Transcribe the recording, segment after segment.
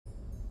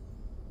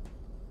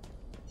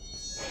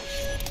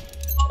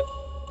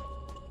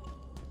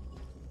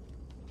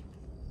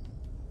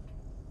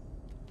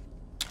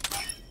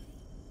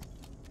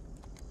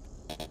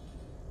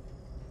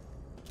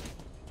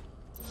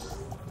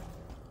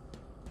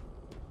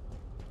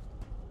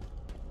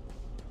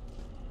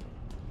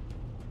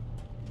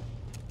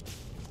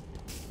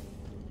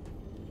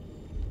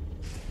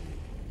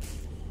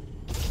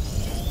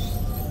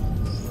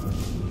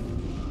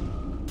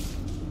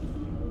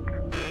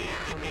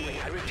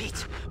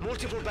repeat,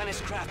 multiple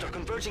banished craft are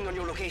converging on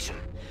your location.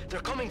 They're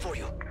coming for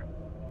you.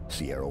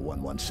 Sierra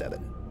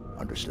 117.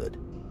 Understood.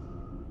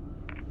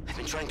 I've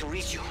been trying to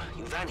reach you.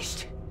 You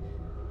vanished.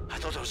 I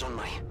thought I was on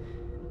my...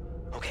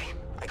 Okay,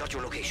 I got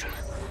your location.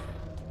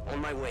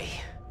 On my way.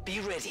 Be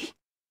ready.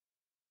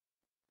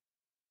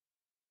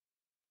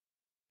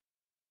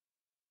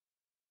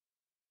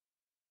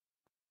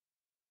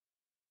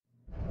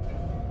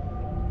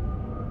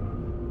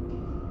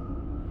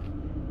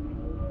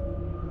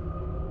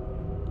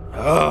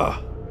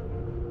 Ugh.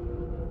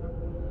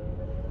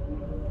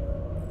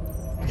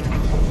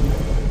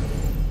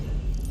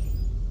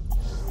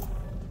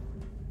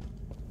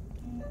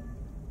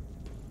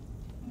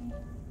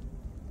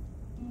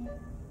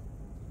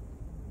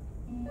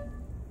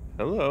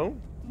 Hello.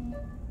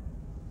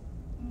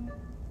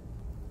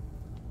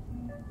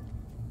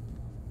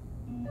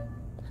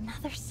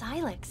 Another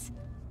Silex.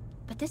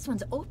 But this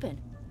one's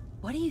open.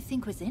 What do you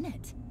think was in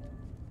it?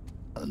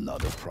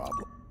 Another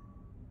problem.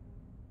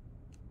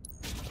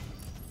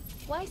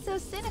 Why so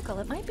cynical?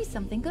 It might be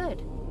something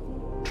good.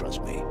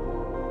 Trust me,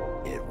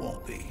 it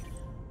won't be.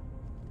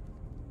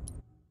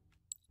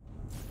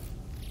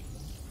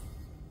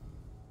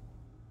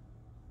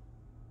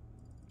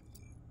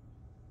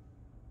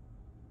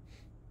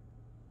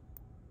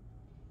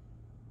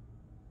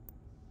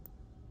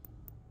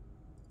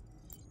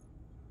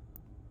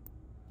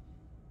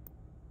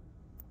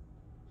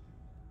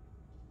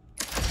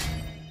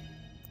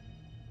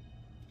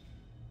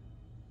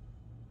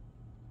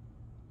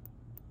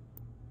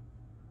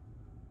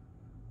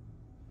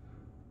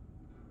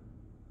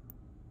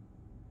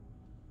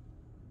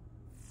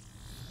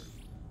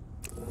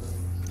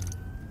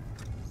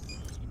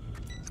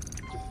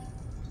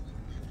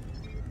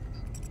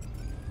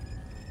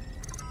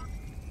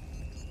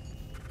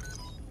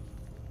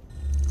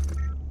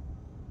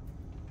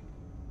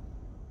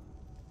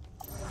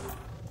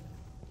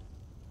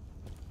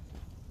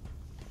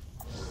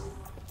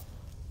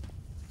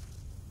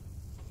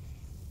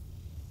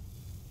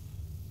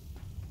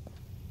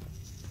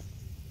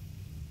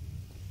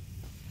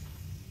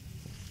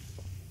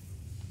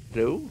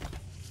 No.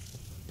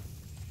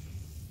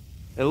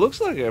 It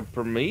looks like a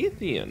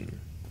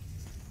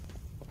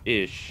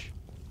Promethean-ish.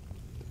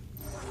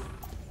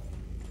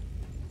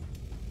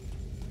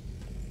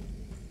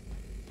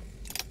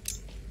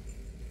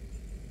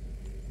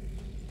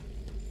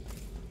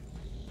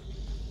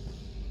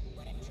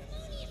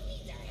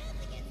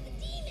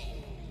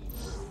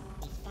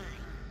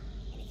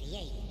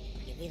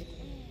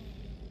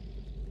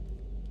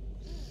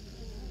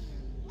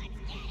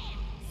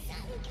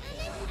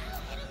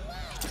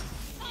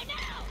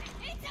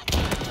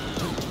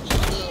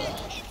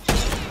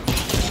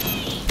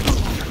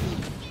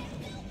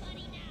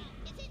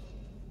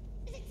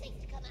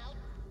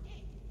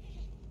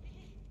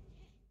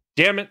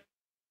 Damn it.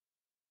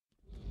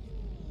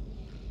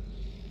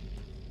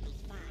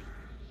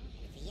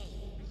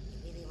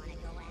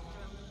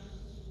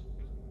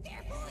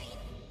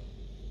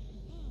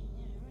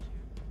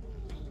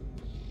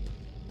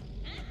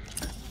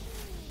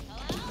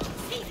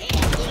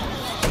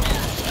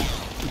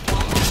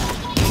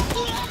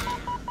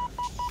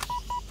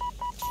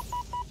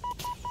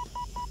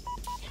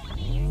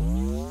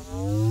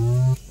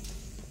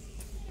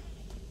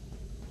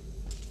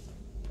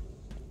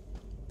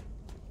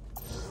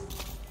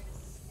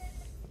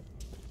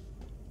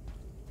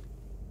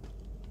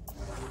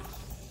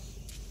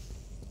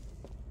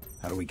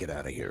 How do we get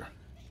out of here?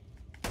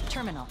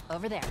 Terminal,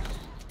 over there.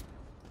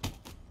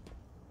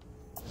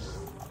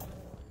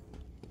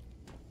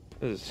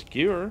 There's a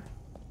skewer.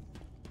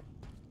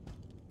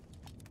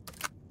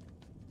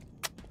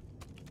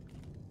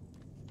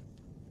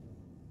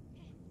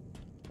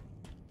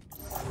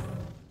 I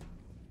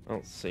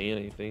don't see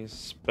anything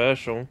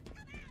special.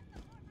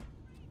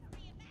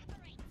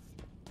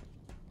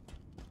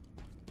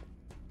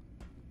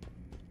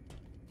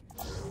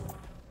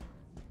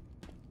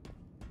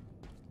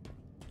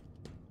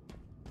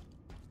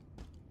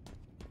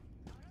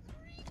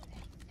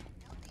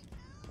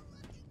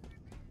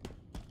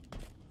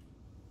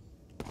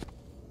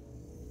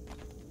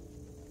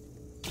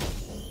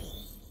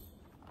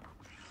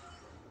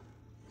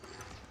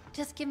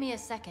 Just give me a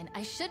second.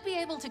 I should be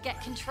able to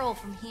get control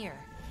from here.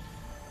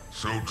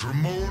 So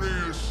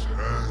Tremonius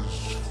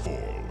has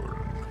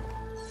fallen,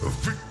 a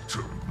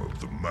victim of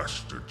the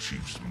Master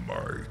Chief's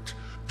might.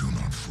 Do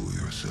not fool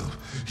yourself.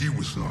 He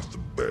was not the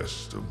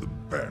best of the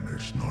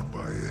banished, not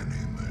by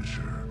any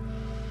measure.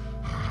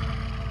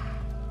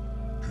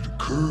 It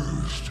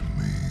occurs to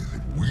me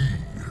that we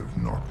have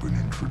not been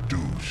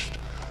introduced.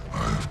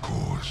 I, of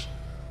course,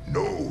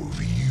 know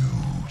of you,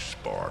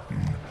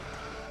 Spartan.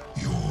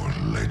 Your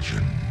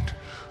legend,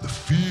 the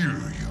fear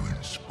you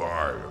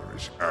inspire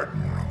is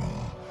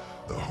admirable.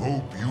 The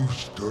hope you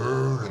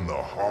stir in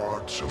the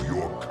hearts of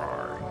your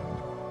kind,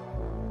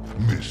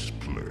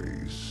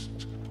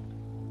 misplaced.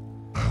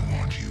 I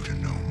want you to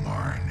know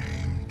my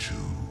name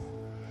too,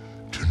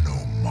 to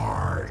know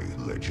my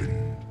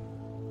legend.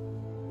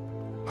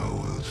 How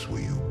else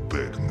will you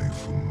beg me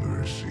for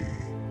mercy?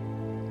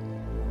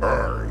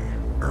 I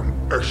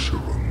am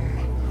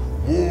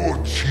Escharum,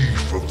 War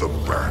Chief of the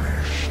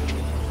Banished.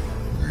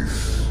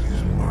 This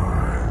is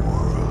my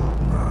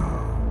world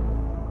now.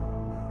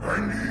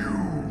 And you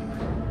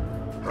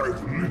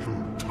have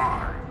little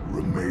time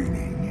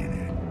remaining in it.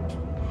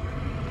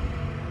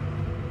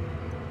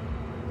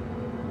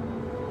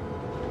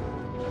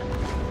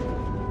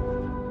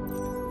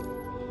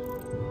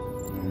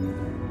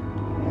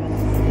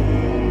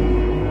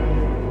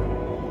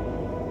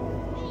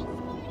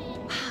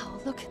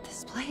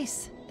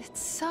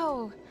 It's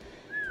so...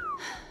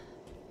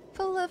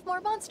 full of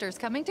more monsters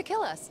coming to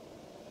kill us.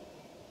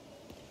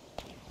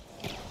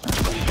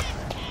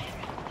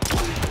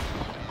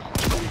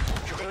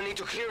 You're gonna need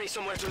to clear me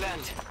somewhere to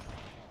land.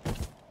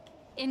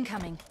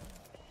 Incoming.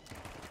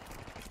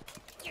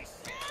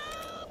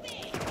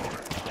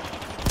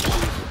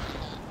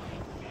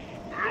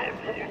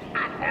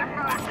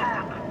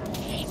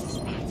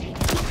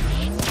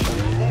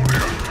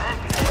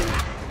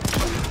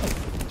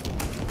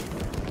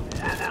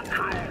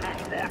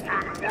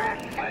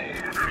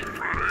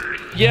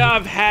 Yeah,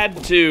 I've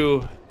had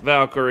to,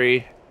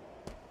 Valkyrie.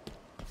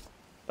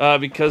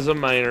 Because of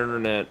my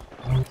internet.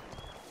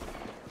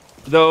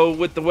 Though,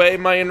 with the way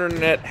my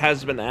internet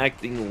has been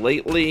acting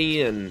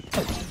lately and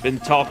been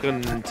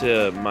talking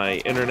to my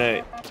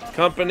internet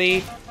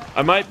company,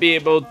 I might be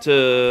able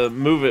to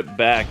move it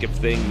back if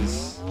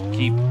things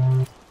keep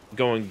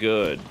going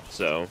good,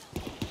 so...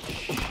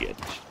 Shit.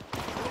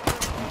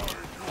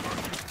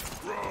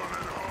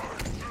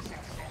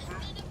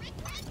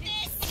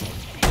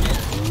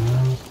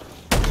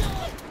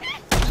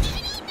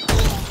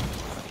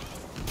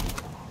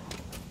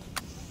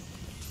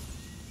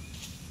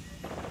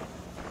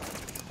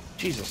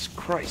 Jesus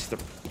Christ, they're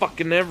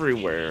fucking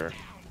everywhere.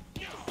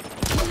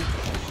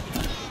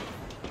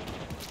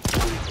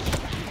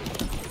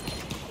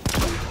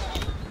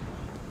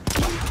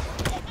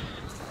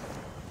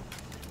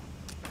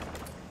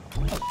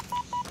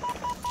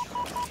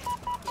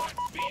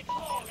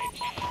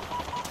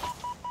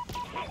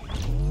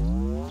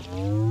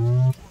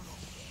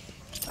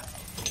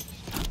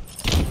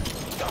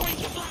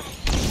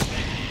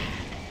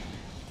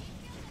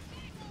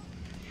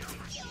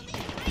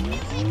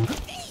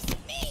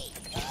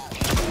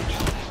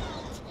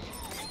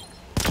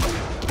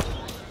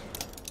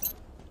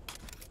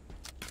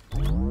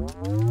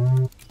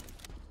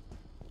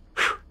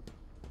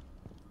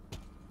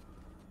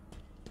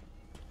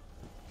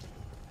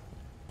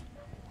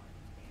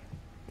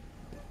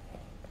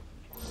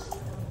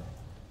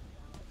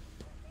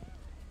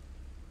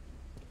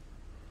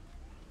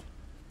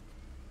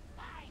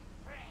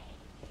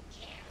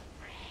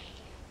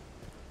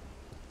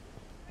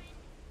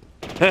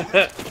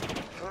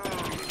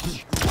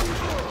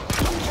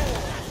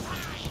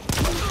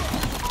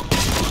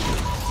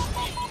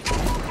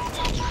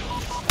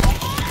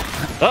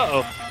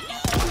 Uh-oh.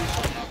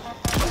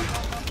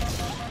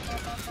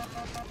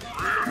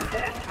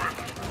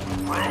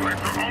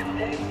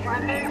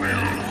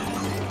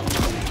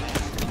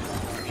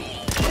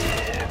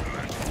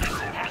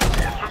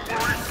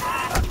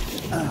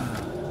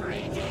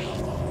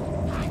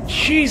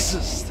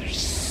 Jesus, there's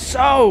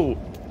so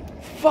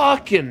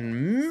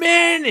fucking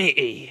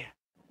many.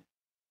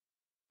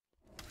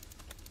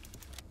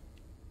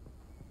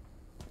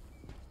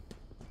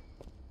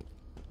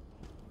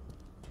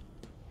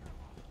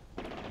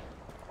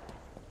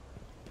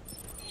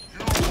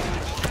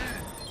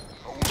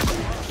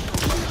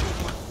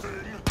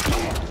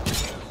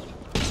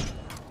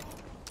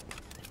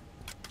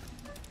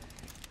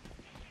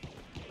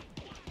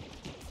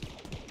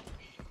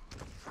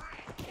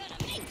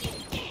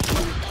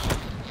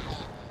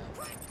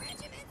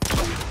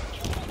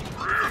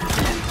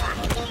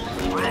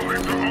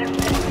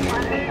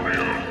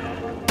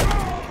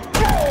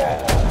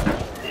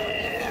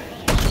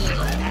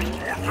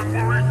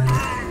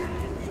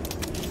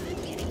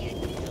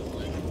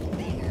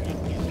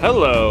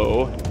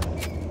 Hello.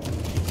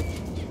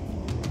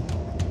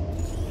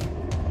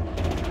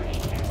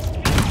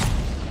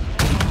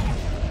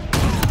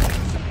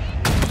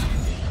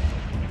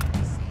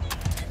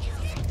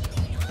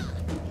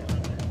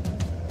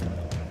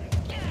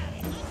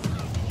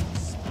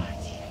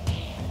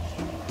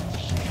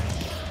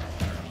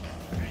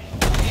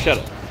 Shut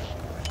up.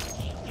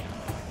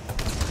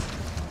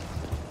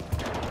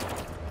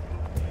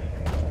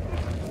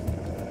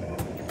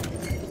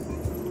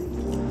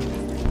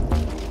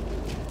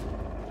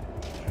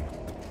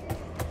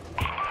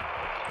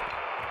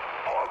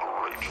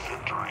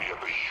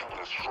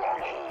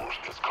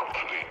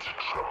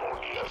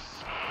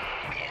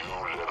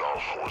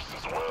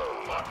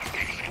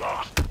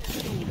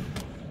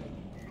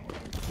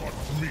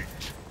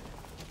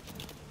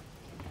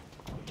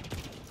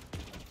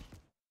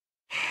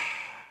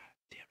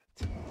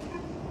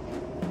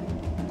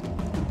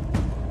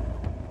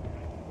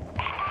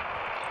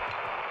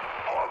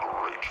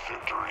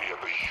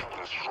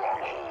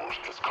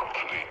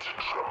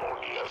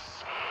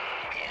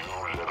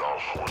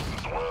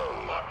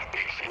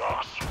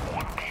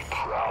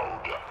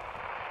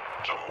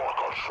 To mark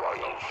our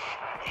triumph,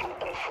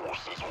 local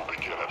forces will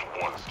begin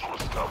at once to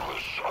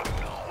establish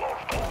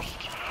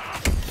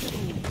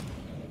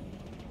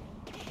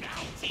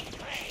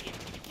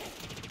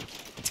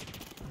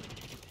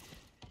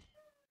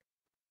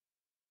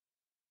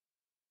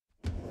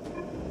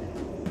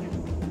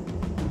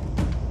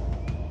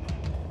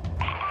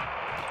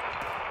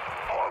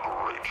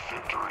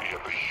victory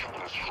at the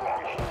human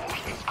stronghold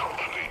is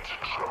complete,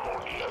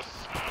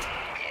 Tremonius.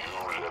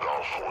 You led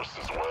our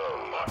forces well.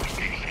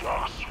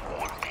 Athiox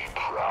would be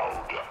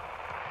proud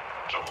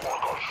to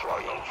mark our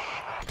triumph.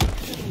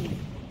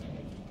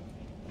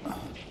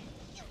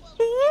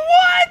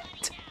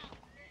 What?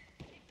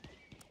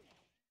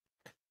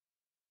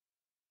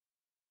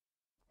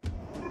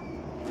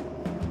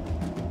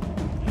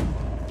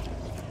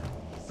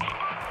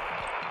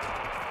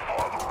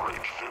 Our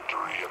great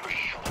victory at the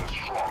human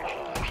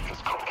stronghold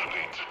is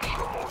complete,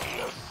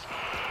 Tremonius.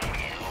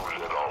 You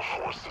led our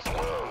forces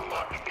well.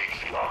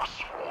 Athiox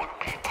would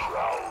be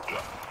proud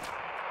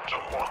to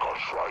mark our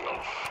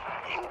triumph.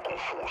 Local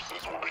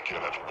forces will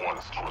begin at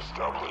once to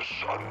establish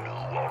a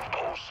new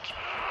outpost,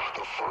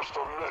 the first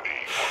of many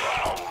on the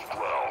hallowed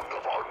ground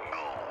of our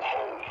new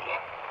home.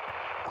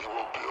 We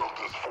will build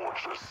this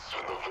fortress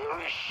in the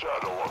very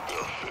shadow of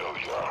their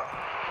failure,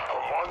 a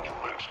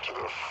monument to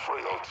their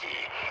frailty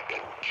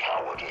and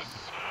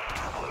cowardice,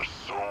 where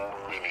so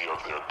many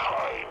of their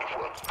kind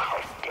were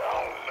cut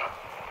down.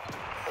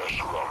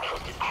 Escharum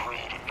has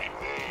decreed it be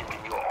named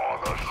in your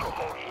honor,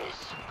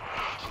 Tremonius,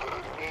 so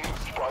that it may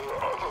inspire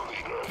other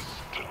leaders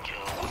to do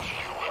what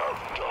you have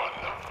done.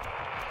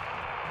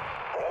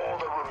 All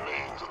that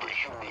remains of the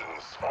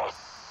humans are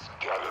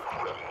scattered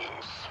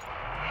remnants,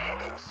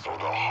 and so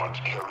the hunt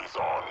carries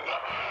on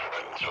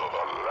until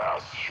the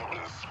last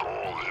human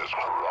skull is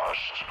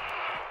crushed.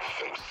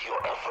 Thanks to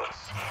your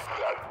efforts,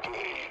 that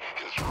day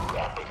is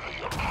rapidly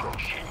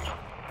approaching.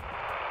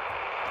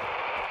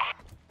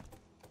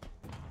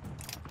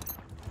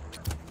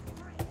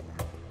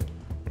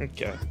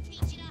 Okay.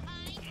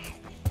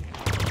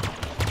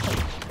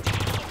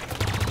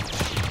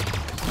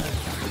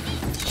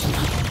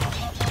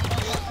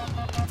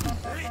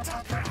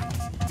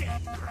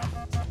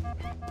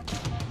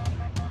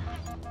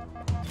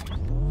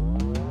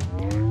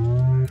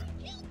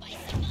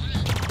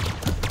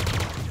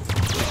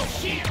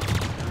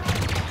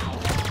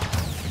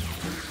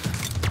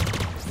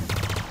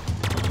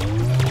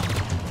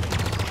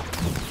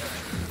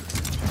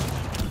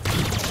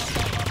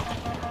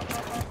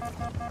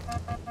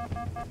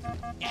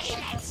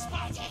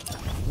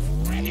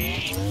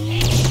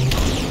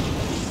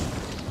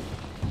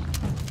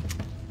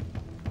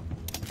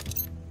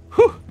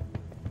 Whew.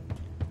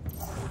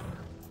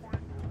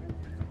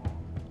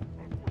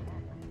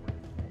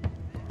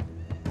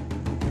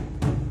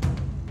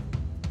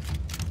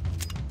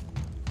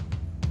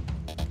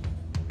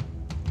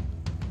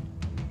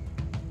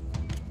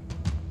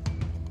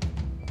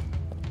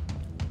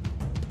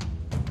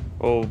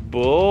 Oh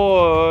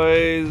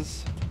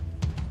boys,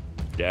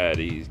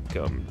 Daddy's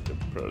come to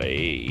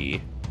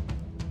play.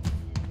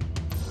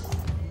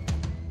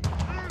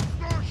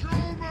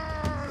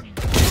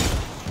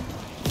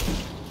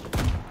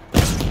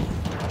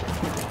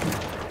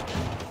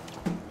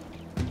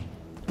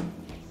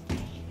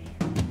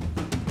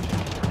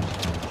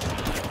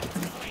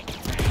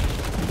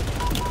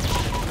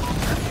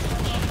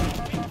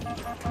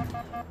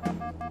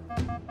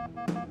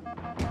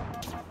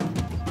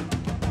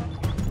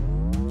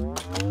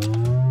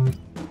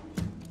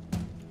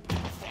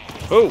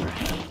 Oh!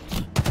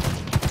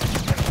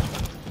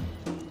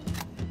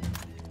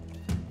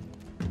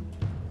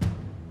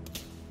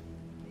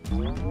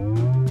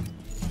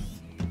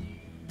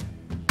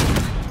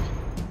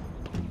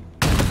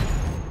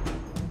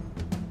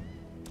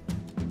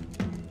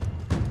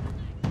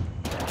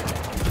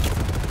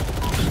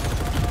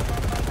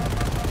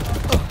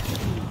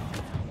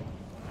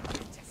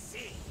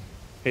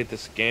 Hate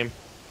this game.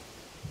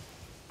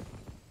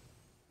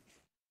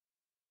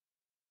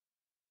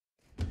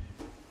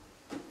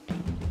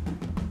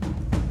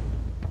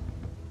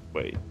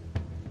 Wait,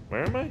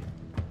 where am I?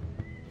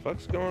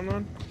 Fuck's going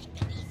on?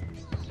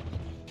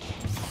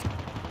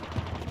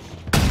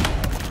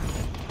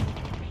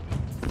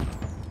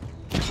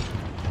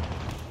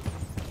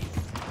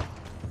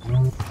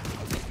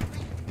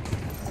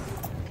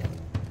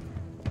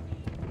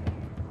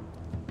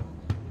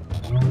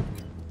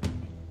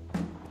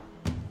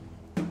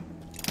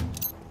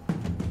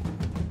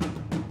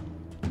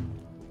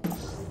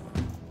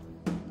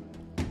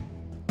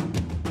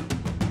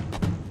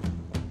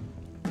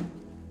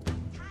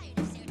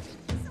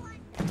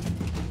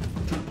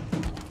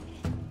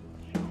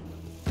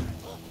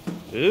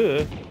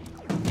 Ugh.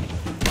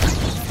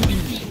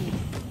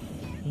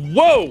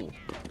 Whoa!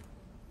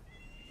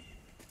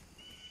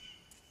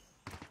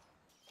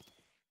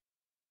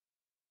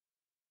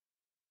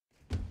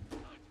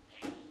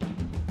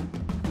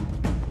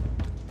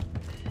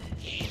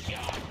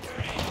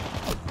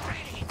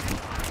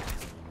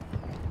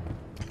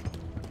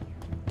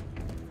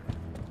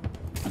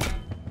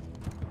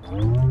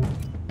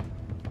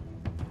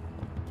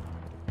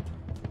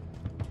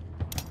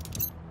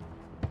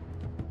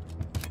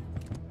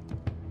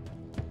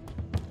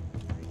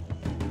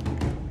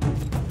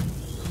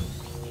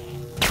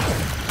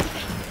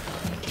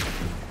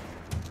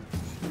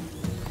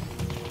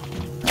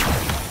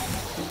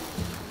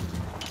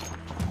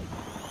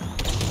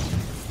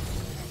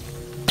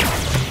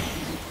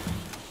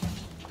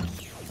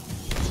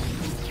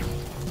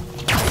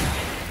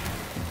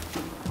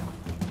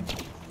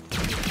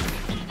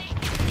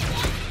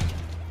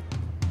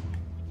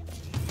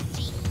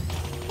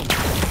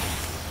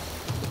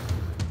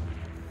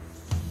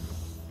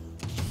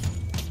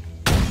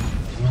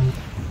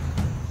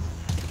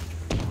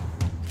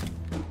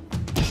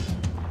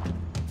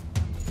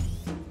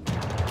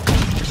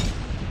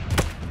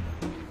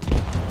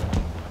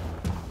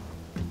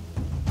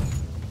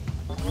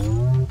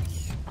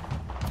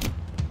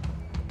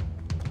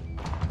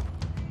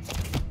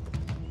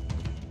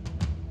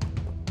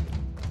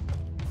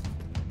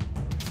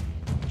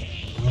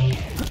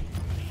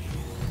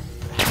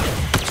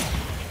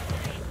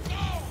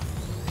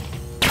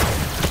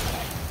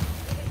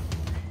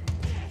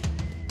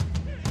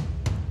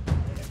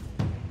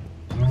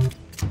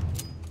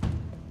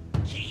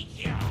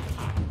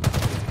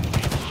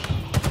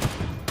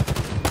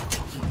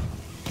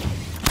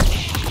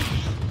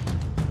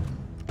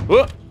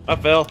 I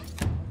fell.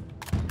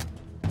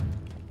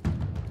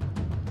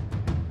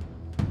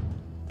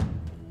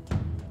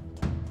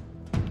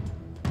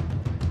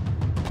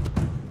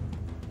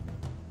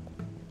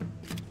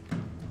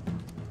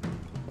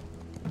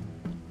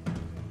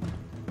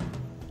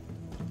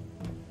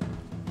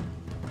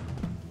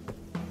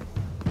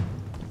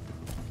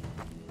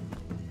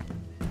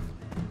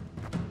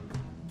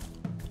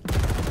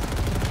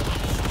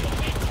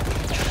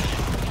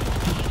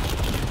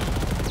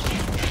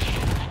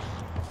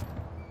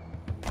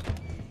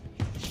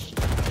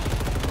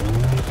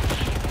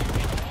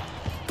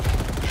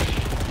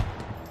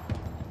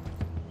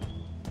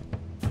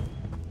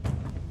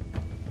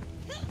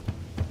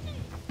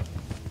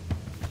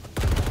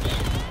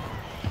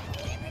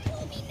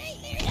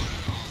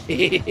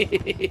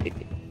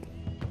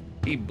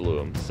 He blew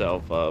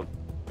himself up.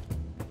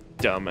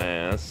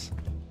 Dumbass.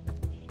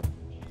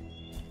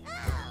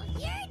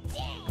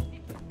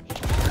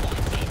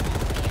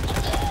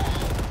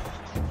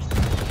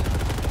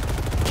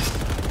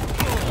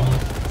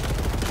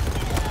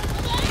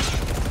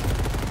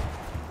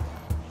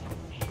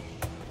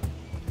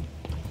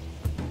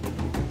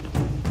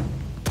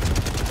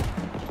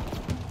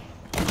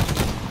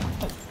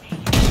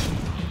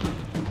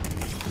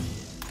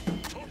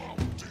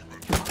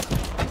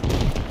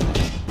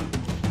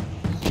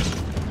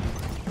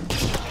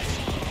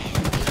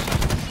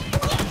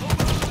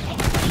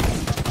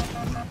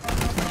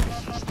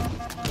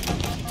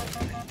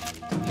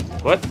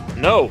 What?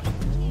 No.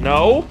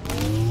 No.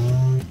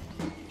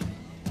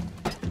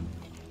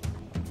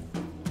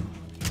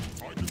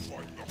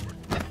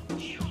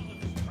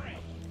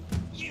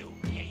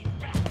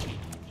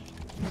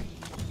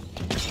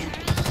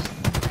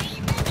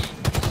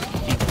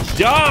 He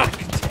ducked!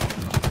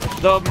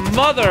 The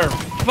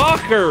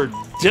motherfucker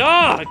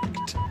ducked!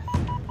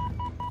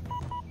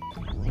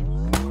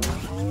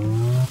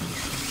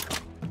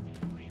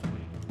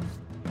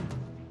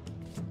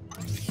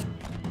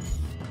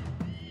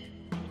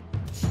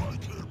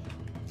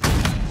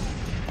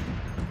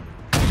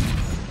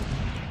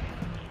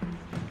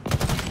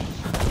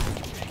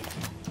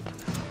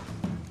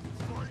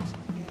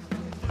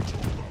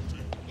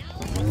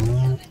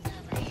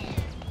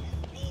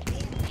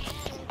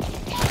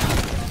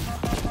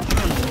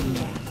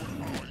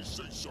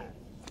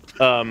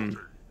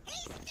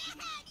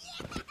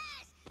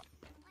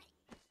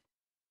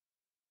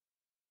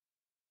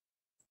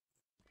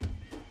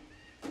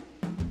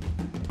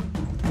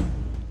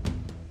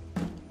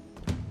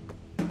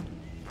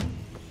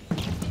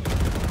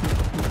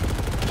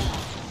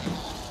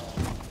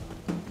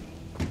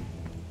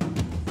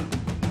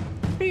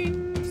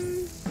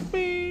 Bing,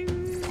 bing,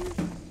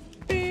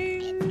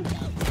 bing.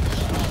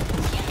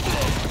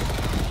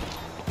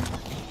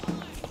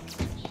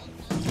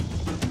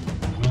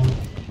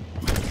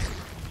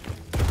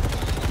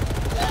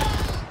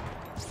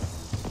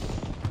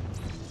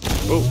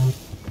 Oh.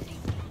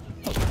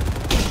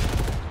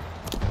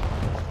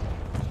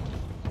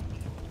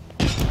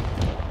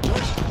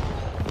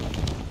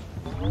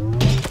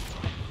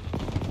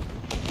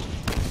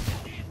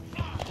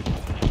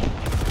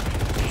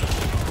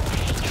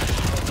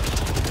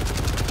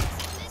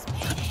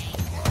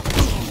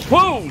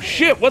 Whoa,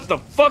 shit, what the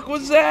fuck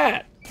was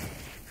that?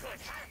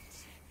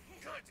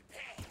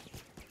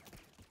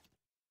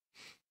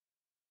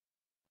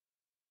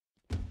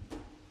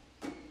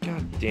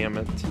 God damn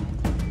it.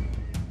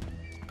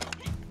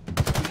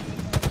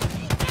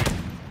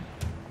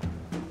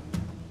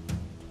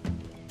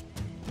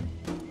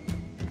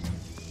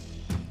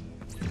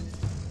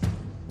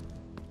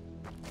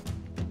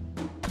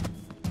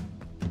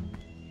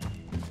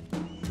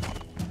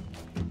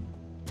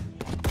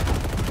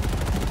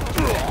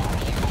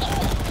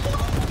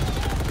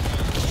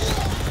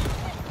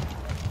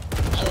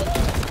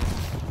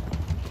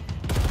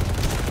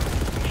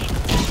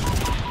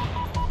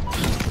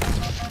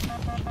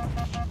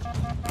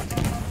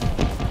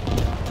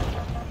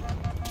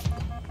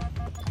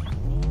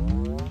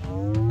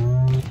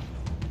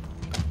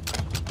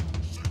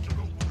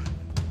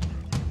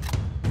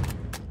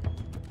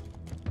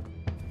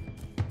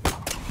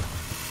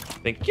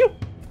 Thank you.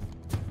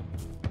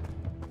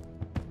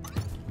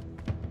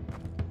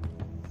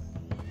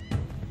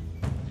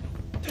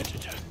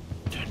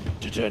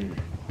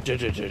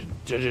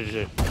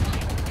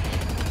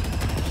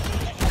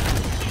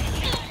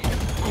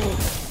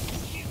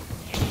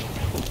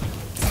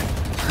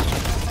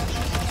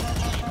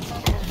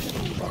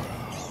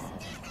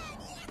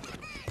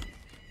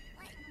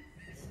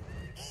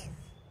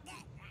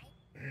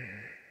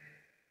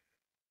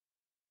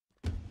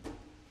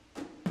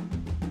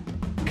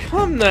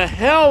 Come the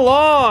hell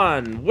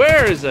on!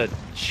 Where is a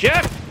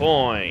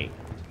checkpoint?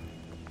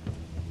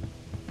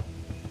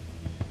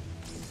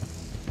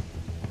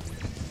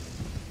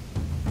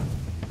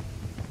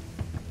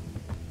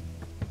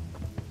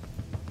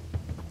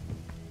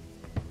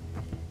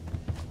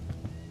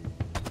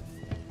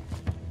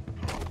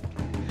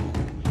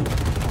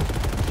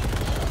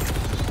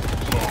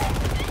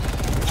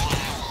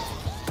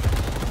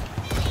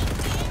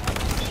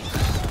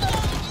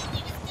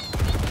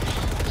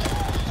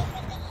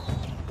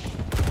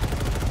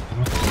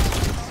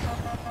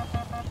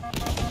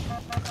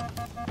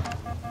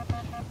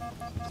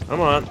 Come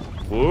on.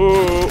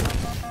 Whoa.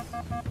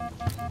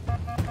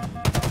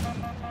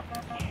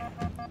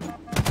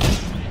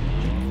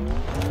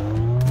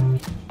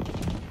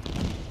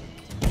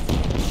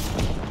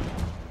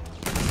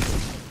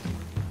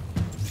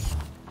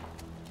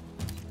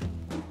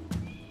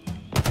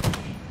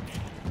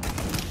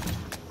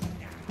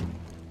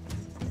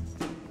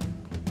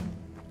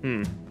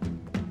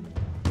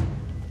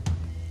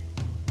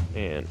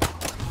 And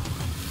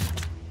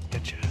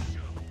gotcha.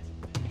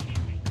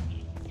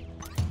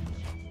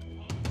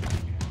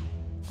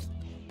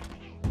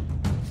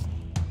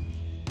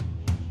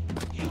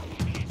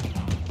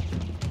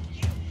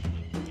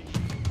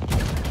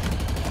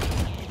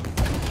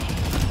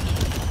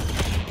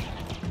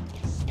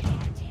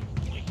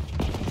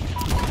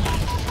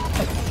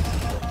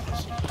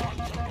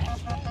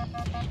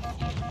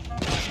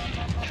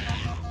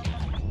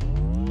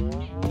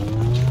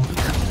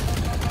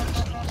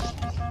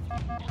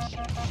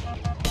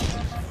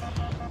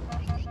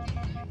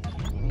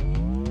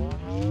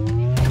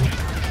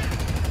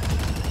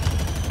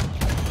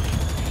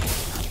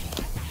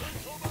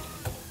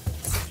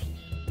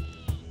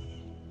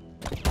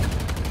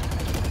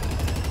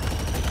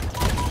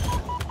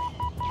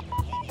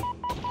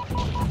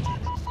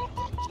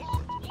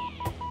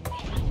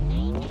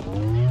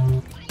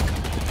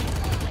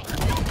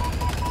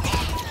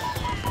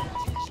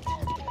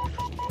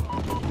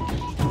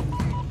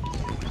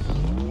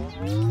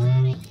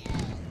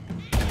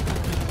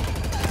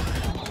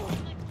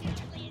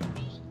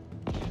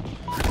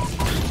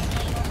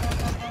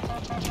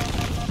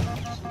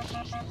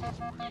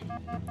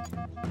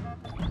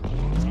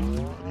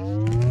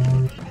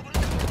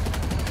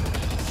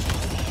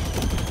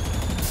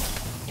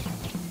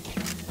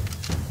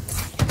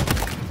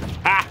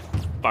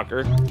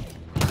 Fucker.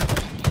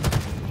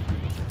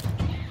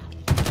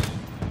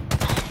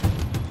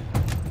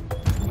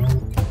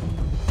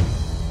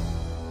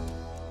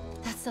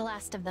 That's the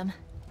last of them.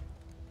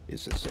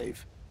 Is it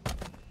safe?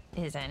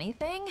 Is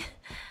anything?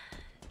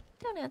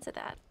 Don't answer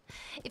that.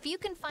 If you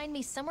can find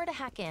me somewhere to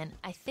hack in,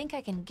 I think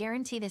I can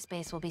guarantee this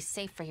base will be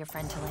safe for your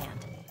friend to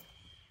land.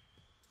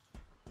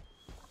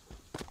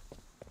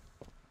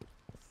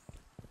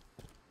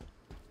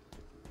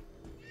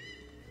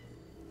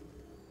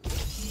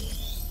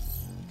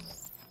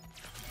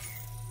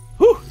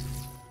 Whew.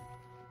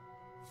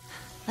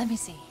 Let me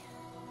see.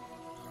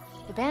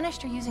 The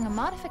Banished are using a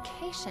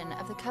modification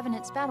of the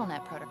Covenant's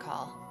BattleNet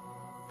protocol.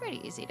 Pretty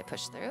easy to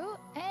push through,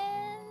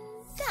 and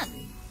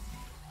done.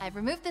 I've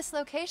removed this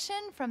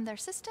location from their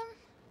system.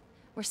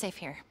 We're safe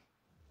here.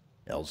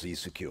 LZ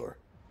secure.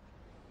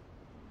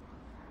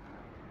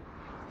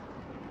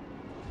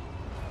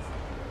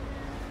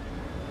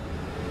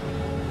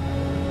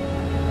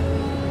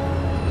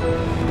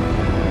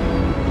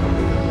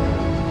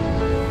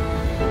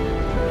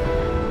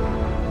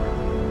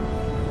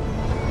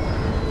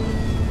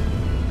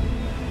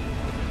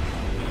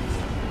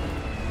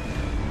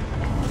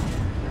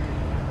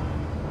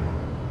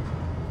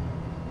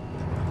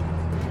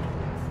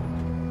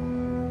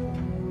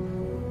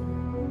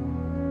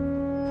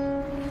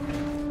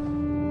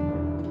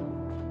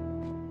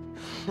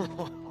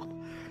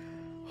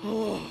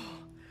 Oh,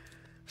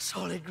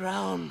 solid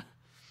ground.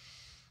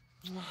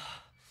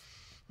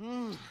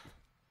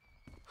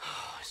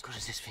 As good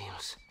as this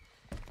feels.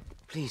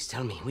 Please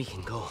tell me we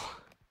can go.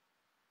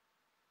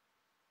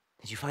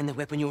 Did you find the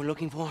weapon you were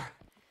looking for?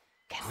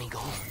 Can we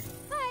go?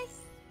 Hi.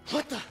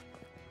 What the?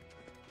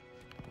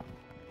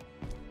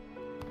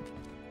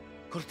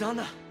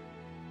 Cortana?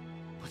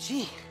 But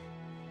she...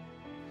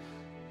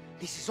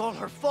 This is all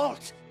her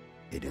fault.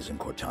 It isn't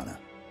Cortana.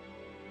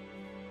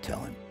 Tell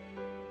him.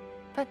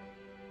 But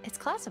it's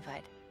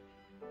classified.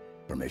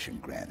 Permission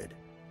granted.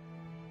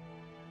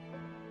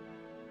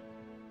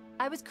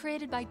 I was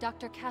created by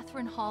Dr.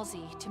 Catherine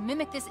Halsey to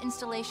mimic this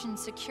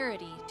installation's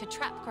security to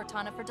trap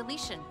Cortana for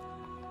deletion.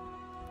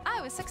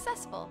 I was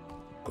successful.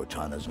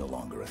 Cortana's no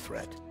longer a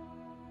threat.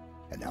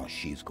 And now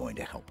she's going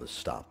to help us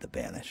stop the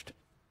Banished.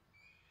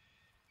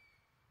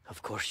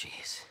 Of course she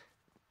is.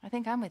 I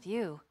think I'm with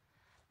you.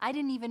 I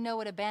didn't even know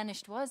what a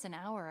Banished was an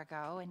hour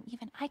ago, and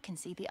even I can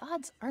see the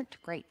odds aren't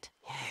great.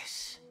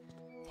 Yes.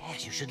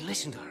 Yes, you should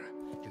listen to her.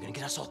 You're gonna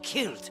get us all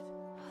killed.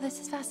 Oh, this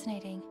is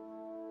fascinating.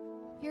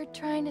 You're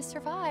trying to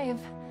survive.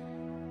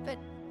 But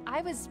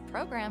I was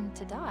programmed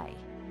to die.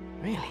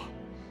 Really?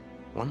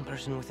 One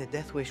person with a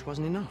death wish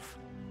wasn't enough?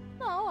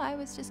 No, I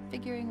was just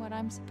figuring what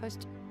I'm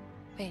supposed to...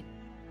 Wait.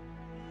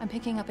 I'm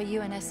picking up a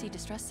UNSC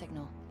distress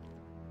signal.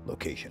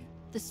 Location.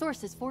 The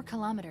source is 4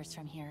 kilometers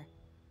from here.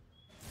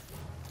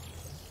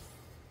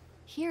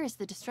 Here is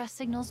the distress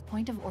signal's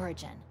point of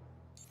origin.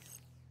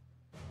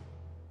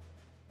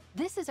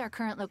 This is our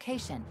current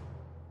location.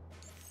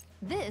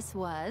 This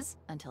was,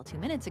 until 2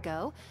 minutes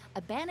ago,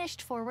 a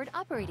Banished forward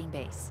operating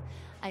base.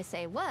 I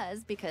say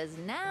was because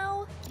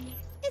now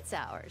it's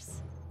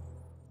ours.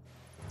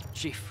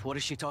 Chief, what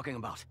is she talking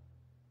about?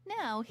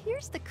 Now,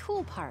 here's the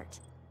cool part.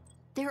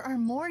 There are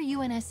more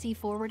UNSC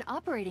forward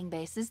operating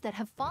bases that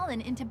have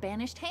fallen into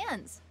Banished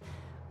hands.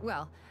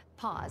 Well,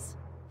 pause.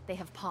 They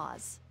have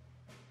pause.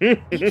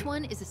 Each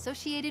one is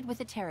associated with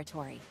a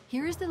territory.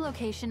 Here is the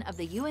location of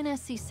the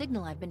UNSC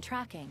signal I've been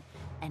tracking.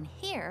 And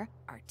here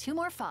are 2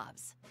 more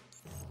fobs.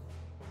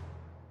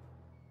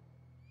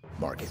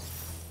 Mark it.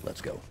 Let's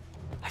go.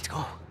 Let's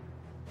go.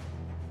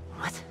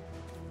 What?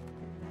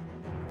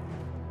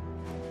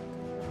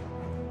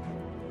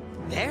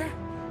 There?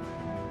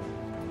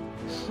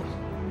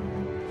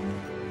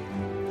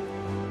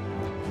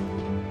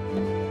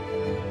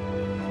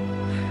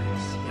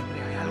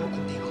 Siempre hay algo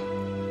contigo.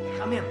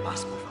 Déjame en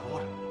paz, por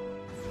favor.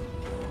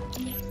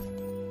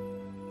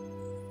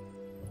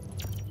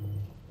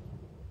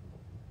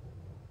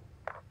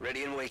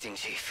 Ready and waiting,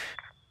 Chief.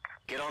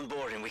 Get on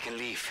board and we can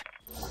leave.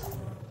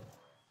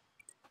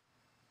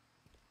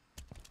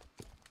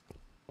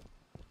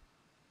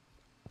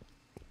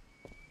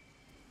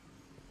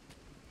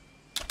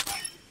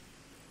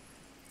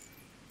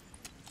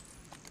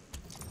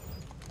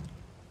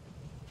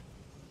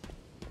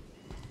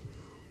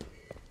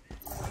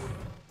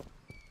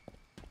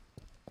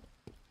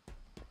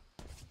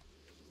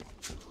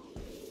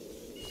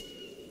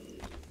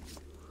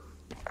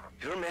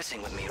 You're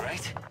messing with me,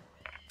 right?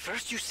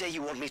 First you say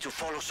you want me to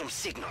follow some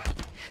signal.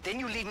 Then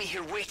you leave me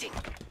here waiting.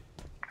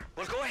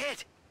 Well, go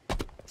ahead.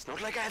 It's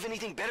not like I have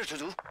anything better to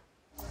do.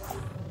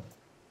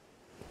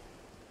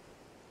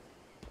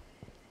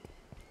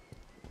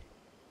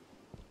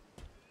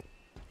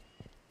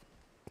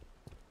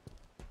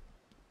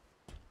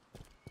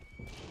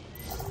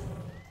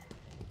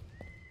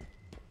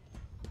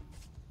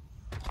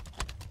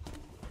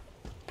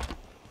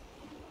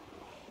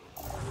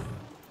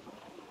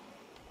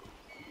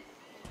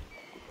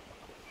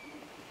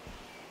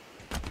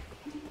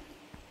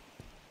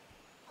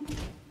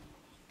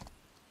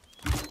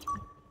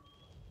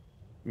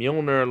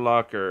 Mjolnir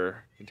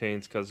locker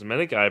contains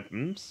cosmetic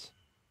items.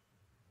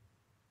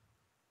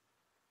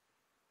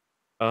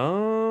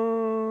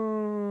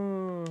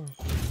 Oh.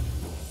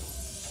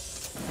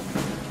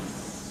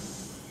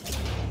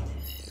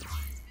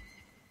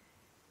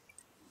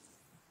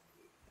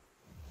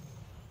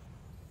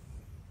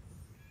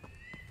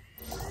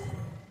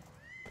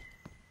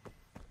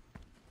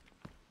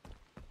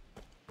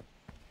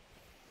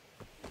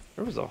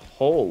 There was a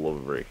hole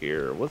over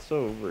here. What's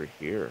over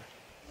here?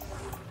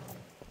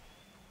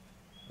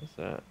 What's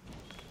that?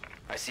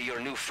 I see your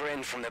new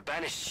friend from the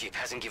banished ship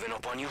hasn't given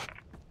up on you.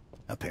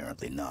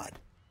 Apparently not.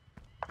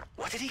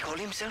 What did he call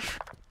himself?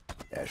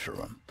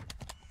 Escharum.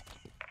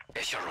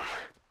 Escharum.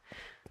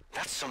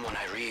 That's someone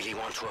I really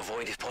want to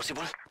avoid if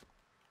possible.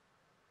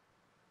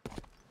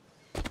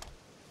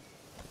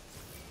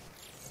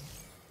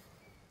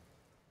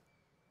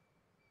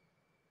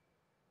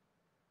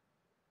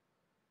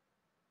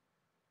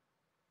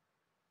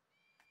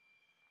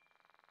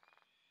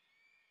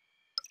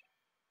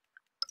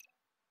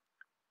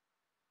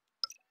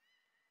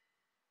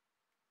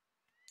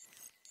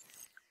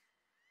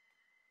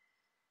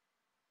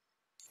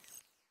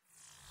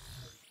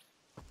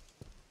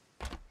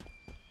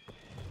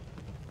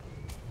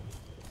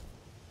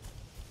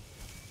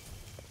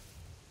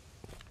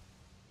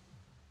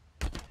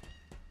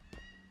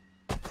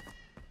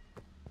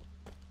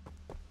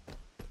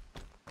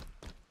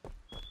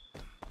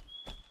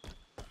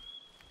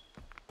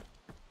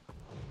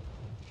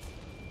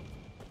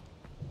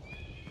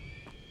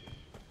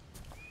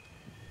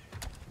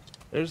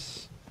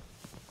 There's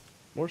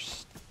more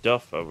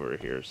stuff over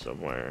here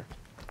somewhere.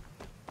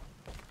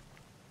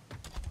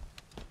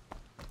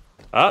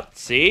 Ah,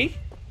 see?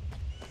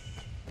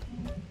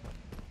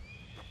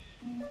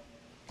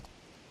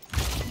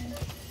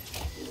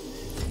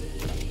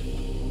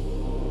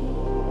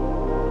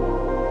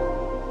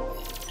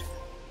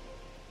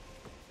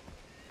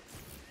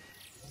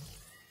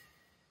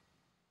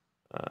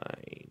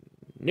 I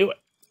knew it.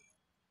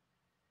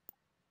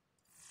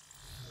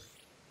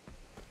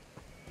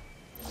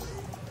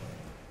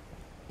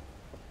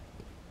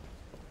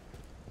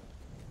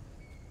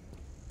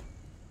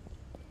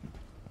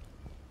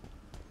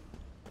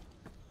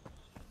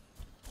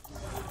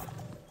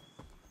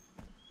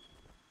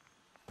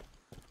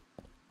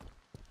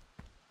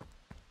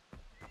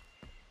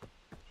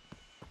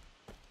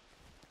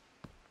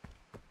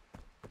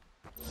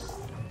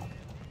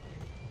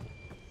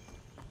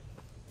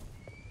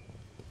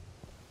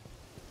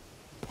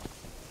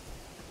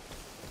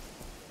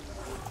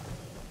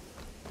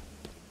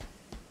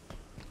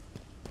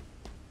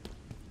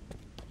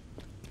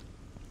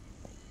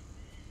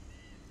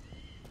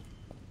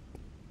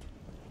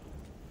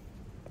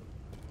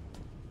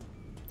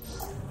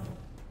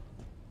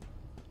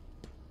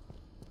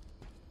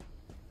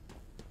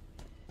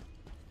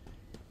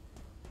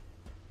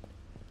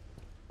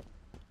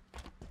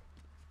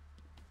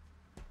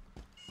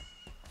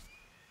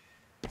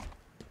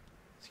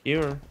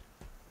 Skewer.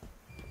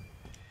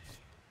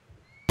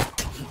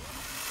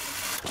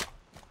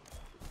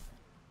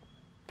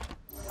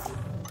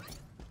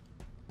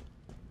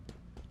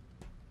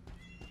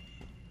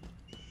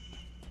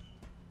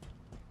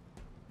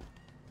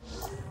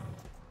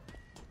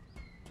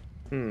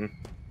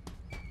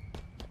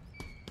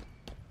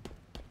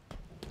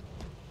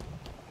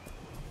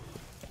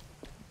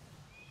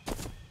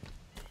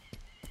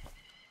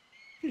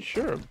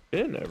 pretty sure I've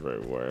been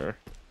everywhere.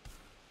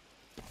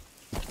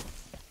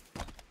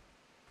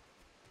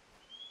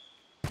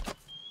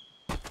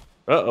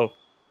 Uh-oh.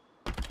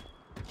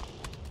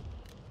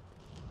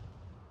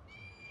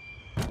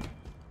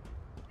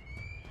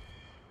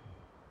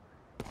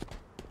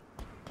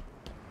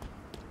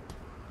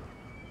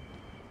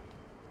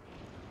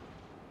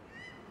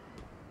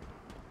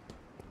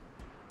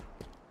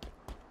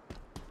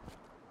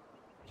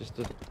 Just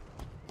a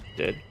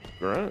dead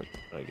grunt,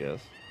 I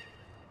guess.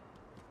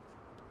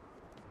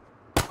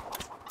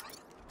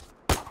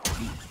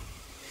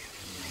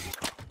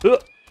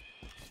 Ugh.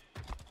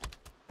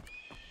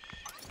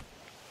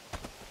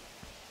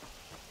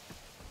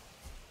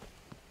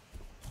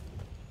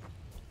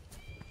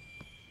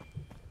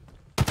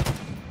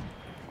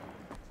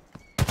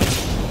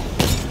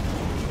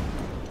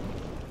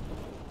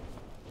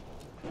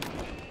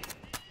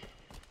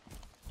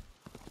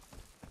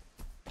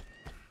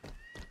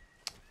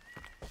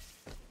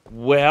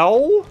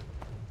 Well,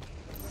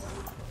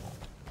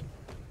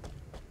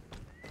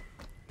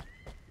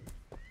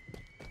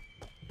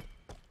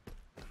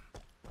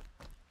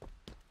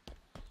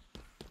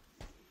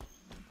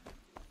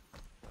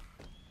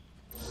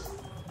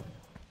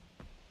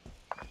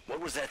 What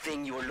was that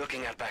thing you were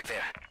looking at back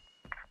there?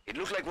 It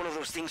looked like one of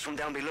those things from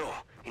down below,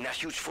 in that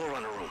huge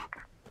Forerunner room.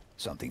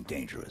 Something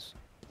dangerous.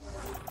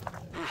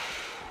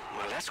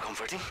 Well, that's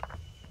comforting.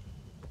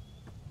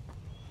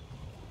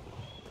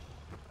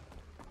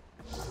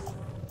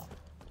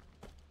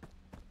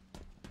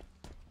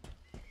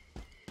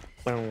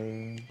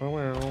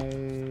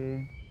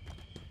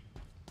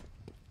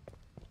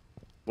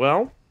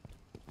 well,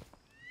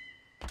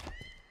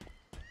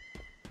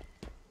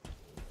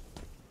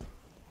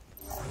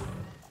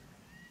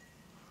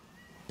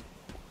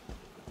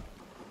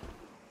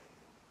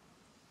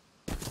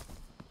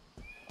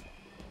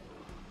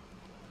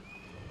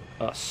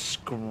 a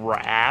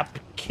scrap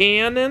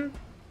cannon?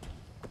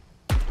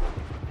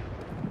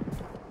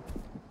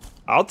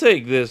 I'll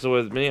take this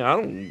with me. I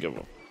don't give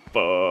a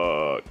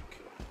fuck.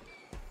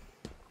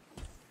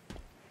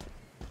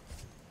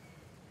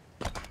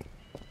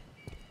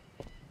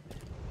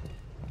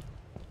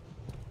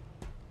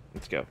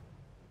 Let's go.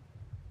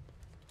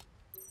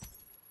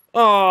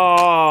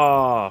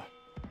 Oh.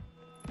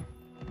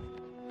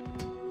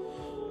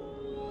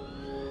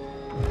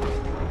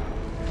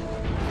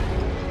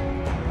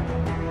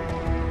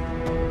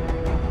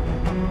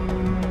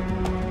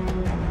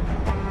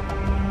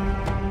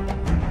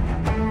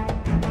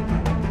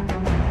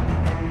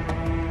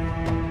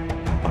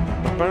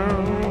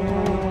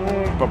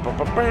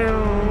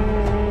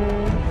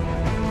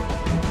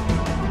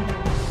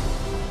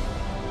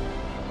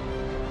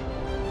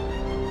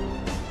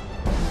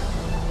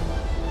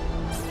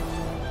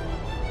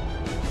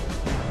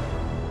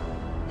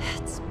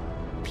 It's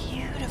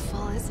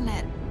beautiful, isn't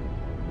it?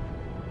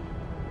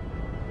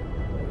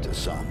 To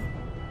some.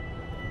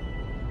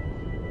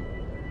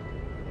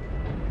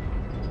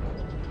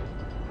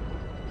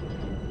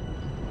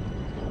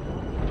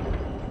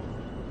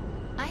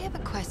 I have a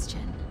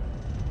question.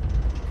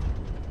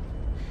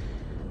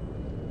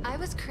 I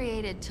was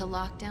created to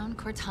lock down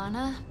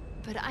Cortana,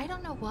 but I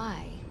don't know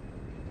why.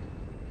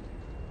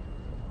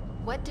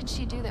 What did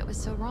she do that was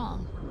so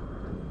wrong?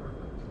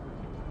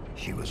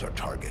 She was our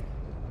target.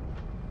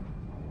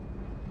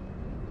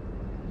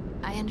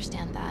 I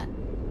understand that,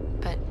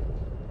 but...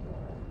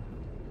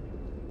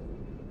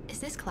 is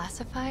this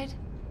classified?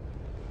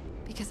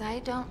 Because I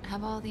don't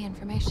have all the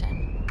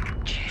information.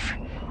 Chief,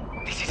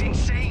 this is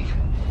insane.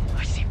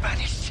 I see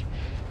banished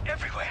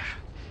everywhere.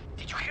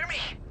 Did you hear me?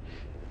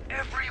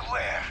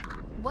 Everywhere.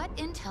 What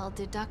intel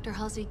did Dr.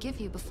 Halsey give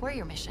you before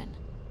your mission?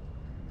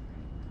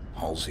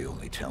 Halsey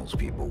only tells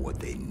people what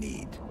they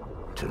need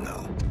to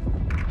know.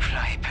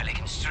 Fly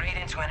Pelican straight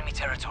into enemy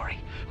territory.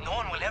 No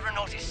one will ever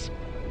notice.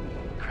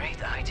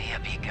 Great idea,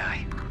 big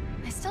guy.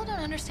 I still don't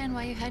understand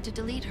why you had to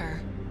delete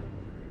her.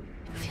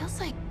 It feels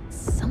like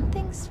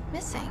something's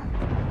missing.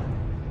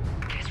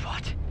 Guess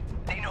what?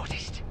 They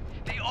noticed.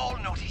 They all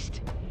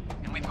noticed.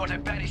 And we've got a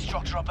baddie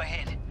structure up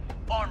ahead.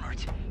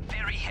 Armored.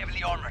 Very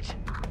heavily armored.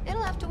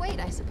 It'll have to wait,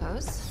 I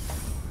suppose.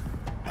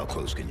 How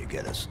close can you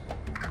get us?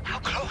 How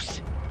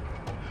close?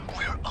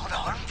 We're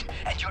unarmed,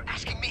 and you're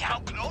asking me how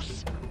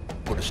close?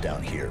 Put us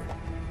down here.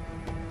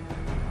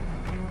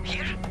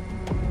 Here?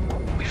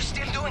 We're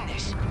still doing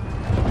this.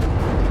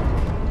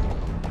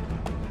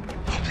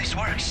 Hope this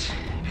works,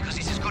 because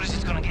it's as good as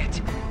it's gonna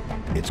get.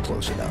 It's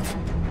close enough.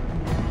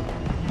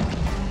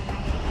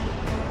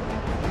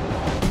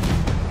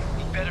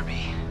 It better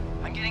be.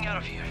 I'm getting out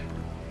of here.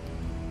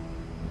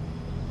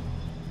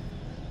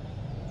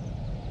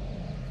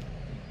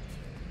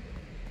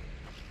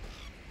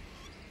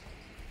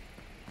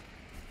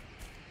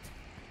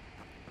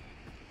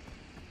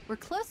 We're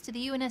close to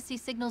the UNSC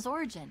signal's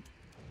origin.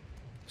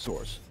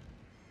 Source.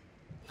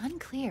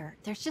 Unclear.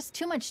 There's just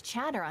too much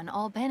chatter on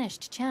all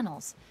banished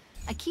channels.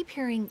 I keep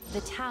hearing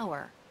the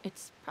tower.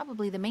 It's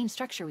probably the main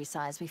structure we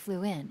saw as we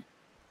flew in.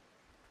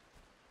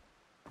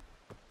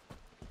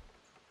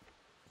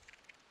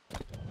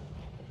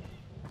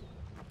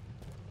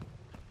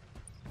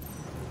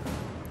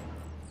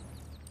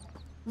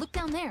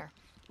 down there.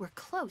 We're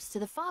close to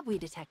the fob we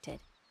detected.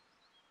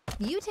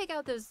 You take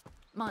out those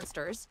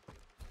monsters,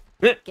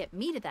 get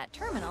me to that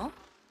terminal,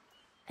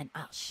 and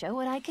I'll show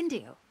what I can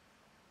do.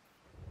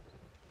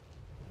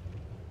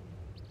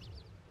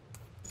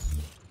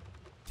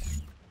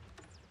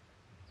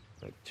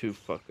 Like 2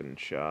 fucking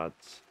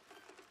shots.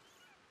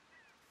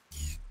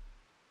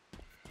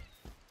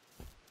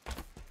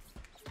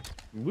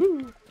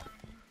 Woo!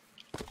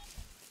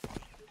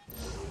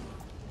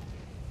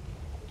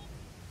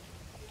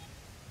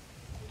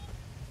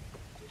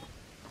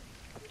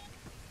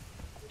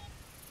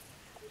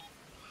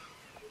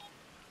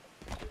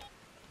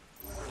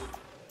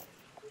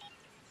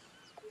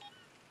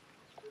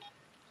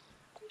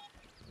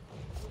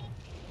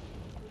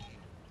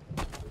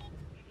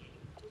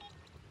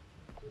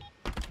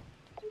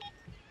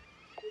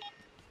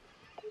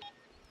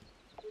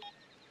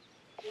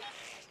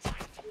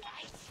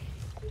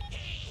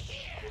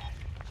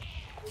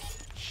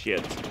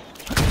 Shit.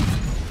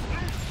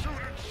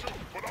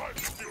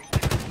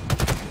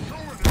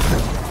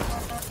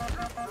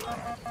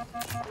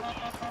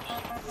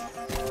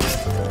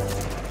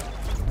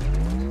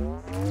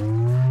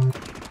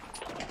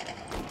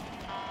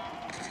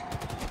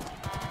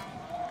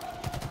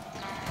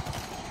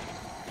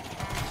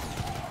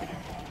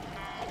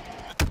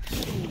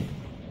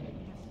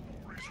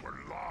 These were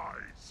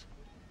lies.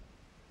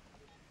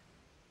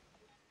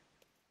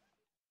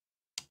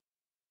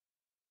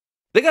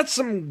 They got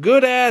some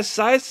good ass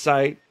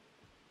eyesight.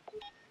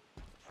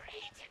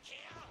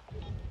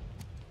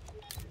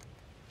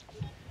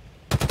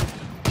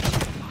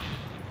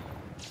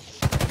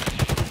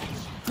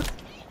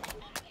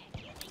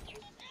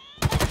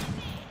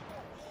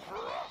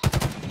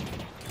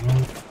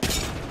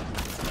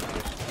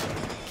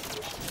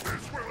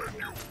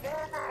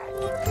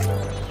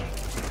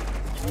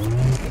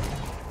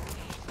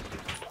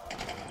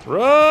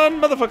 Run,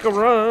 motherfucker,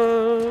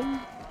 run!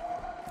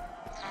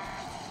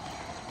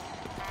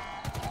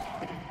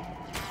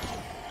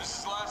 This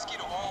is Lasky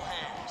to all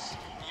hands.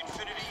 The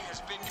Infinity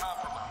has been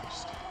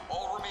compromised.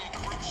 All remaining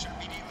crew should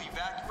immediately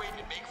evacuate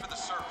and make for the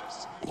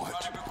surface.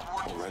 What?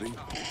 Already?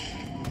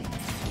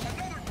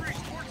 Another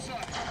breach port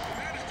side.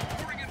 Man is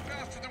pouring in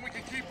faster than we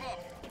can keep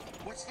up.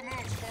 What's the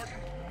move, Spartan?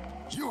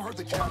 You heard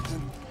the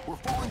captain. We're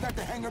falling back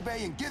to Hangar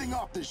Bay and getting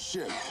off this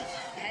ship.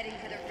 Heading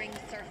for the ring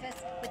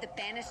surface with the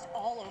Banished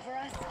all over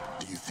us?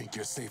 Do you think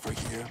you're safer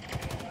here?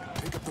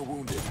 Pick up the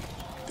wounded.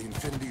 The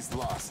Infinity's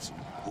lost.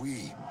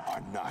 We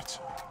are not.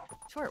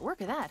 Short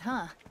work of that,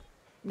 huh?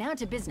 Now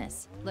to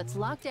business. Let's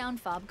lock down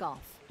Fob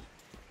Golf.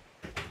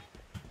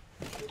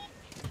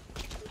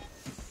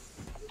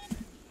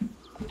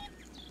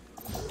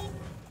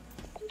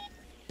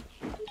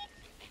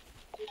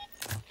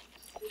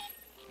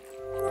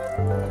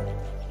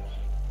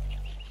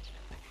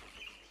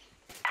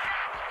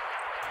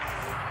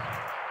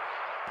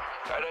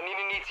 Alright, I need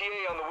an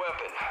ETA on the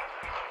weapon.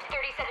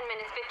 37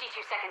 minutes, 52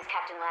 seconds,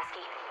 Captain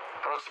Lasky.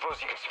 I don't suppose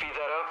you could speed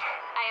that up?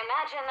 I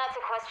imagine that's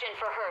a question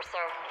for her,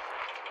 sir.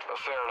 Well,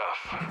 fair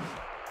enough.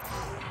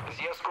 Is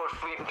the escort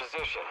fleet in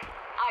position?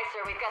 Aye,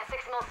 sir. We've got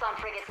 6 Milsom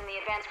frigates in the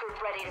advance group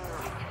ready to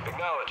move.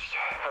 Acknowledged.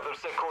 Have them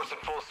set course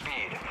at full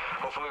speed.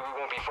 Hopefully we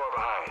won't be far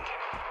behind.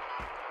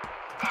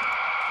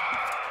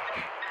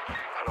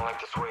 I don't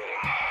like this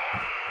waiting.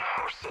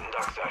 We're sitting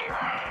ducks out here.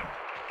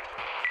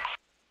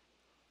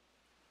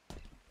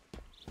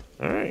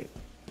 All right.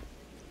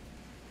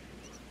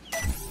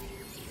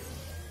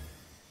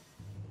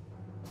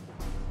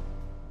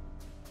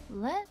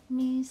 Let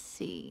me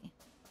see.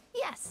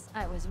 Yes,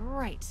 I was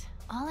right.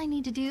 All I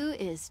need to do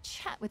is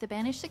chat with the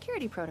Banished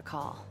security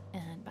protocol.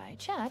 And by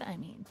chat, I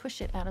mean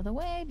push it out of the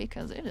way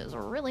because it is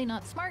really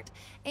not smart.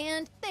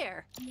 And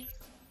there.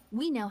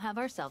 We now have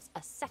ourselves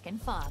a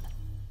second fob.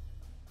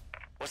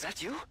 Was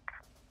that you?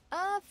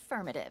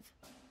 Affirmative.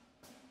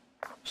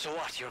 So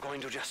what, you're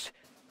going to just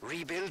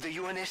rebuild the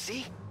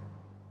UNSC?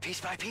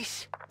 Piece by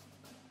piece?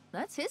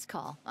 That's his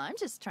call. I'm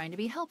just trying to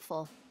be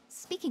helpful.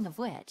 Speaking of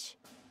which,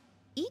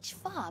 each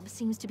fob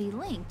seems to be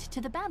linked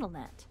to the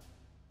BattleNet.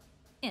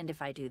 And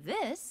if I do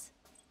this,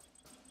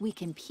 we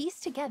can piece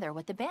together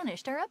what the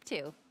Banished are up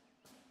to.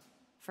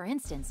 For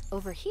instance,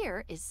 over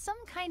here is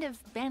some kind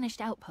of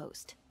Banished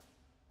outpost.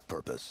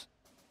 Purpose?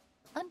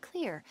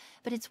 Unclear,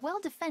 but it's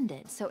well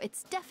defended, so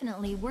it's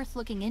definitely worth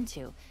looking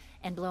into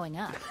and blowing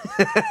up.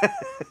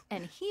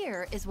 And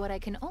here is what I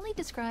can only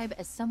describe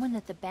as someone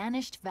that the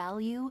Banished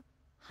value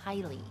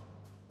highly.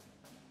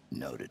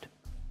 Noted.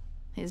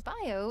 His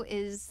bio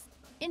is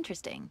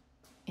interesting.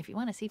 If you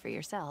want to see for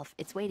yourself,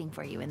 it's waiting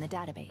for you in the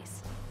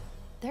database.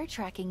 They're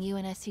tracking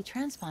UNSC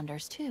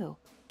transponders too.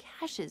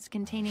 Caches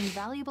containing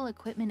valuable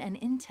equipment and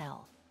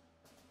intel.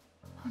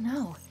 Oh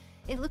no,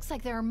 it looks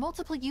like there are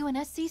multiple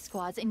UNSC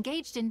squads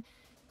engaged in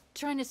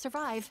trying to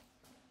survive.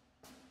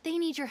 They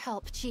need your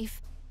help,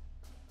 Chief.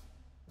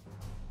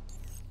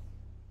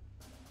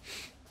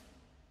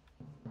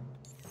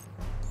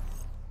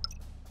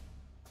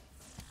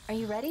 Are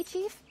you ready,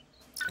 Chief?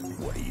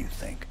 What do you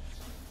think?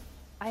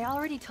 I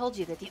already told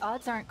you that the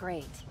odds aren't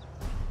great.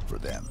 For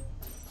them.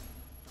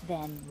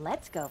 Then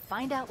let's go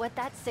find out what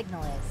that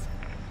signal is.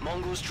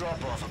 Mongoose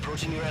drop-off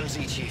approaching your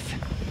LZ, Chief.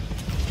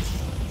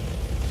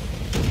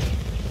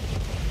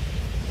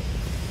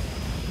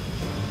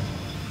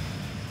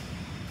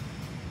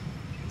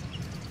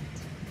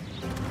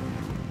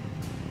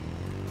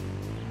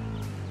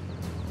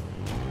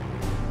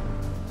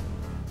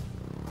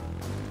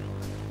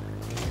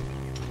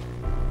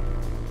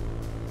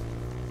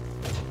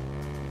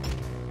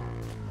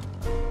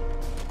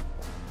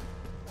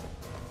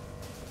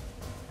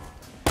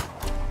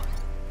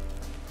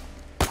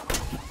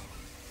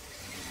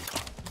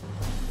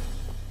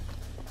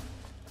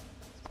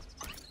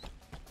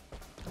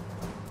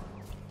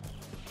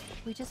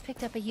 We just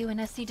picked up a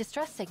UNSC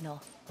distress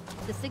signal.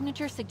 The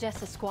signature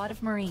suggests a squad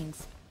of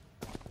Marines.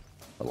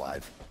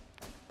 Alive?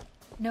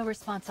 No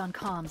response on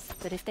comms,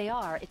 but if they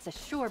are, it's a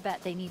sure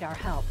bet they need our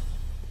help.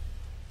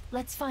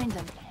 Let's find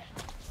them.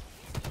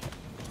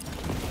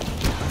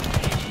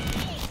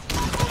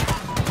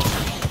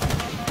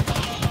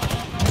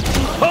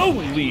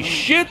 Holy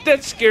shit,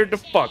 that scared the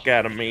fuck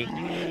out of me.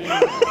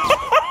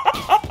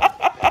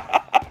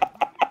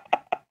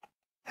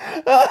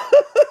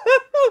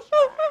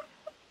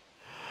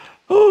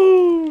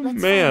 Oh,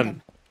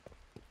 man.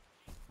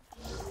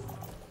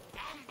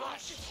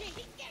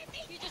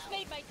 You just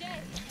made my day.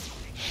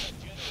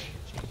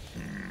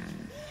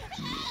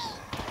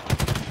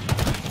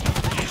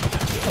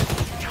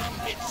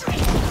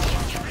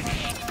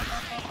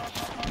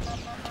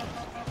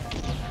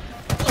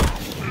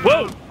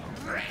 Whoa!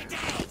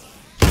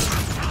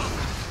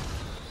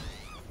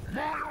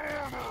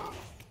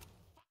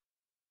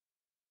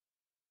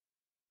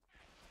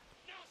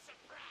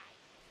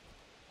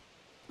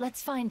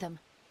 Let's find them.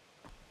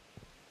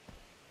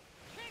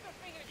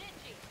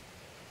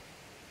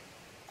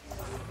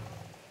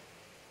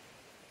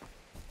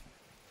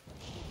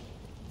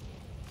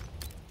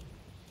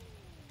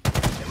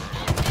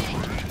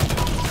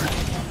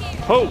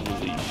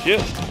 Holy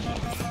shit.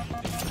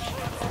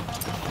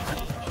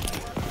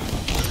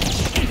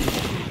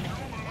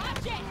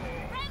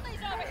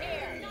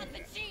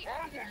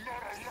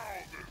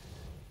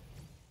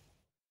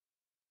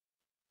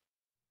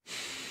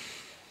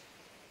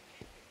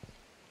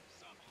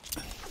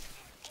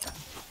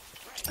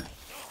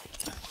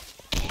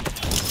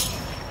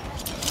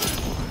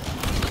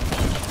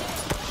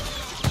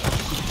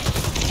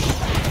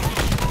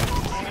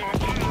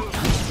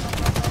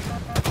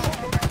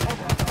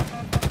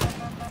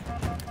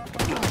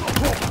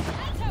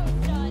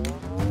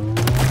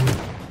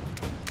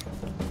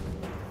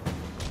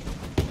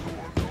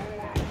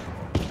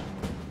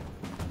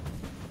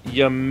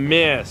 You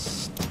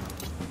missed,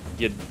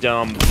 you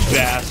dumb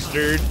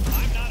bastard.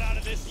 I'm not out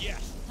of this yet.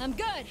 I'm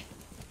good.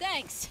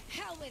 Thanks.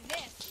 Hell with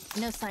this.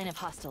 No sign of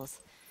hostiles.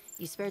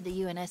 You spared the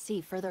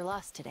UNSC further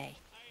loss today.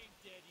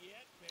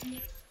 Oh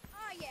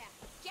yeah.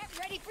 Get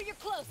ready for your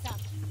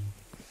close-up.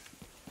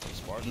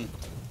 Spartan.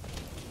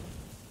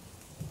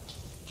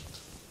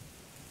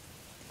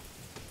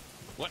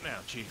 What now,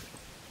 Chief?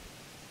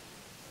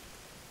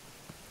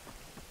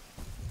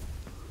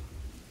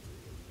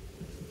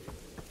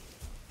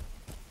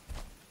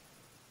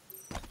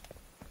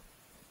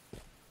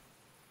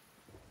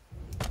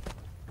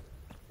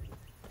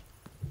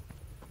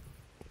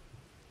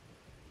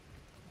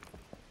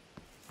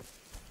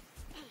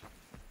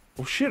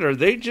 Oh shit, are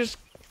they just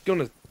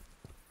gonna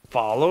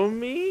follow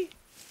me?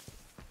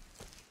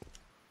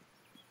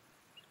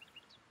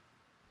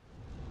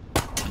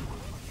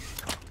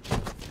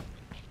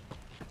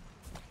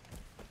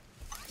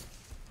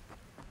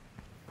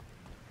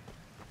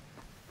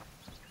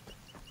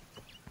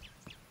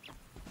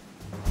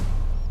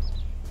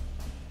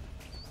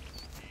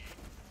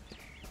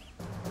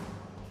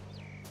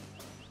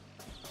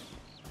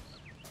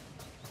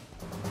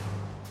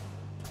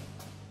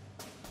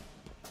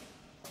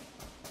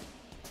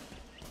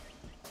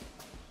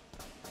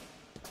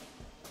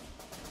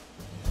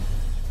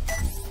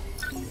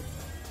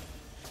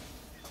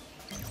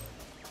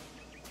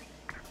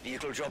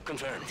 Vehicle drop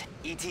confirmed.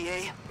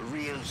 ETA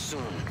real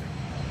soon.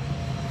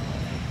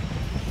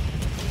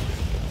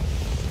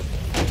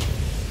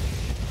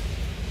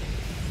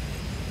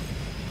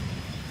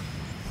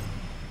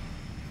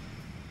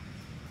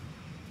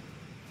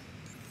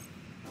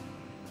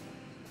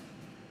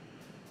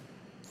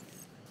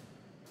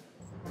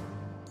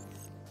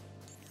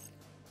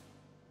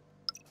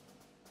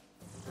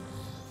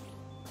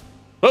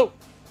 Oh!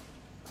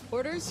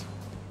 Orders?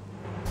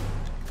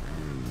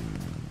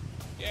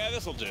 Yeah,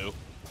 this'll do.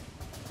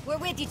 We're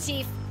with you,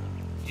 Chief.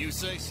 You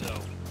say so.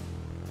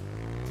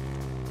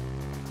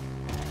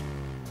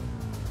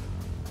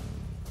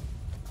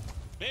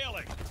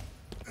 Bailing.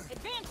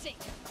 Advancing.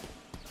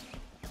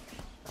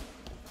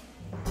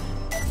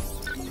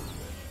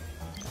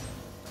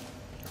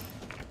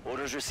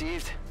 Orders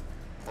received.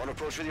 On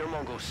approach with your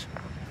Mongoose.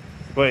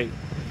 Wait.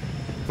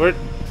 Where?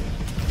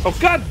 Oh,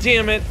 god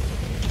damn it!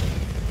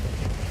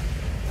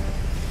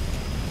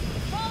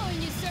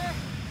 Following you, sir.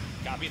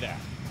 Copy that.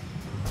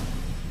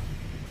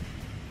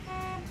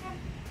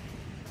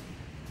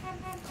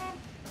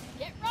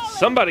 Get rolling.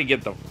 Somebody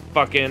get the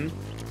fuck in.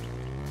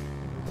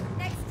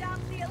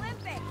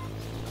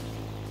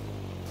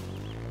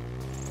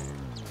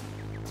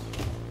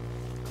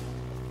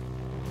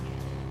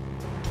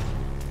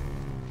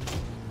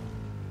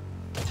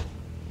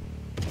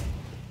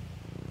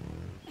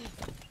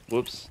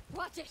 Whoops.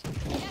 Watch it!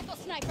 Jackal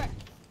sniper!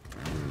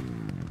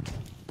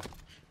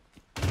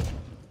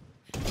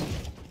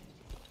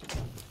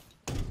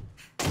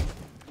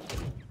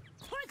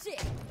 Punch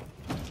it!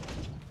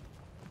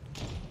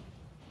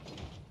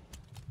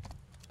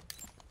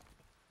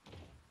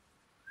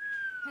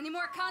 Any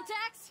more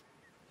contacts?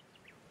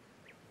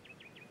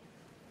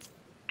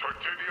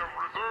 Titanium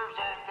reserves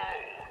are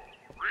low.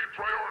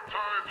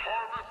 Reprioritize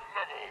harvest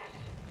levels.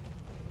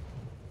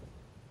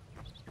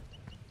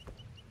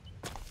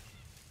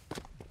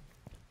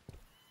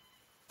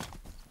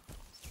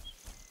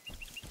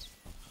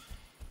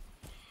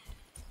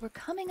 We're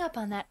coming up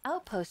on that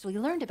outpost we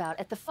learned about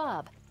at the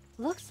FOB.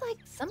 Looks like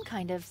some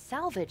kind of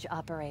salvage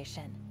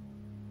operation.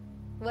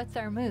 What's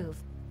our move?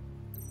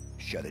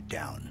 Shut it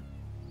down.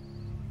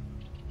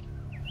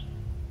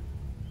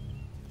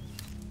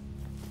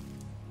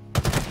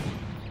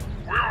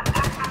 We're under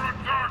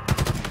attack!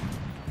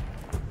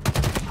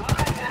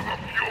 Over the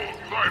fuel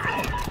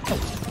silo!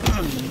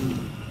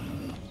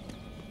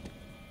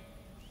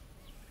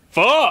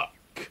 Fuck!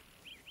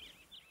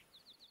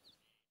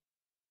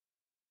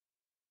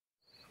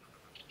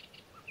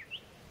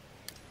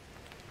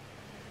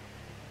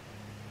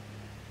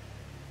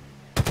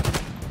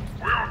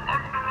 We're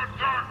under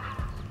attack!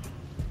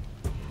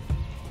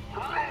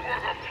 Over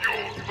the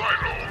fuel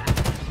silo!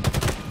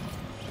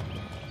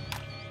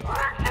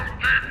 Ransom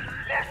Gate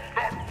must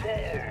not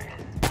fall!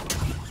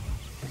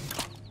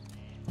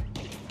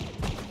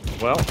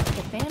 Well,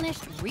 The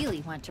Banished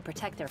really want to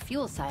protect their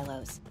fuel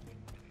silos.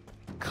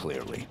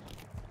 Clearly.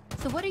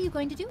 So what are you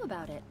going to do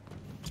about it?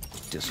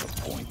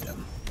 Disappoint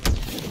them.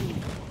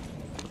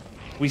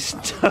 we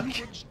stuck.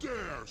 Even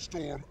dare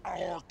storm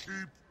our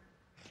keep!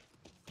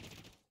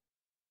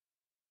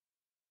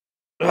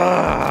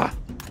 Ah!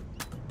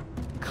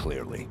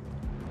 Clearly.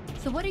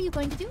 So what are you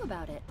going to do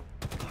about it?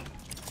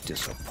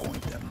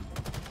 Disappoint them.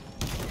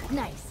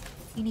 Nice.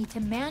 You need to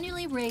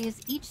manually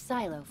raise each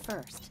silo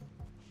first.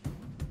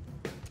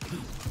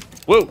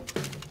 Whoa!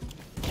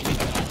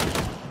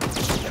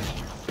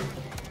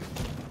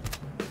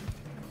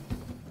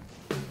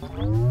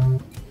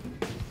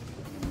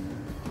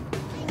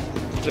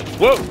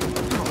 Whoa!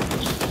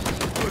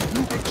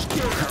 Even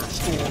dare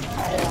storm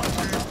our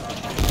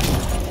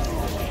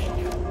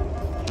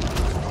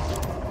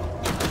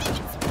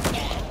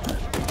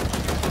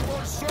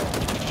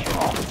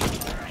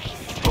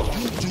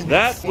keep!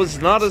 That was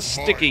not a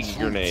sticky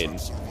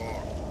grenade.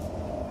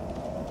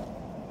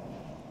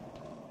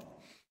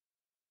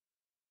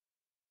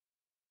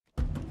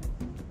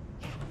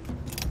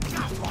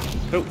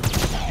 Oh.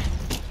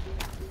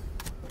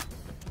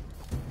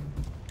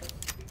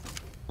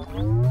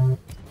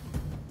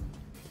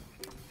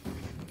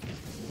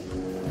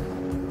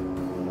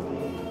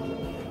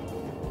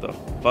 The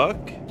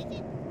fuck?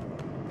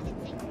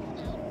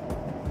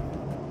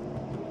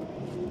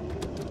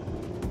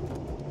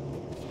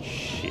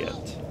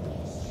 Shit.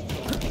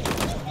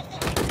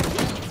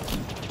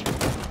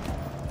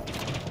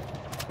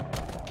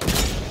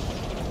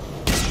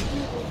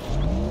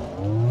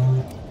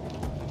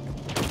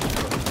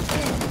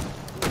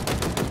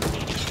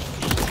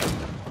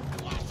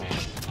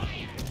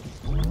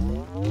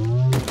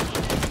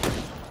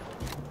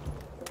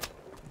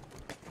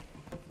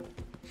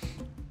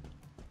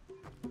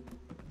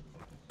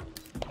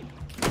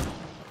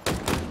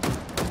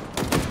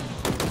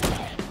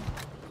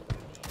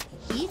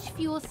 Each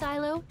fuel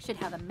silo should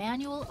have a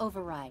manual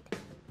override.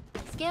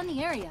 Scan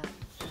the area.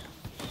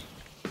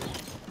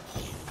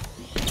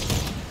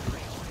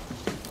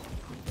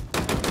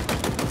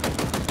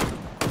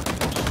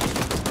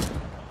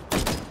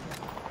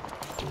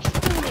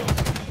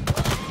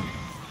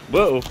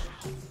 Whoa.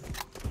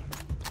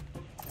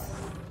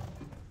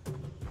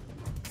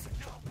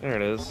 There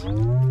it is.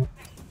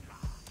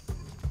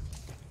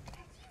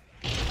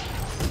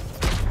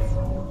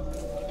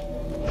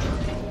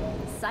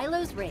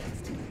 Silos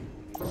raised.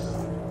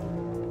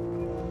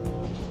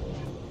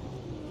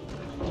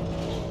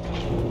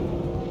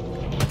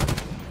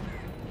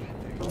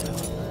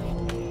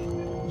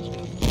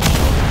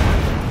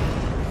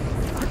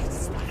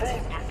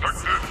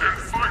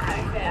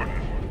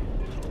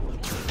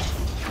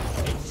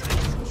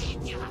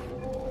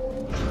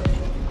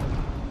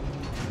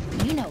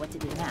 You know what to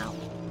do now.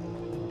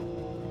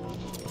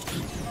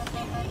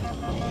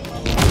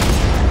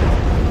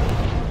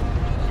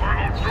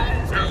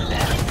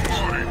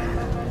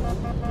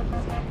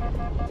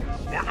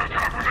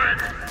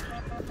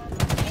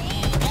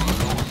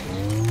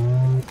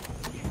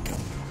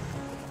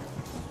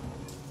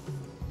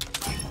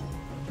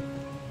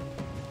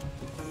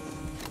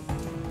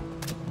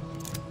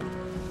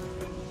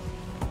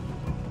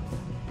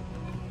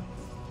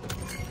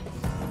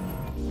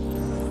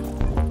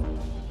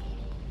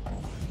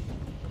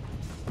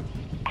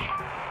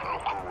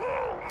 Look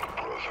around,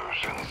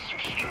 brothers and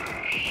sisters.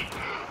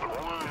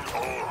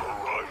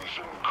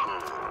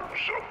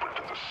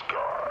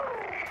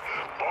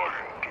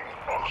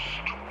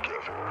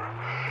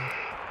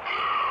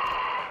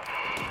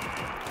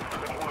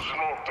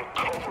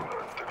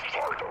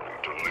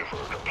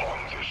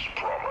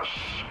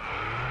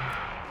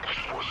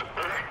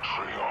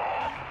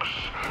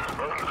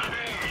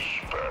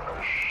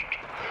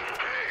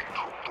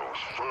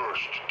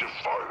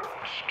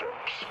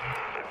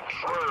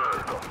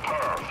 tread a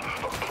path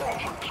the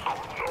prophets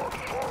could not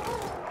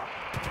follow.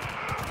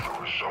 The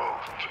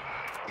result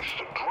is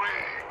the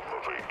dream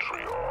of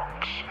Atriox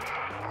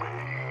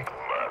made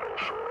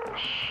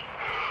manifest.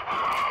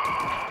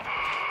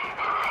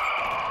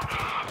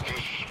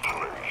 This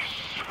place,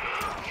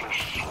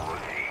 this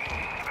ring,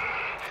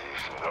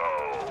 is now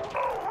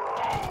our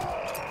home.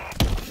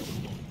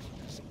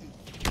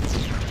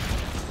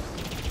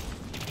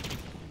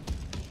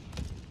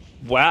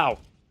 Wow.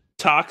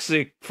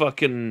 Toxic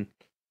fucking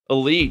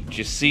elite. Did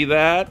you see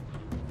that?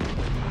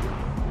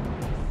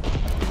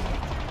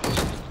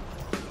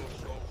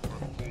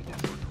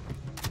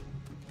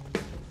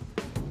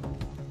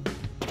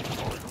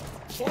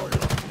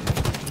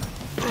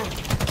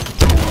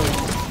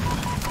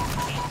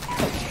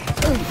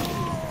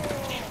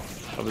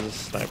 That was a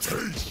sniper.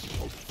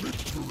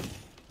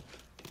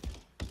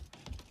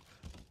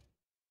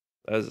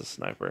 That was a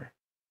sniper.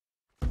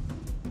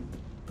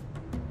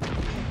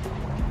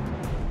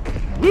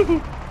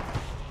 Woohoo!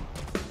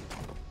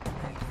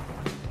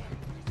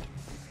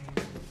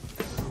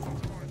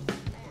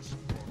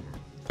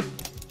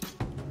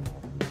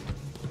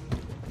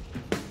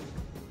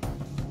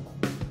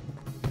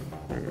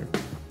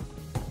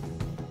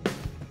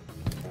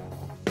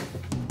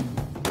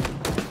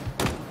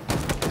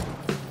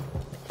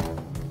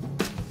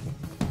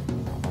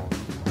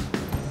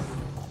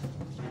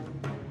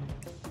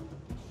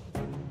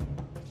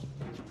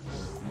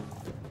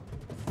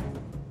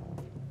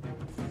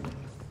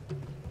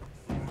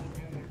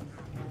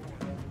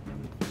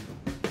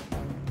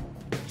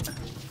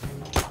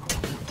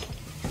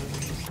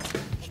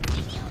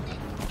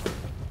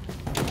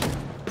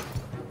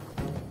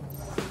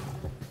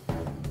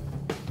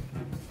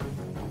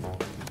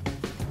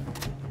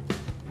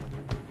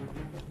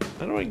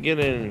 How do I get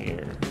in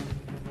here?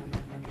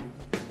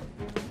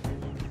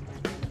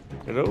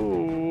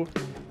 Hello?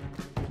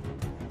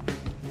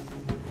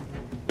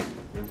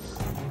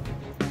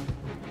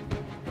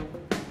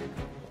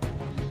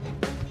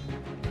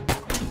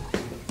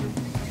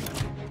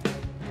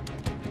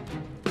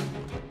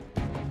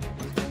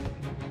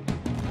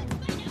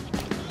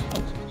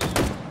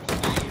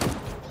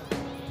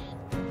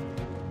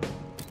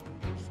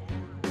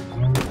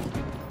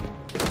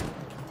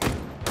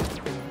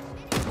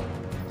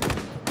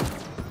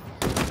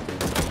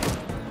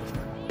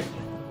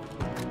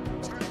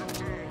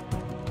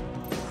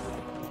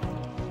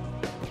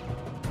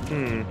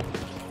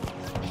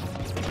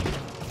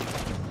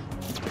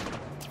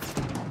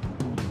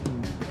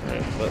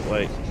 Alright, but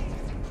like,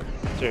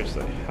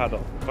 seriously, how the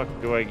fuck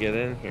do I get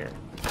in here?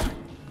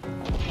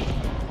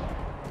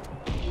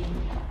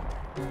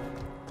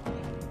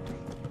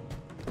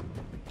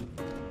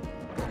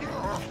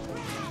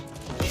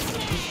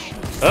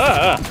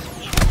 Ah!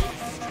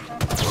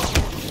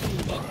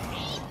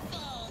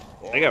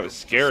 That guy was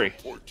scary.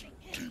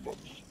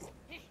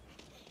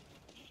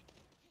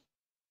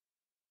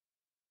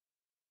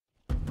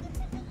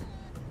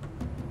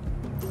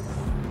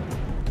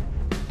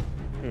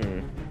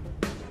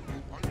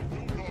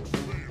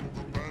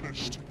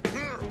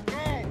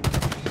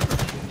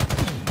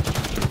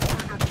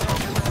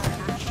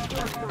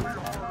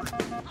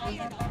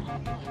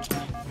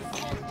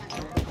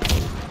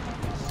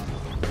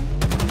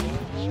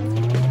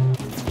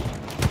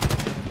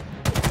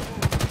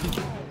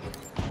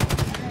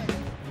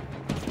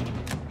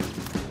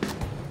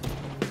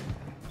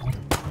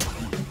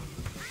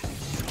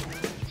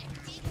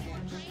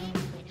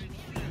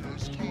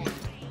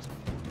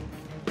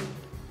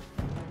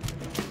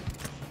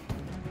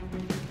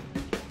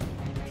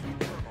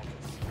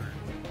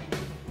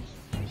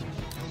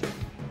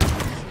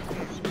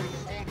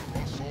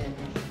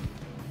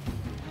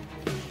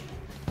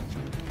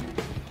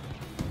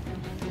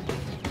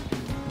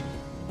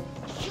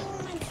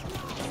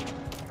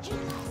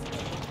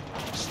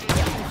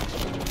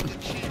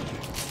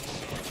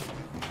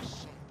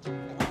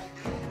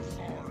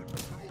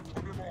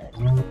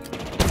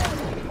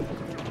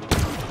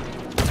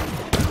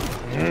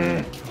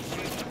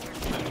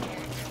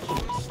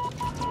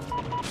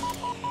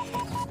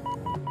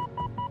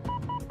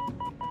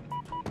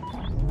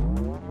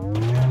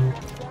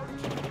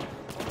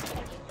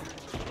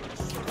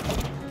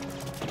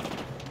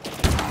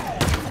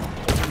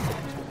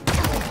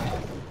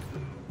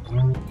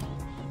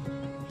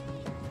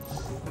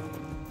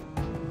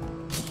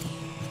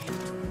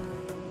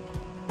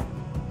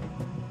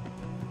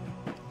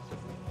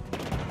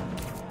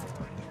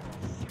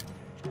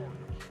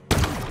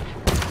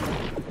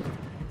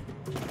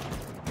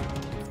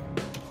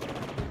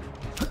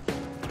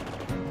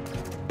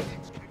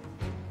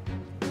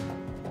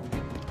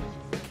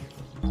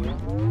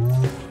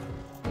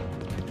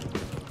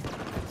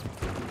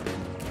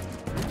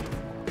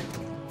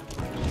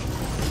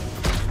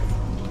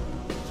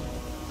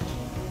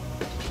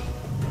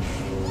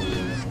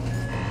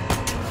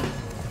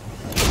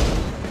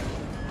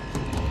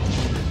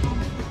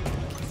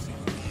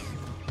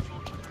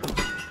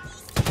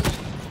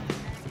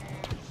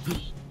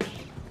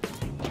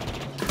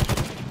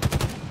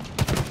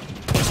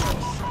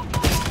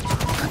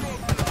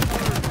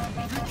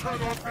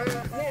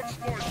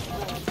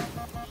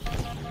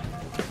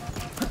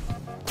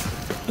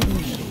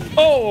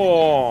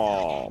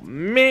 Oh,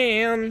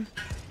 man.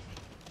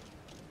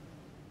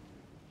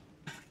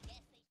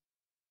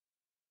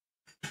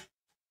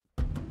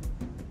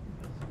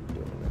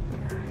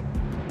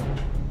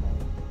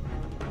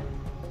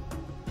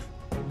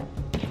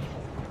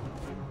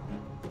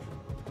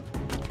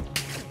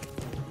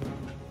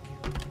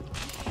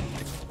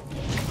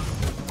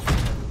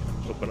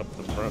 Open up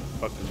the front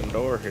fucking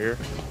door here.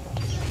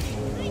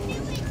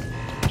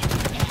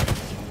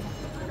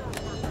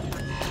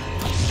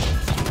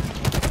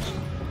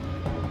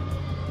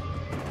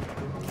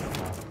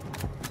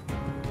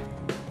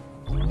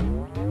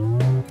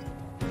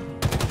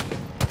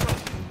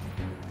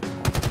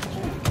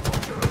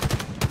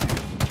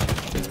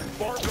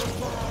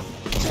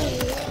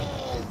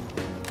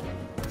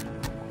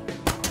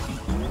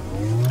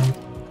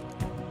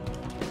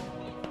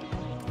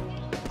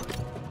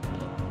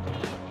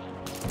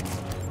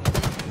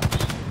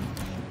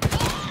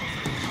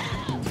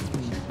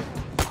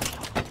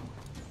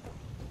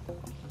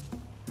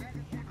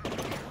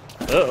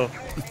 Uh-oh.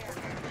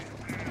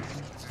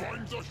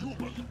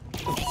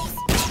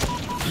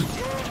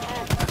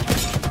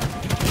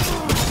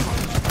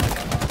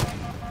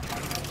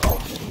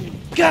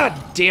 God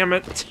damn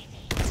it.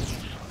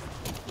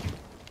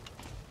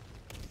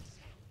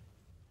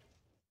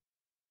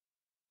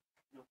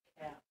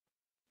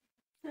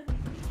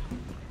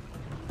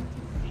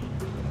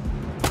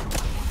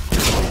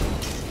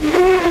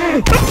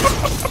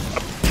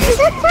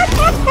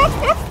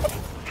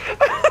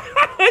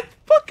 I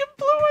fucking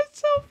blew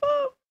myself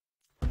up.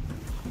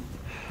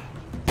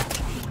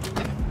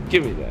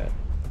 Give me that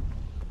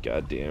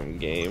goddamn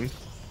game.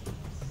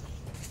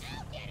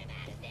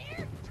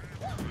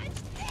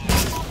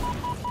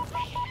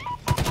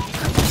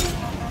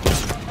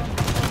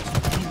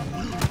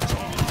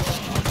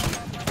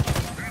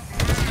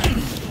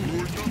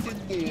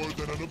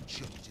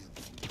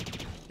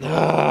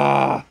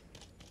 Ah.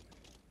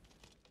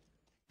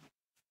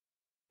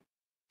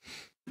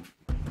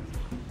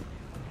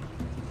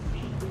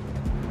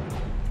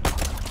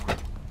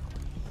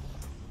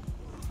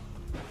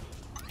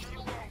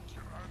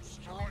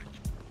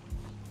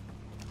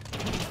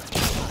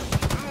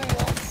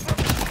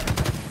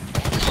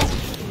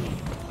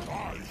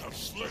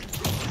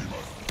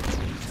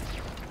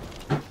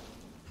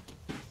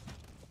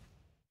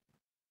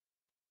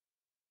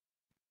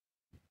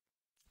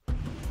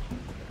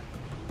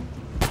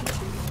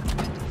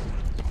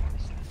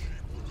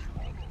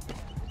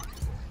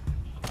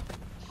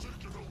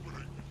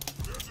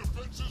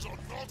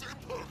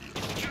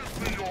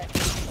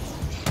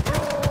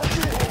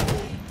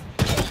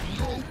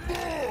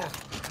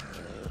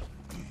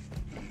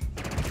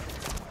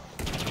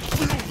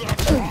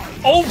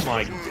 Oh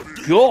my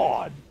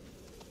god!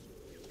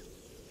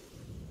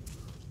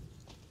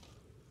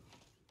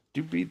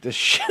 You beat the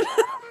shit out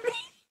of me.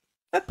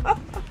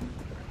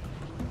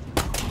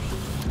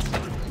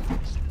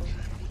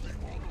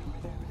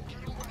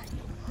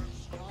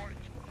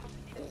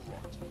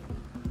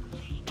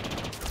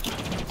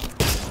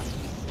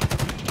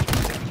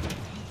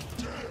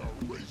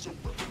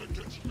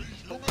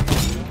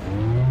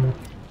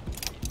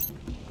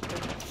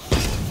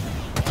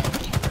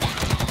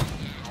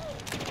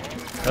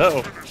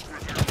 Uh-oh.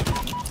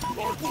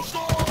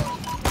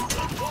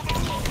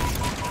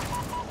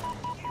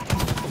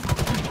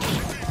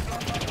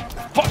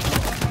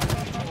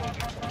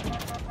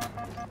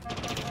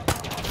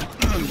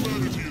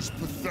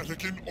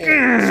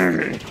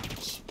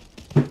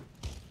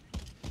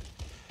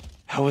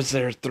 How is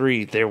there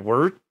three? There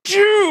were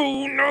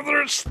two! Now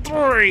there's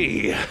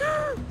three!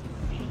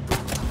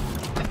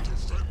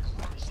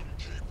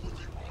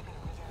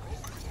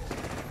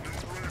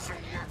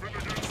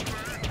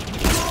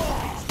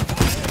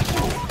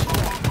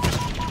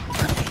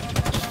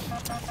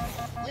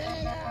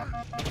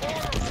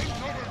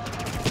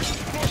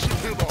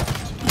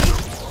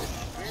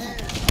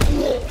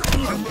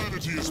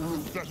 Humanity is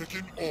pathetic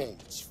in all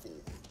its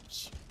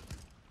forms.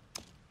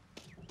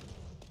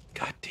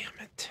 God damn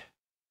it.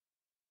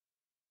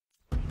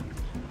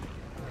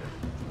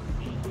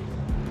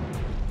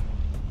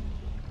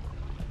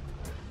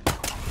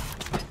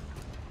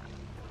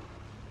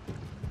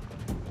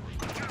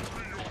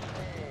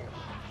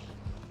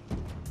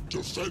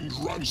 Defend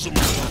ransom. I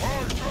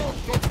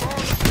have the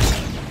banished.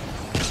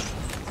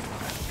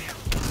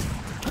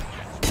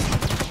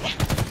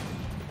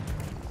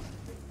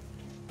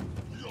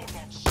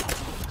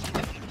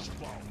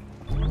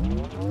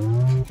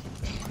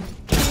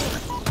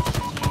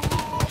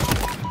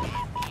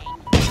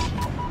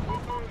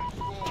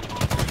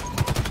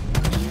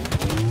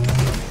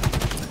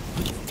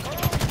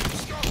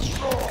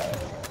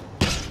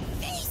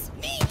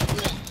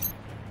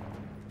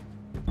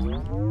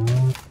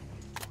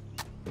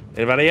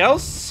 Anybody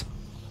else?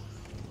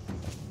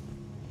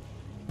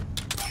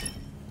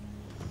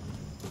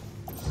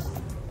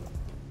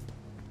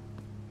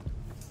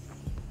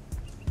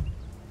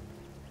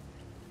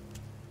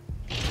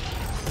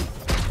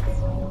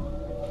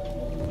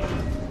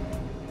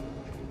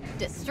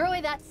 Destroy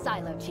that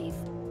silo, Chief.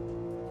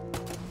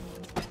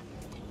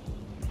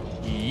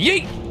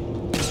 Yeet!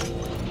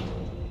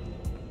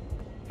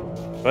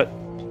 What?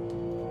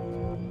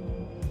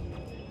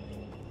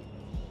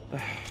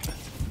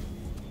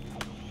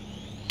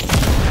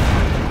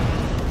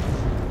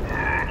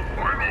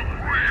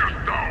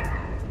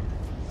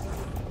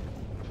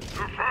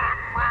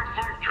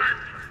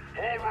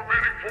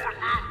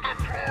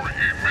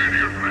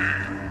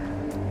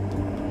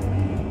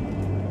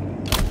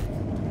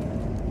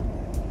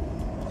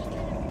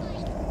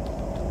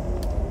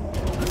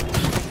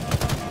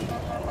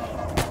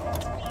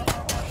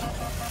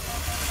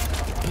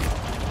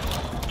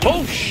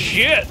 Oh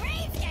shit!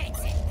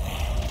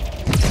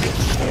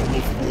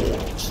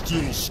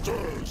 Still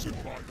stirs in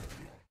my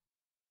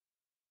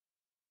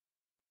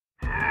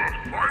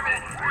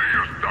Final 3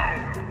 is down.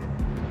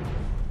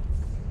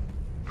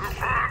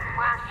 Defend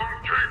Ransom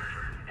Cape.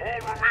 All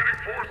remaining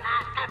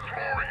forces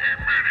deploy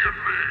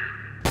immediately.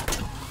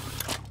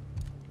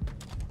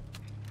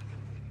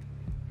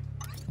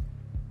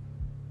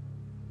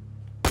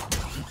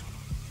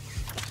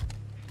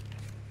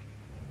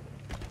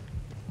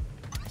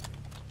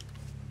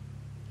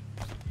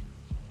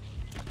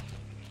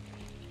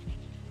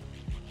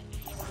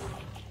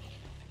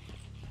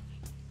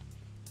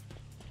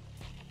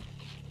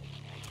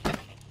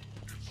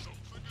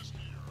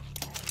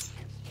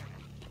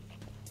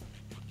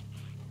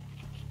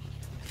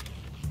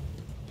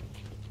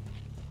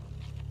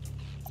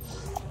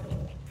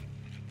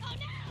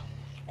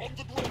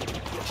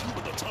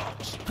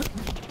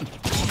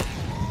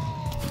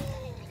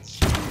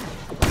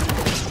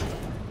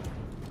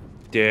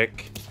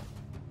 Dick.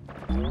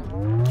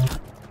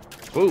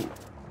 Ooh.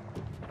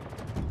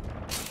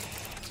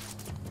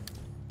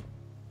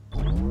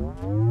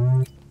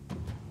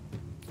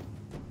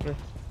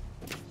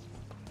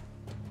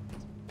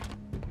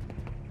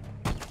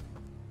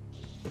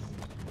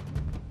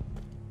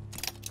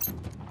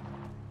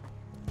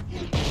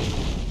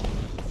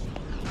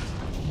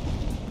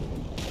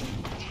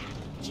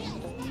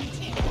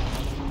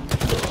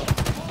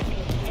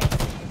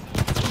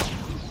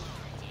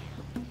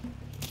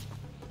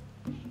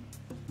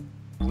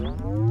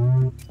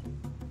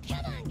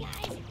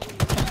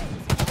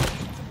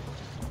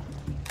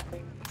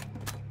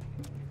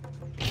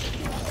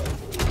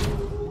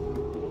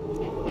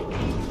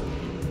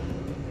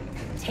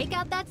 Take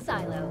out that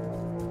silo.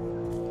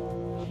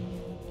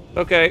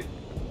 Okay.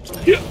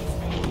 Yeah.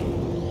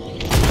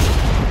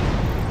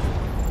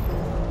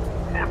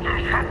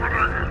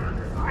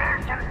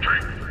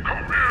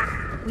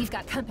 We've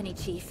got company,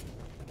 Chief.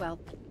 Well,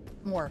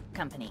 more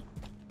company.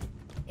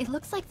 It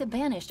looks like the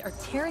Banished are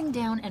tearing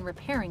down and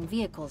repairing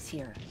vehicles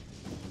here.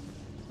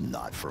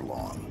 Not for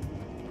long.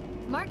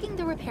 Marking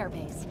the repair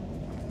base.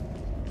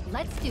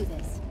 Let's do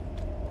this.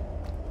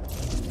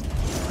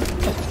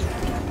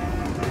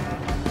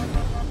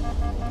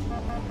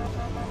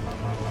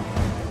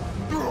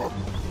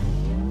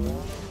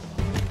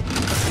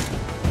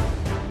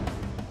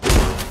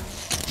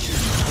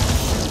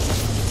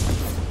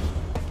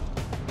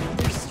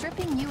 They're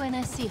stripping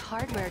UNSC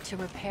hardware to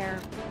repair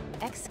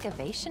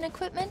excavation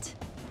equipment?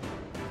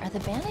 Are the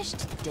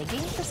Banished digging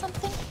for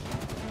something?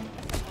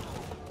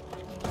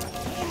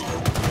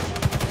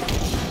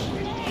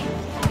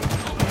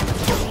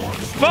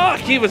 Fuck,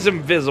 he was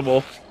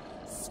invisible.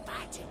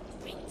 Spartan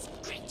brings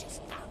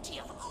greatest bounty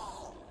of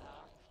all.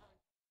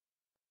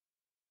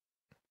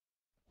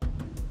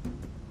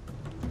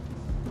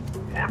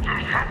 What is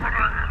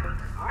happening?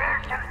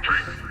 Ransom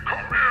King,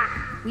 come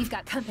in! We've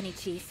got company,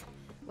 Chief.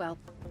 Well,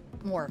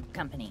 more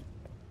company.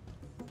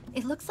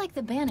 It looks like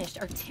the Banished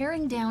are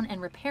tearing down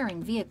and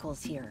repairing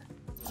vehicles here.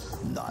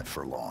 Not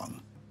for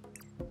long.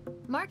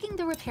 Marking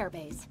the repair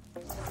base.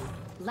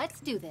 Let's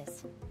do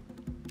this.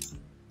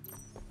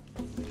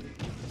 Do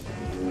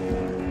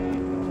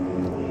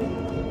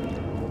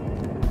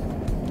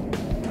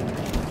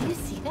you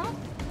see that?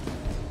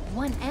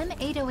 One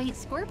M808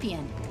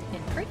 Scorpion.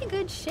 In pretty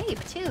good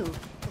shape, too.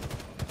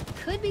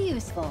 Could be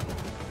useful,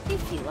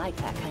 if you like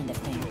that kind of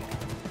thing.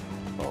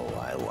 Oh,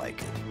 I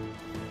like it.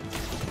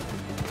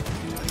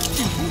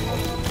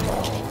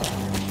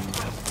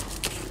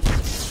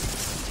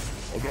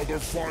 Another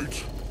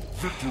fight.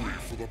 Victory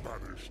for the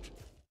Banished.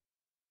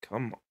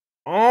 Come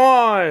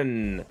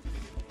on.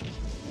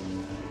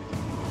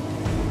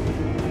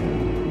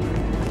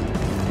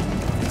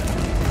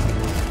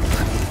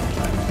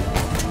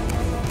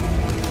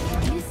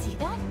 Do you see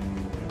that?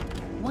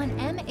 One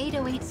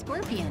M808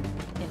 Scorpion.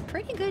 In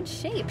pretty good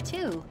shape,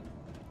 too.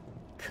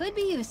 Could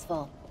be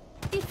useful,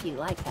 if you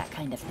like that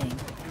kind of thing.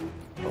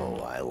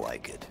 Oh, I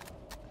like it.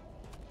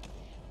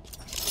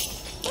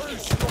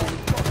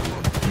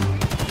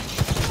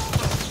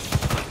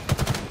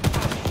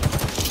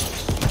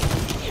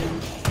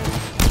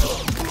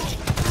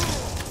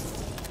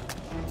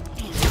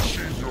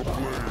 Your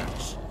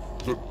blades.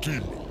 The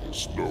demon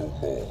is no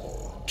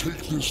more.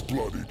 Take this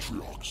bloody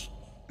Triox.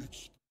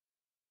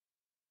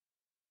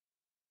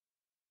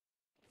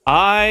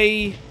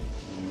 I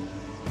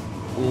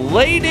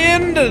laid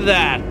into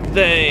that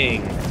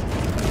thing.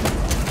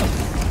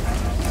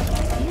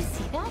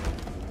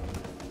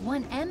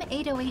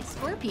 M808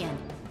 Scorpion.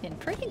 In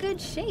pretty good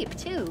shape,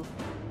 too.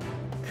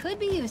 Could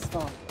be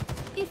useful,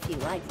 if you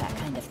like that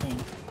kind of thing.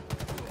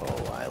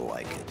 Oh, I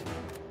like it.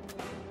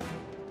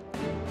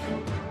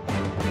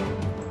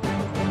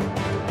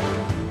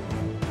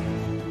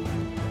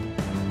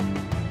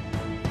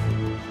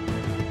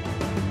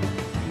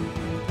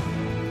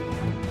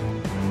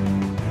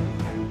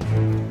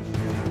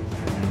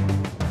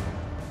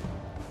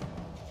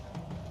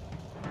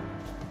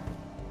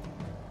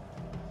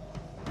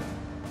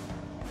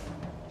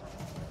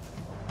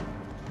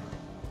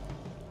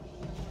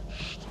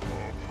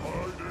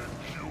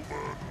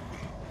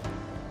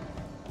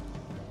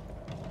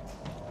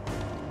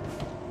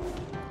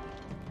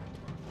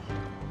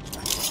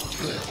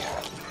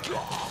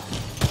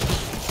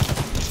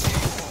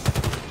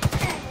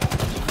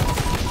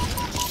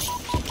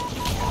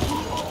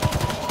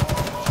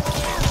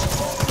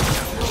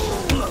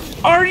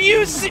 Are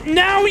you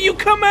now you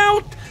come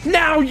out?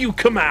 Now you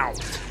come out.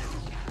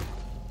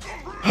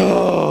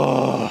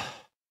 Oh.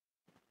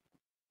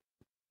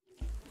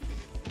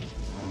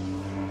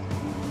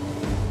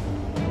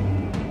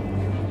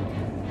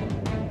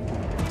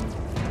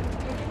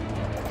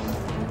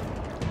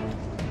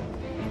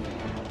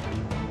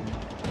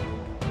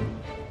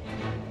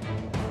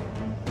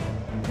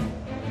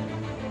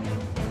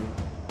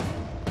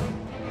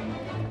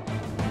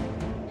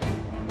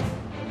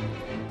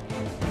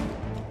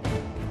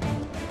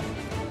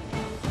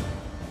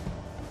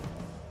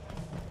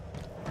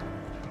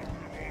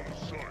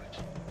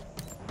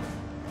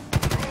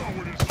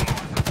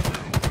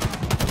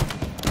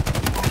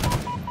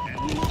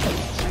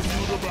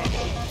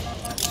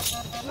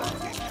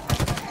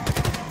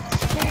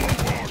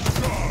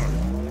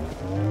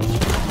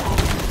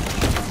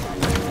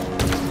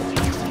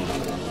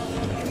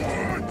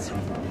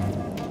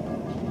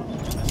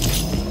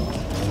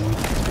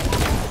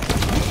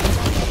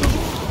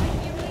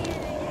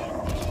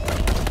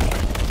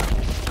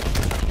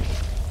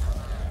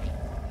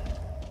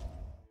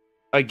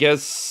 I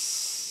guess...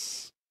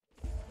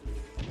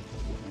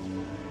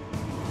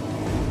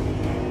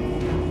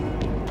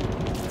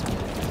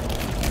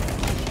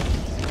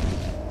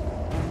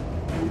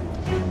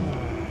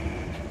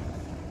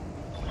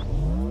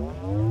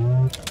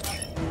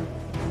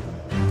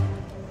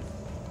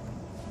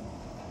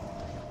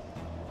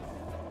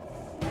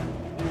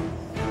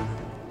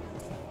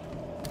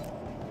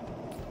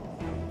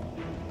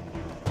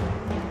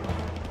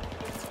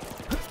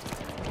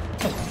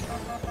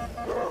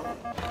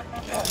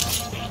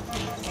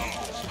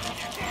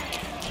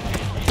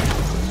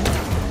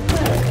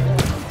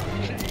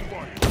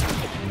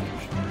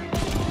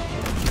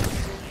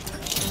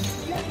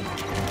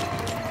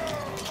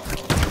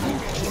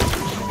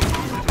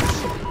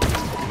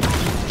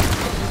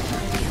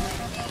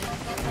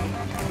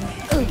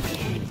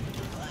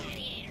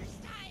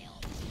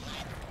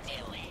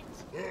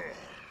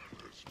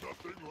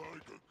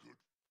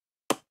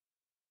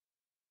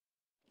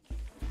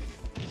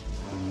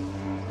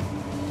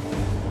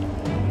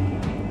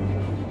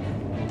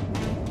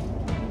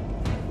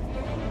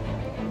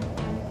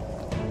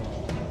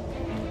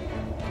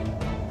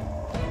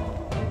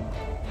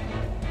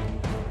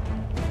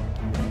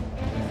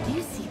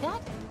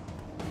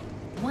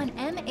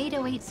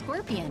 M808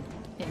 Scorpion.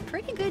 In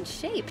pretty good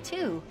shape,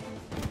 too.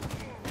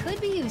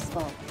 Could be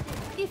useful,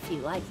 if you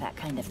like that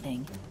kind of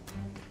thing.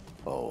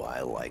 Oh,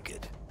 I like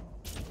it.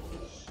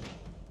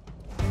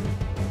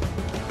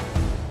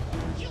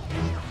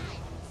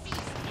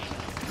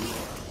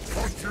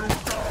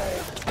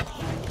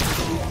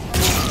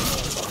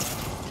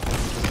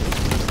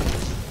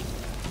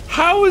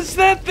 How is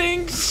that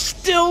thing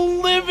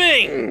still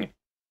living?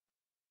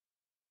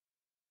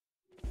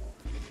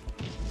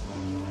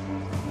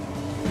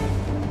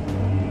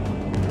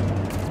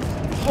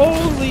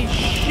 Holy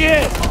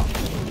shit!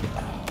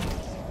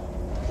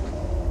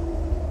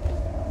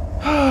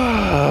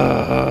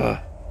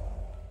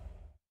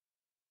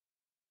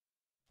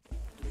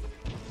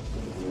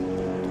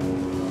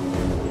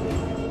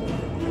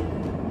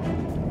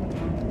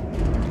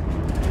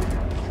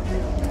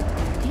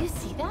 Do you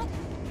see that?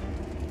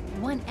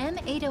 One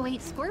M808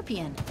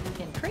 Scorpion.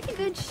 In pretty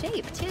good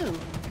shape, too.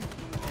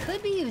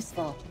 Could be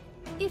useful,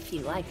 if you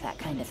like that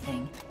kind of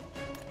thing.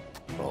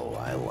 Oh,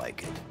 I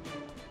like it.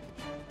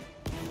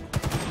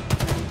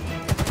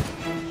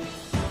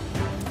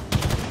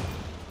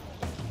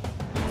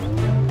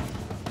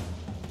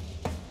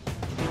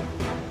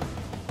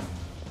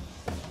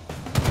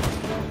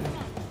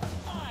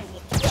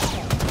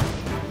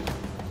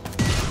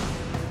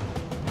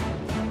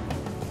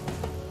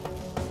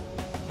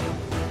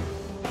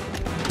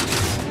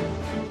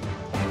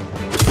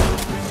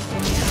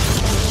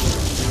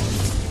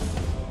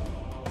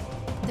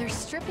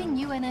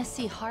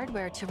 UNSC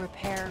hardware to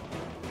repair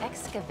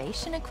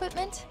excavation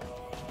equipment?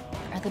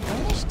 Are the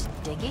Banished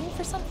digging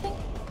for something?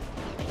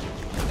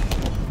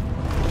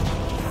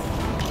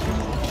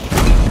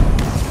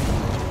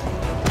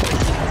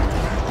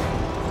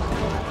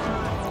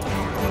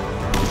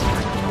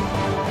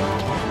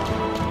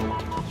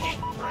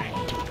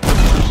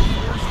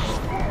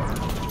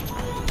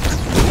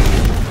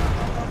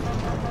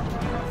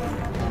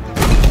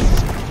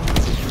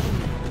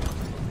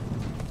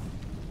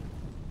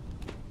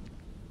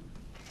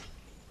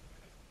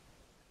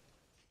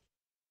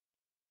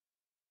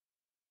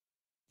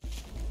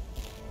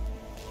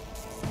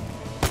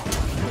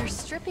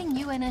 stripping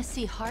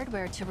UNSC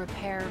hardware to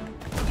repair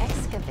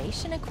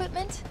excavation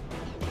equipment?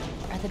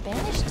 Are the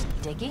Banished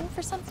digging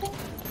for something?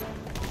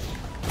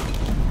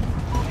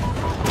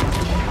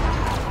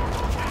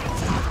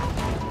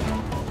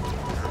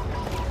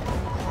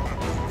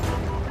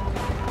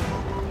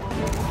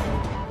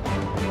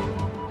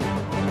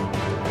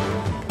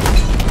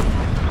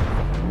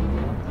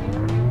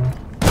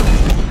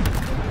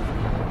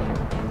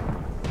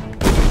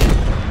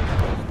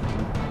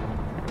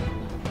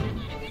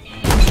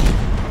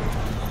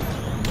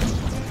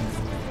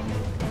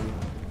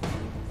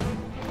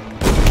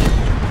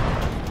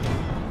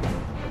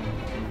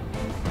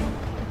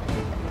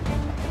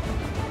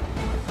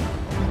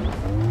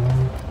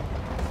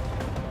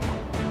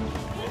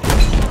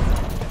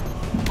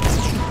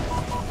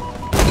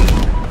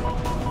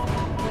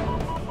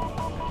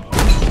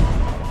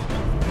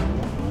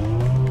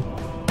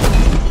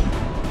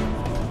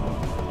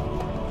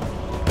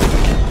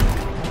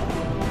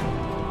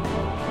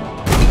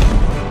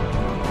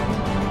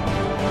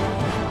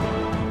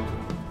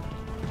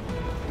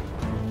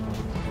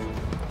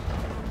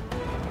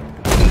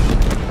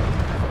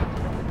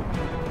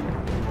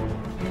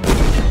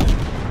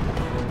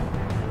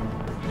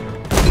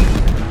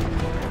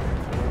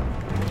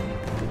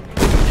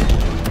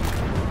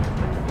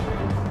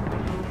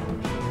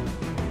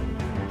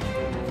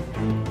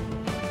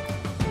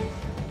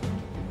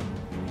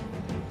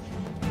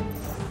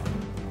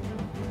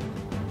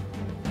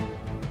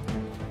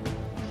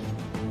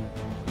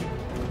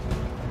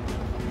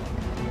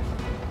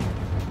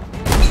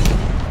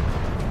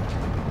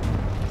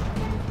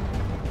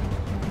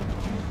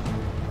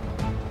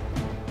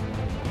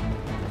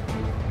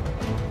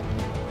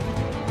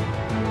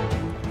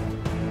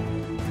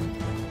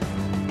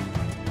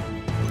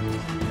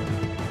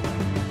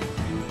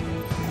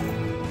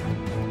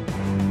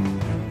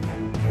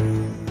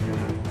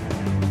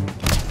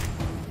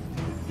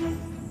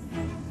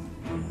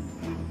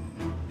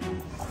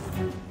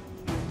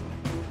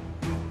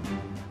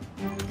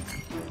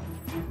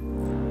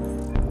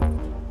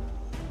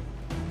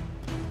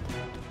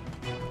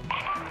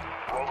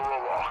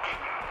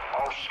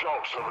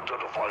 Have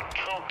identified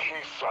 2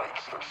 key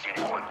sites that seem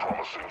quite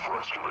promising for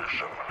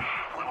excavation.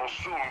 We will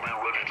soon be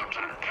ready to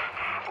dig,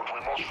 but we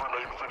must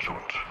remain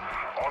vigilant.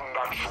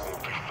 Unnatural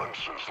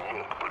defenses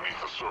lurk beneath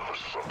the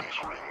surfaces of these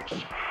rings.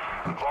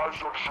 Advise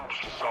your troops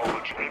to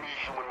salvage any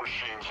human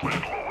machines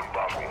laid low in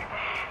battle.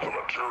 The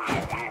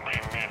material will be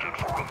needed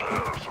for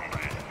repairs in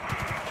the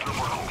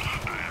difficult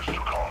days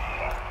to come.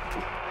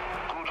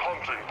 Good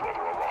hunting,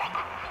 Brother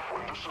Arak.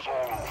 When this is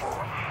all over,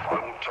 I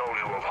will tell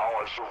you of how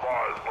I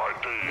survived my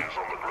days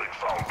on the Great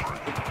Foundry.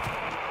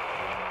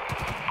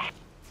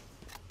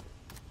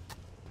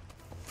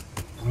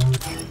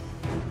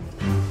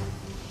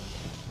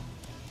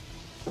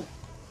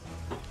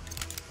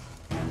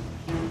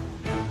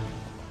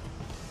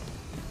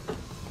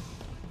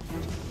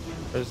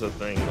 There's the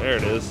thing. There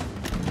it is.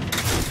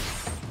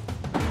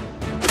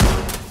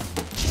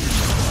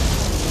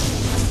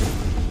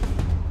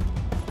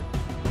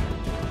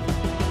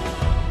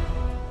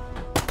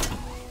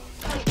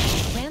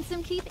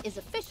 Ransom Keep is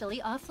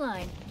officially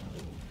offline.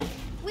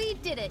 We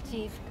did it,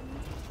 Chief.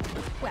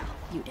 Well,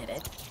 you did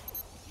it.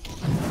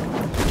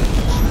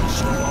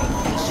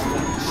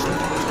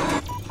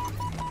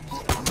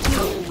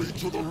 Glory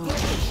to the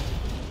Banished!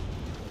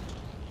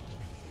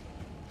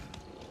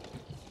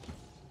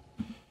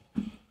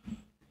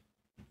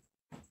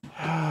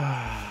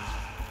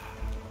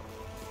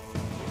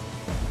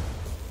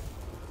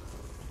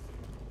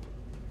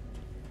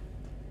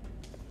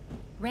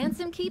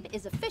 Ransom Keep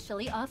is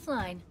officially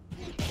offline.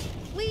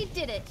 We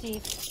did it,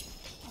 Chief.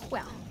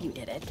 Well, you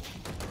did it.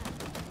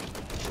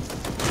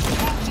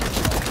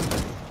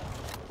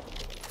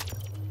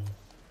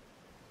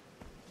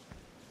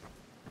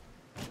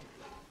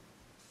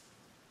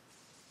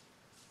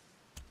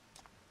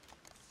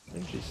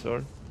 Ninja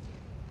sword.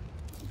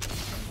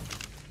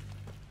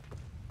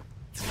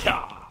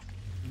 Yeah.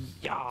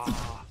 Yeah.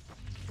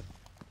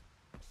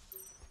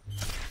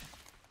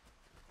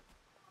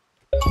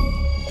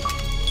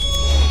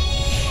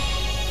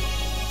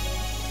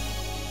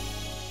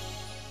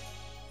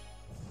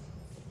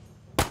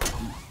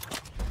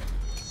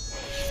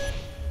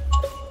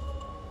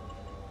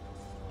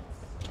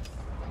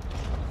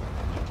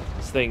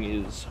 This thing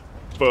is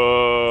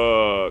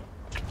fucked.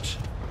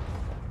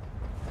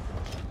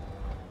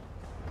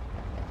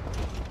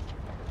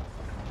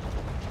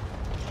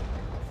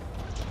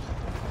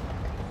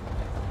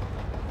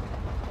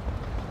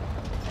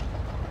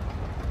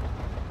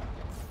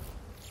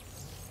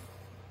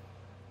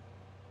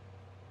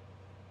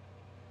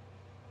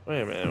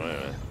 Wait a minute, wait a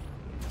minute.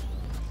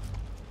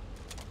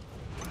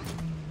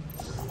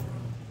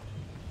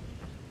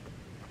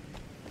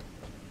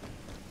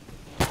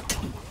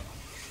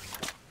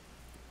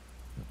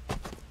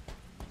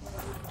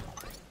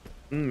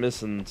 I'm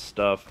missing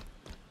stuff.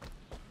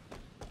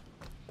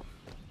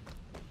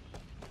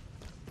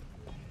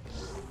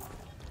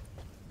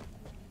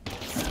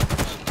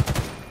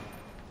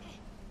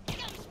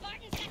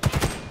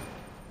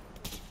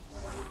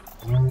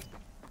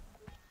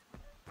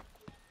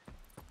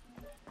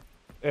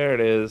 There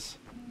it is.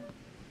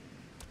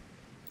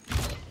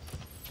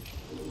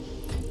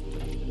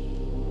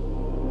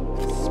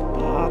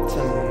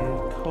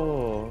 Spartan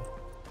core.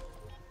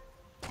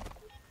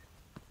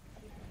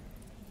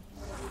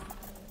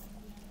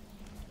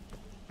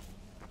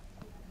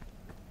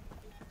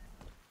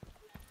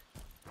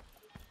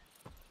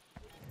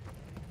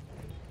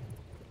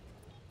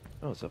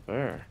 Oh, it's up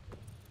there.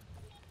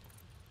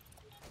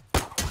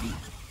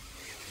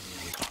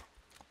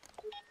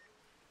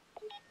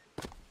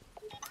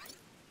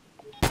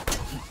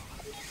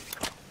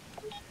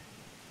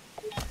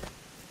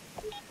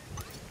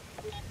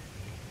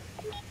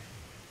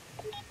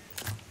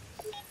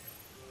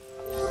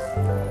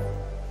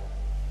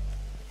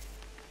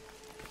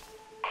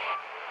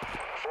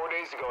 4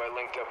 days ago, I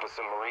linked up with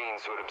some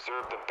Marines who had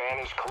observed the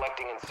Banished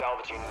collecting and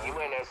salvaging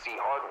UNSC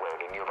hardware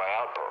at a nearby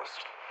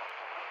outpost.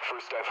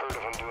 First I've heard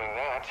of them doing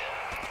that,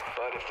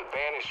 but if the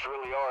Banished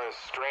really are as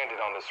stranded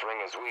on this ring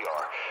as we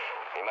are,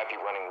 they might be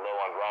running low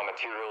on raw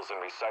materials and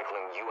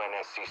recycling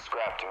UNSC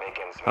scrap to make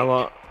ends meet. How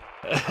long?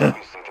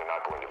 Obviously, they're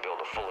not going to build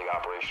a fully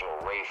operational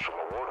Wraith from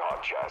a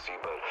Warthog chassis,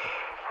 but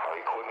our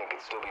equipment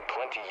could still be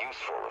plenty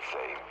useful if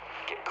they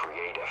get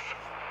creative.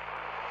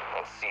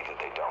 Let's see that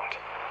they don't.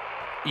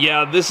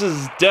 Yeah, this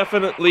is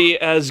definitely,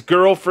 as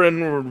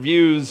Girlfriend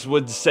Reviews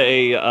would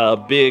say, a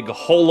big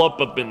hole up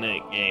in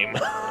that game.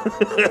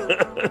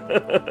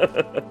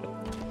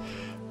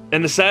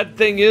 And the sad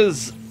thing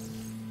is,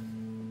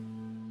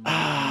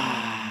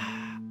 I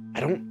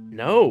don't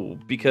know,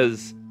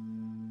 because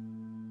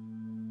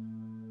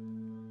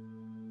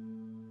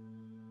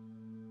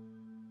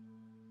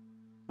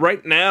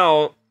right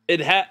now,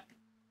 the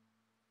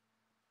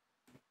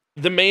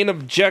main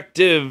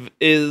objective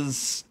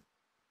is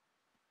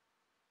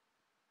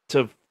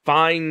to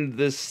find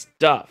this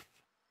stuff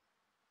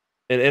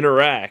and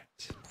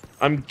interact.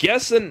 I'm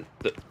guessing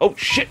oh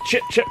shit,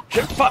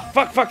 fuck.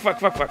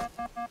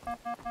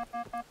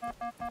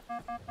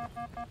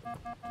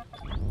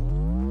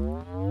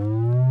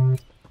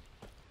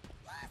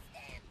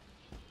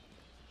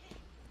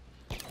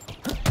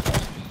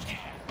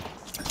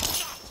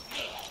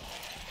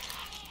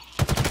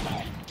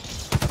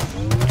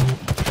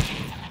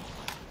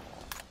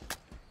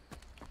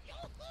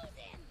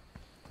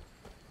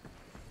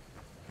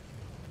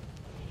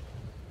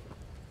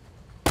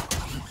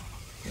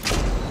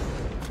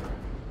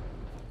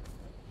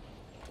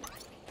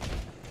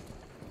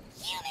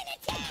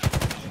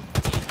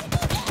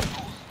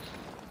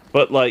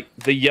 But, like,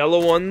 the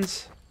yellow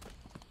ones...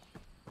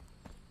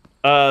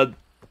 how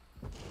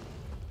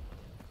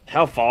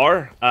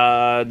far?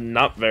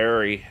 Not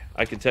very.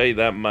 I can tell you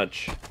that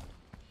much.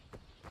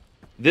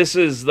 This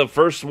is the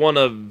first one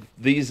of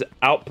these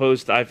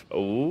outposts I've...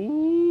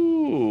 Ooh.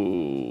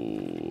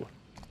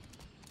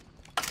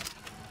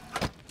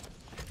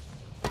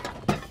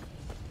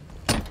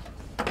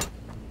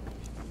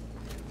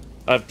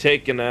 I've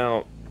taken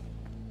out...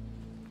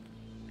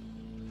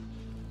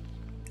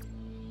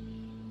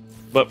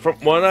 But from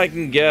what I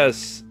can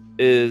guess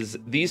is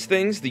these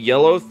things, the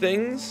yellow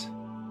things,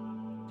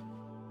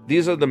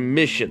 these are the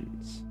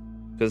missions.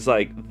 Because,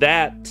 like,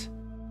 that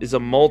is a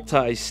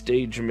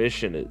multi-stage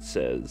mission, it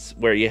says,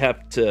 where you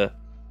have to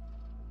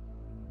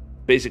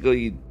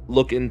basically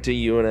look into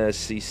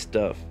UNSC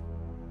stuff.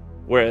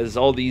 Whereas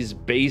all these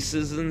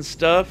bases and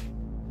stuff,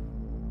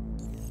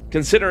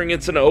 considering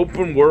it's an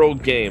open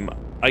world game,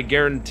 I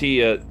guarantee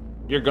you,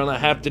 you're gonna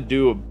have to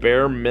do a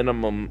bare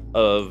minimum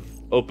of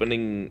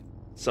opening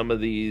some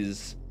of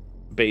these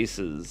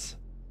bases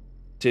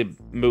to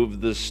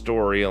move the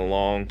story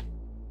along.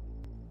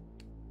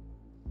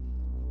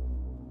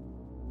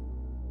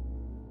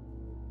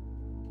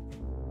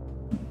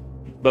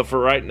 But for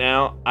right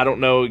now, I don't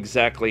know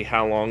exactly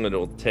how long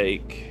it'll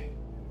take.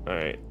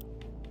 Alright.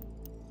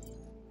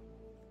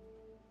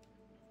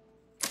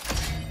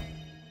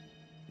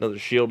 Another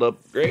shield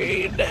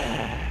upgrade.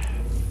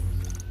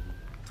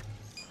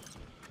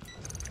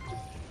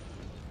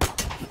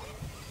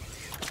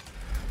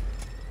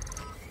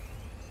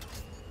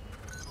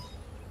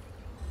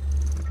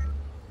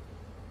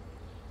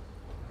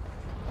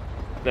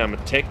 Now I'm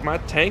gonna take my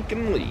tank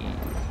and leave.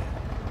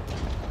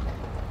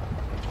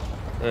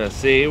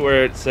 See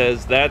where it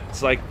says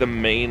that's like the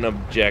main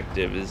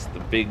objective is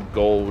the big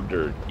gold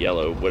or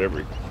yellow,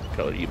 whatever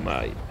color you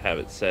might have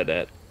it set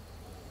at.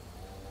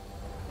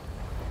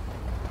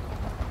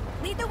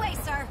 Lead the way,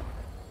 sir.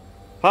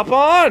 Hop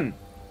on!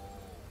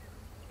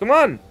 Come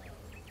on!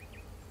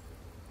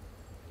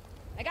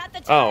 I got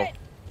the turret. Oh.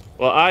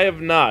 Well, I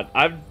have not.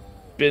 I've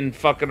been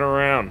fucking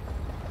around.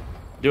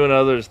 Doing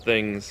other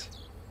things.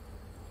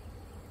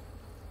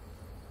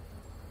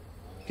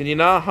 Can you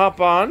not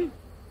hop on?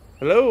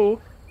 Hello?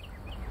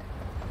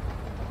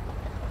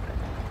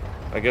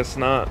 I guess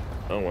not.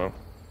 Oh well.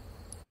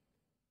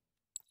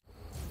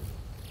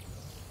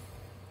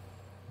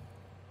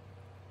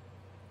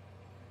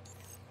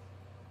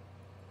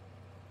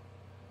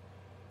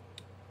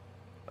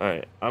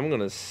 Alright, I'm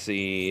gonna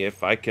see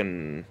if I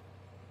can...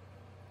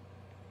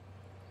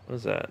 What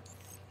is that?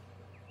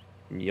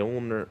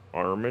 Mjolnir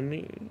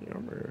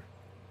Armor?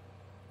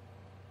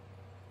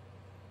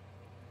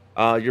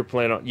 You're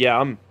playing on... Yeah,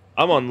 I'm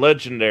on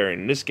Legendary,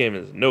 and this game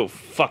is no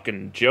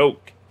fucking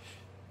joke.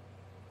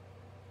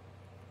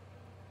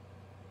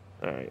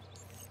 Alright.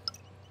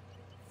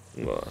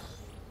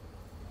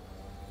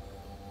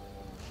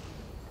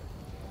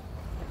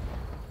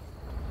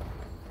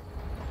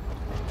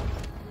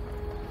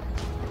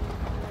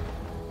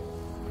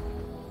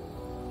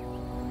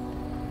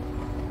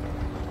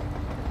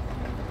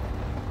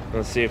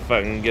 Let's see if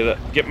I can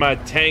get my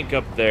tank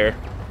up there.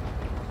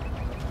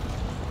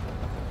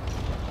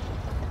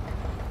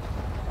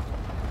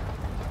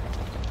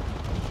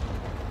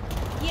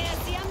 Yeah,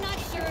 see, I'm not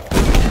sure if it's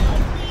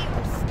ugly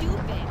or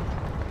stupid.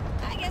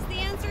 I guess the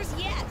answer's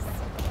yes.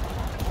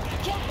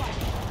 Kill one.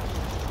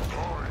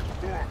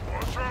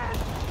 Watch out!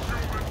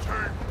 Human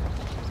tank!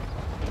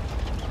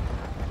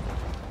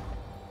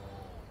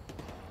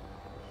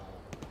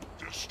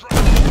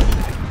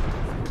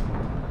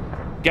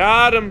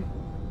 Got him.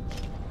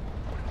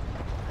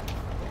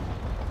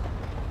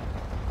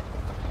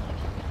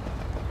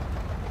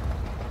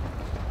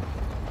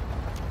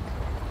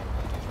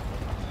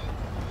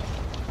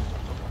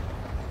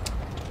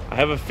 I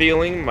have a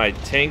feeling my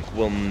tank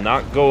will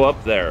not go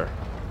up there.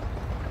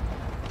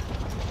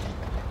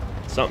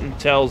 Something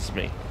tells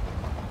me.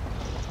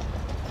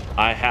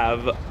 I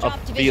have a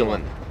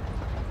feeling.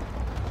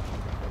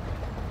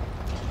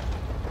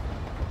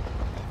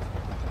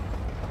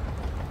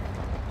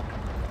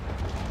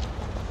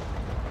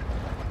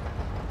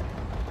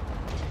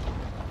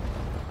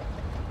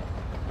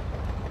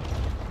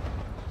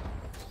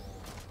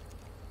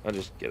 I'll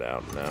just get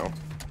out now.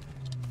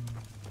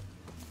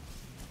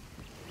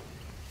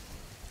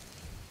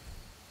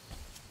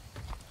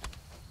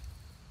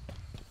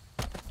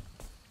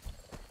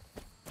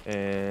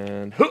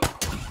 And hook.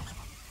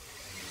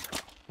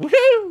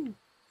 Woohoo!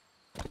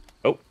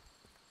 Oh.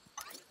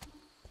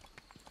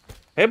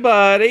 Hey,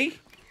 buddy.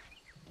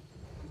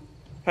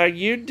 How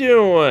you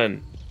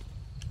doing?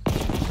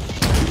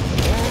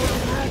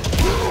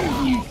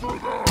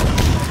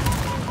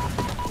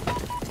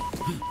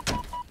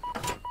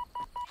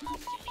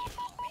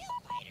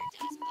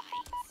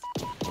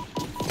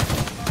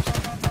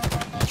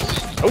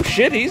 Oh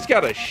shit, he's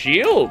got a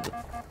shield.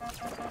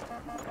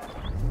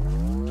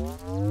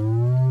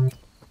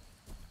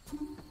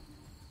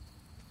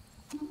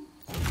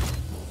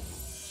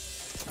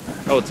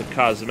 Oh, it's a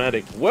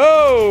cosmetic.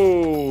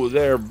 Whoa,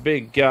 there,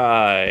 big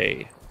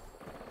guy.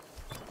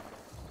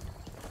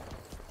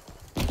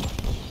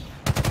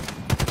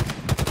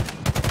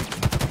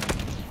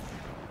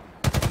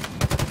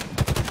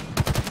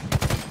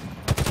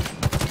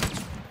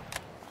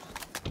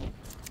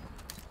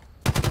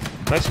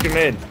 Nice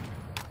grenade.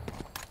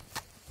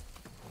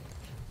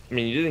 I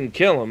mean, you didn't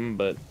kill him,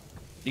 but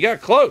you got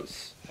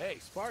close. Hey,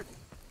 Spartan.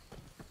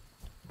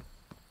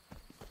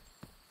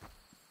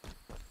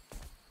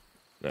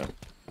 No.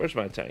 Where's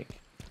my tank?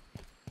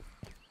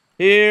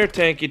 Here,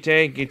 tanky,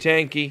 tanky,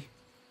 tanky.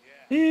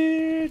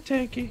 Here,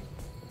 tanky.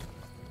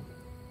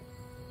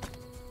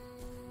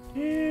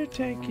 Here,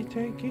 tanky,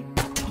 tanky.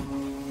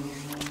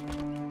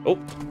 Oh.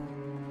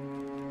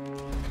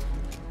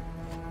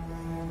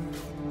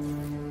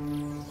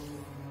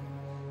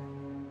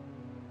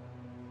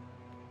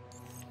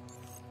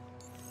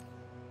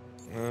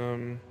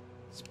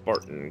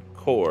 Spartan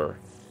core.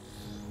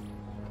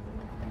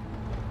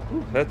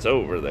 Ooh, that's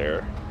over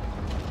there.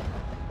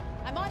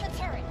 I'm on the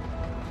turret.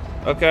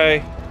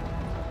 Okay.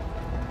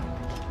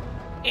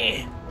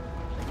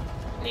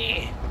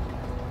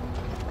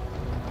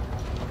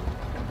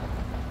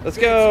 Let's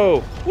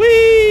go.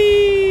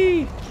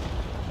 Whee!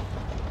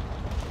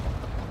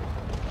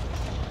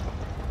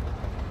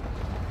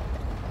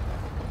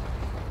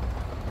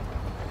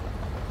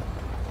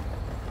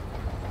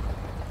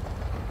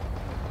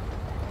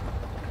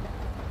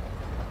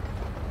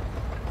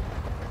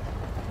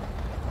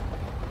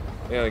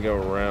 I gotta go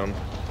around.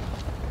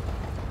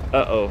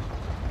 Uh-oh.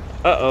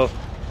 Uh-oh.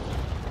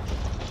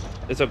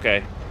 It's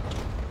okay.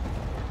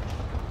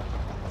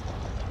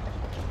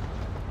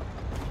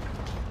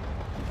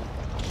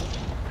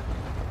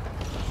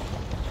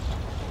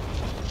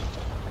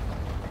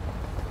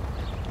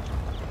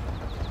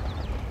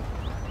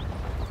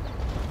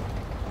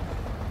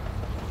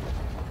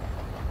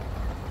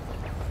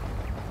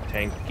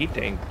 Tanky,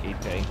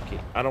 tanky, tanky.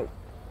 I don't...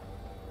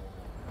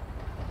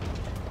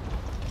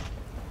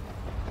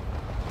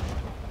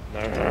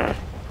 Nah.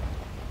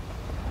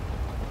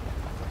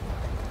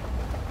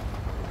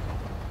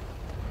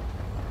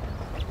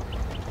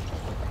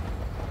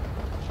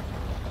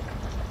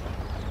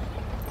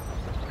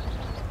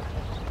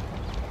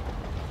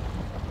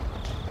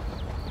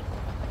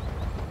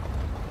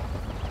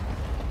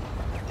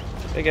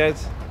 Hey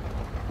guys.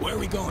 Where are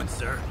we going,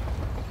 sir?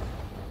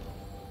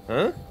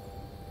 Huh?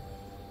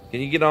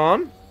 Can you get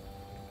on?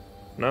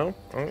 No?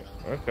 Oh,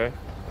 okay.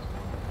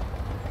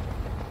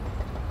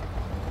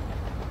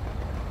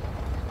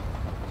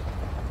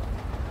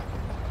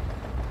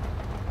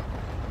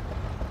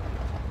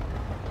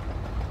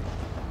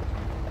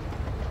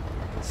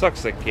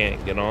 Sucks I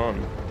can't get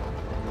on.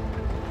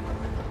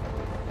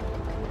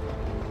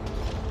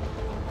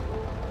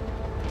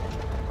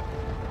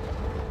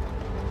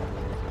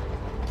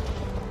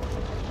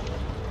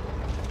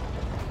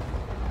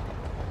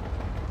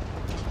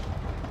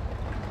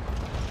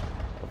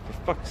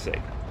 fuck's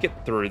sake.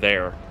 Get through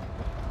there.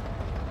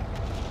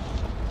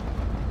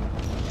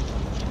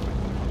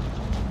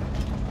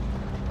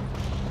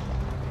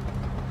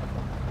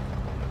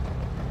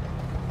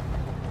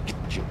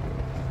 Get you.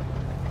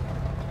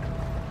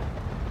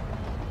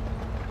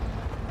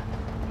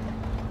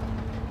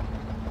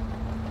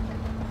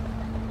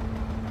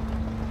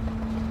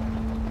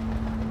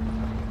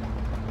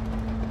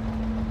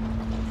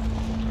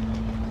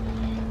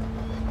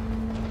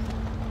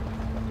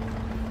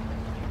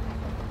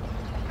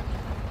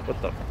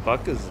 What the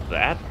fuck is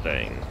that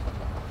thing?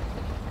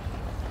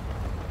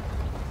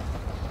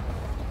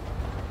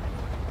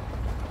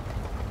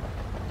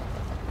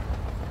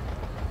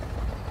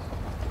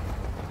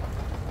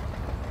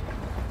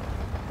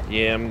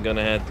 Yeah, I'm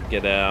gonna have to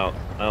get out.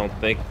 I don't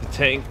think the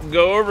tank can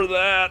go over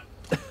that.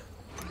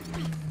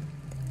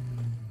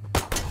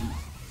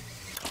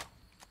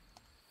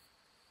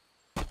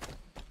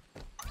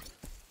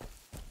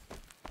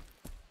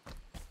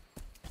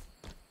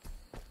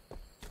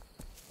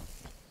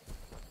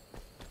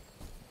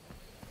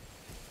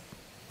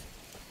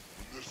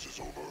 This is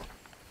over.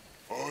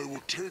 I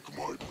will take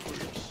my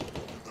place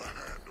in the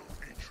hand of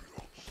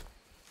Atrios.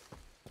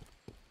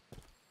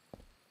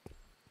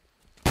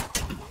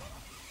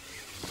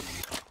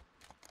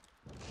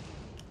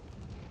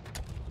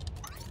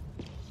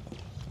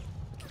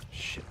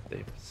 Shit,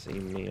 they've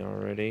seen me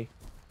already.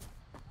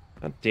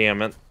 God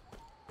damn it.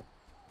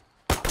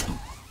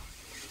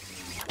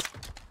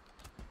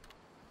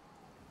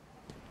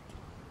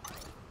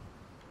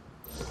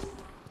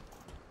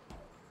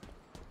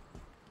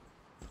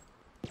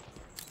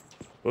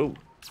 Whoa.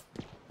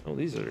 Oh,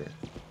 these are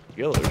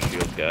yellow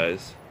shield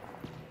guys.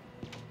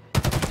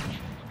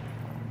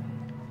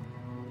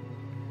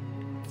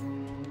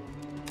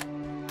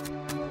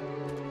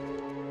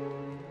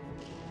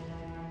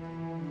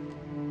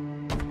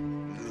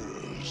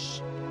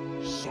 Yes,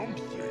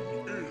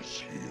 something is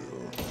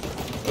here.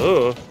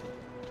 Oh.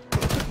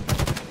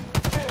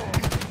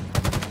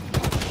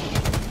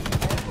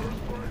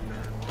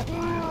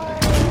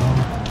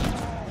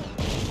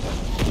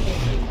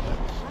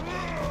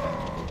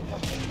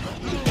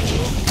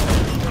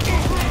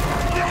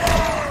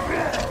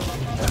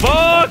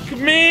 Fuck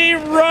me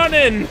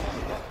running!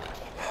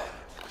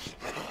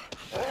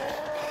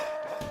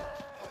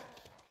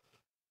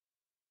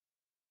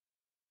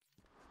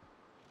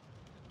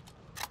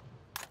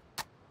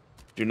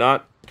 Do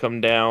not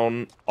come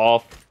down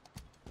off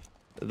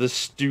the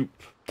stoop.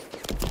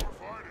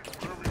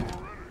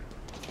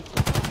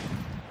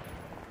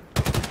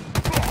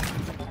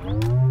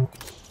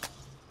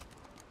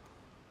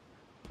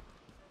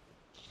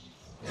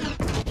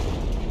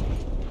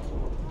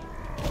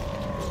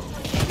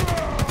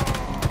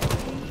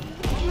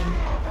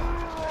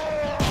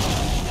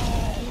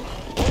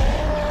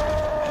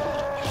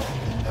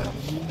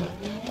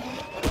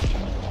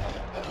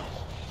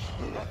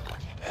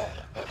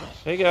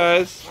 Hey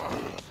guys,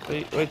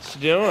 what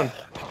you doing?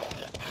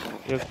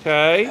 You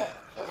okay?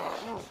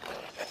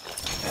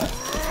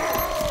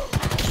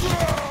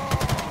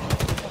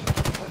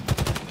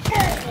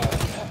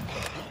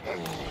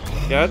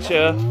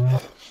 Gotcha.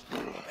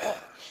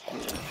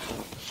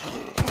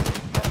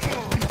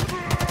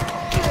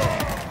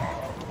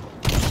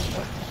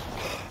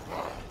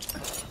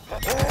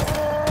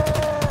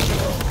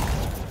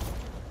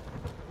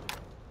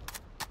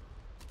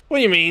 What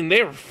do you mean?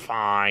 They were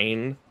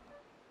fine.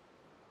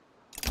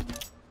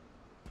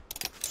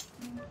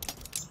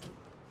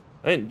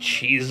 I didn't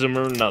cheese them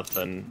or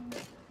nothing.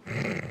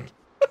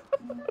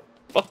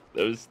 Fuck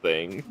those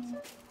things.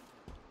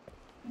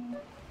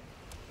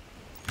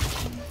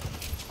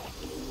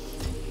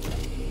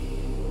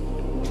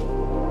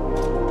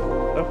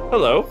 Oh,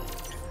 hello.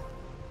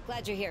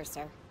 Glad you're here,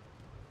 sir.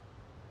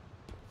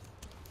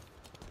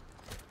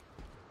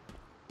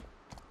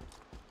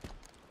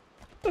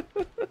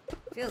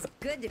 Feels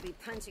good to be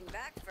punching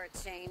back for a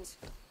change.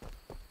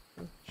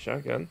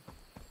 Shotgun.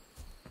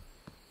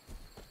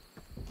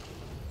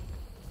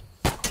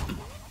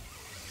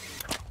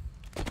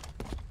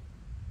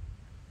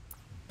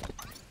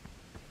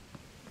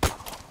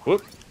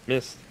 Whoop,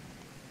 missed.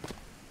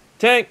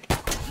 Tank!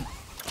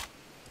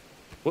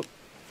 Whoop.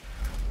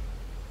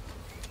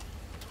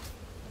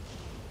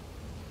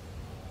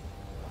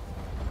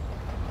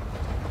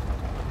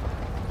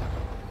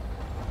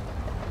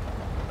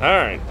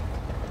 Alright.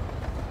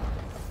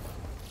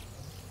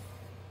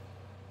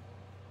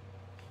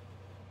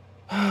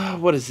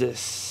 What is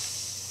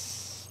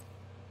this?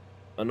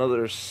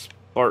 Another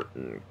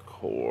Spartan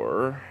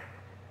core.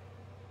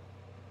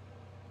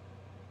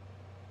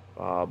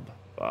 Fob.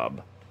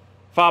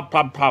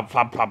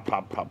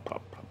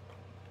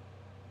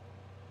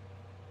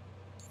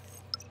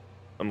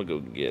 I'm gonna go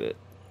get it.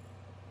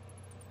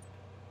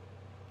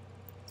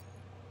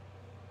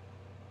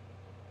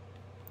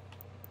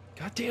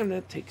 God damn,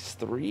 that takes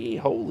 3?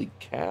 Holy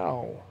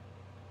cow.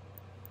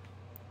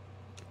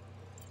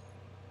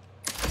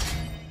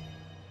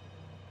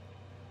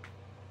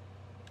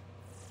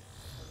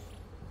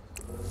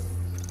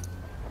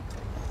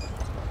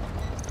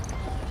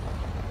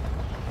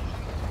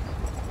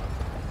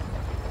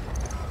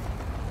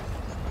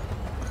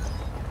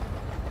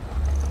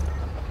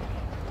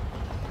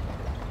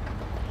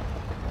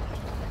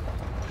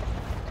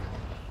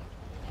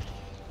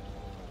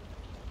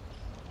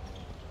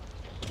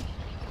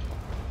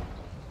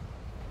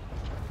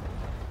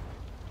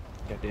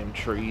 Goddamn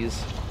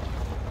trees.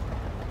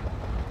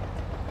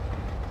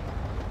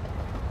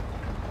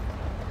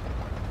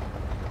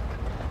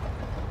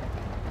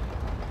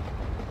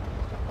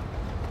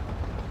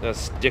 Gotta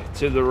stick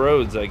to the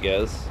roads, I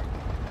guess.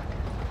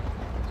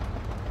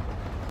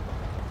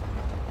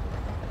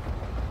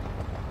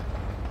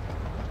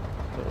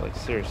 But like,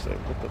 seriously,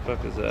 what the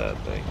fuck is that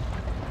thing?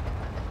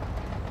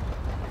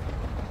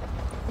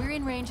 We're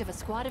in range of a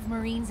squad of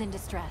Marines in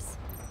distress.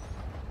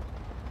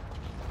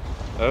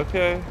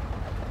 Okay.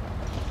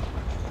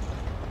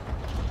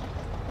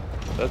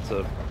 That's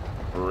a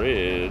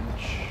bridge.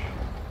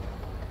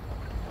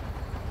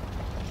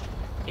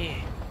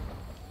 Eh.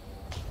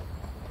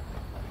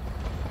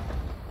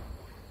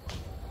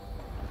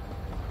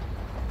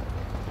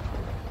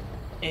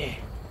 Eh.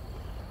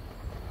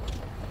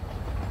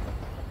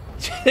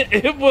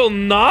 It will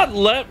not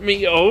let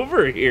me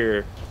over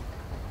here.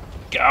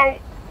 Go!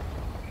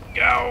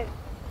 Go!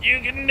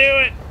 You can do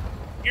it!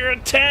 You're a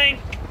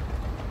tank!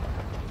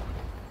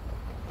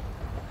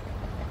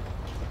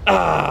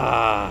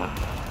 Ah!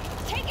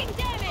 Taking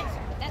damage.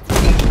 That's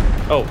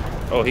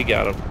Oh, he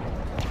got him.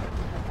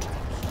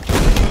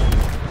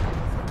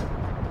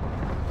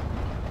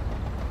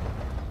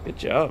 Good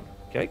job.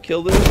 Can I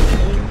kill this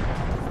thing?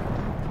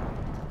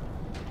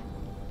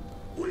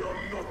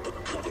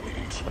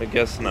 I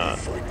guess not,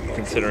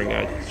 considering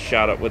I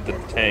shot it with the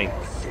tank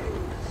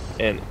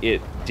and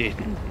it did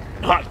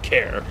not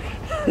care.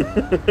 You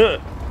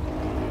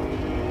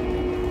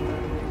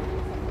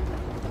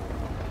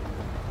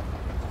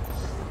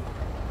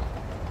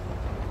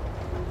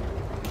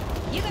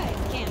guys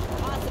can't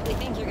possibly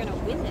think you're gonna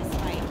win this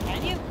fight,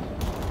 can you?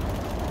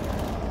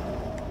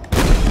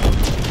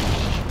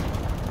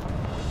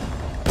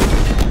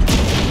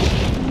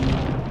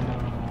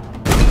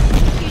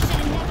 You should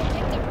have never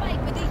picked a fight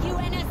with the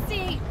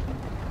UNSC.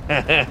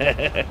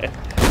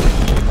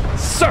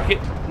 Suck it,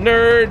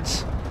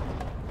 nerds!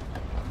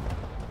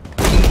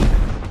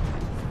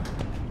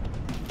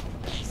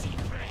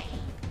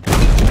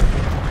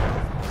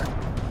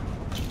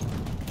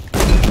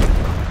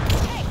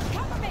 Hey,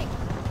 cover me!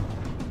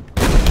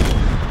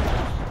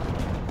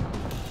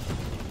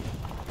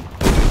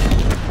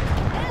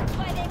 That's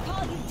why they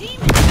call you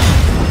demon.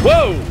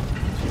 Whoa!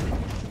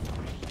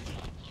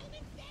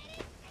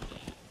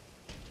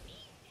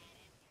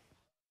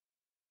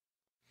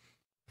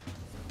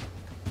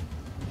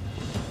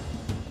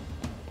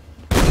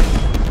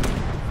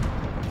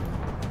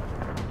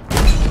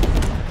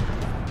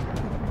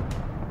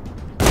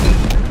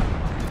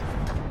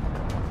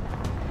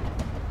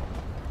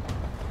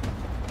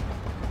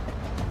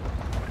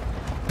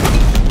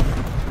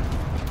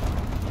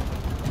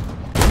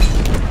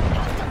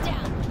 Hostile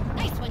down.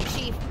 Nice one,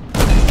 Chief.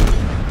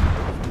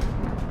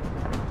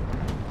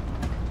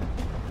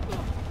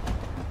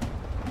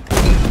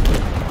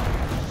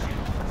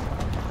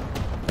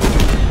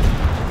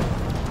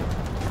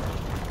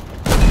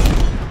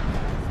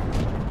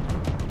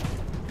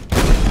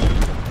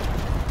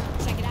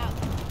 Check it out.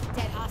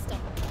 Dead hostile.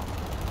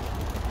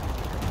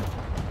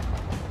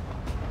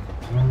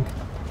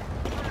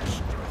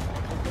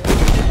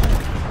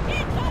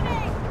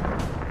 Incoming!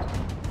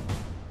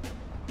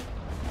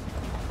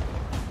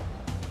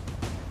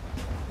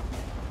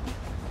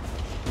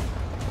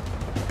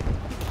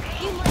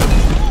 You must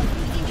love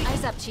using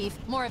Eyes up, Chief.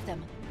 More of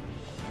them.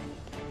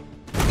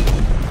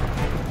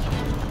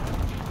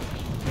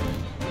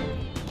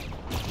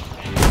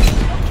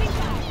 opening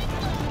fire.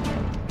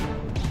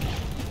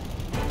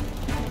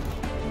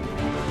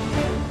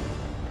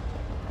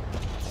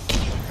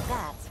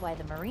 That's why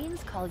the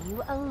Marines call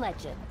you a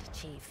legend,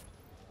 Chief.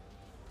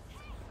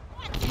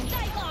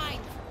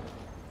 Sidelines!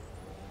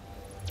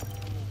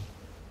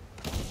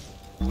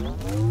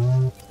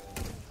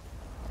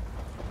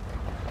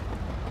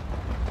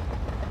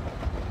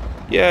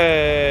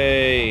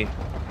 Yay!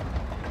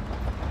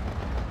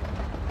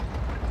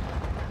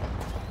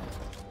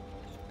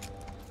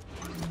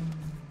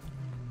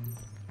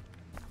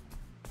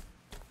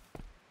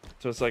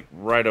 So it's like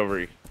right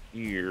over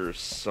here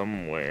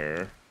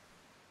somewhere.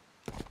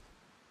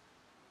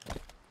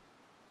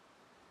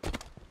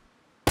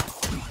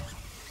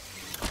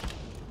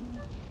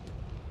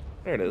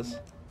 There it is.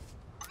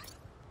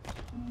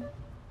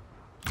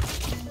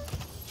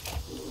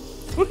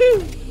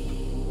 Woohoo!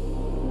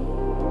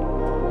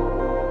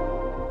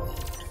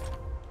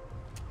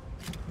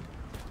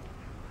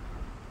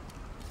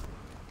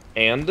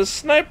 And a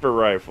sniper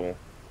rifle.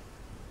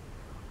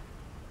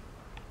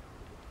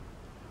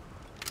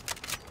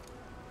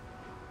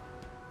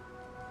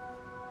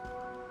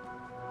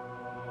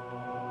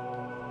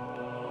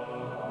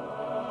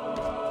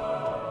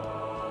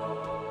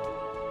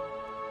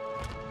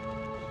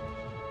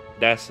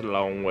 That's a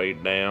long way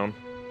down.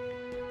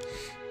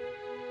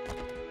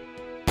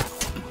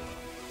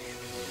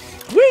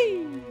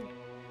 Whee!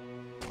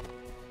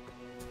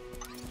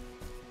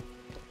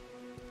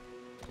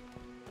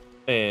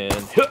 And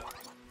huh.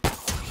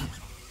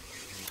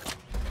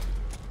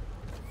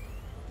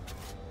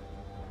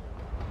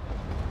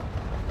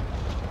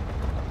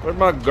 Where'd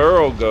my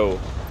girl go?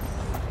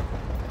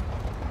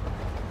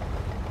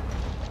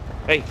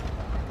 Hey.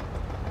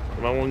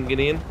 Come on, one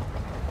get in.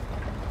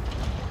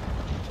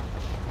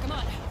 Come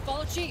on,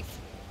 follow Chief.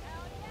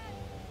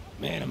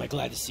 Man, am I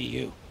glad to see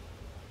you.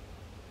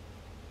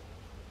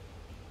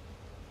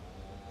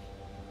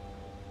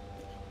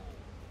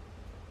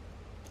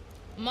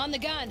 I'm on the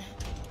gun.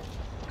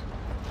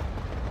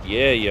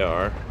 Yeah, you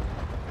are.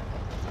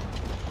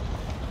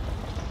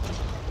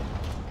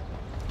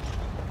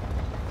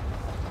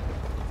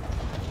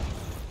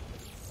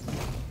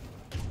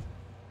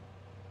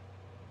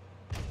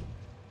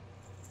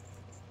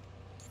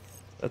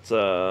 That's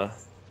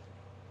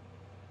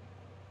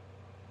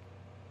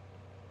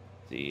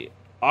the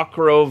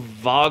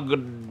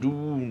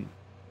Akro-Vagadoon.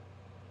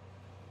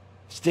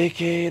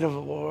 Decade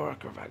of war,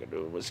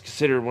 Akro-Vagadoon was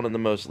considered one of the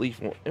most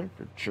lethal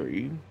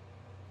infantry.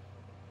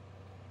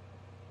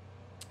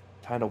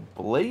 Title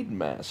Blade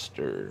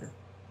Master.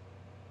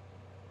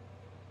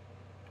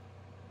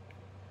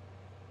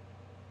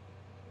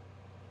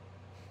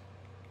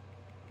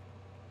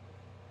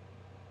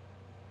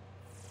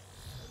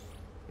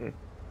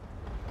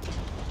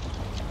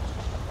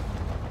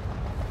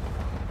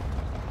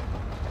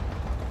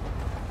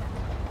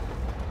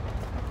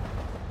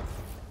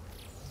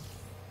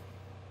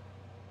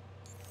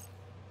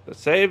 I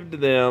saved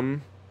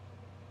them.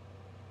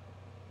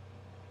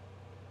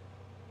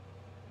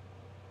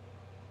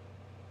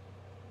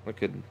 I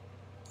could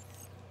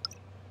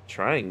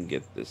try and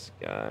get this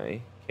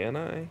guy. Can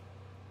I? I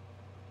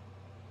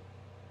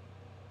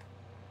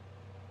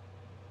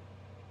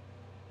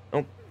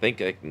don't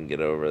think I can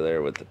get over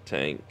there with the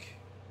tank.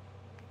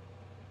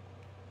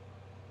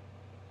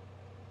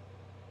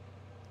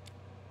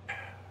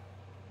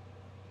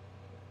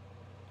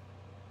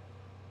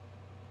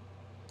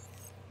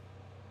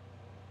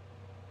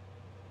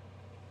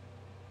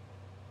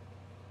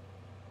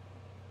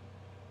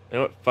 You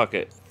know what? Fuck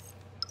it.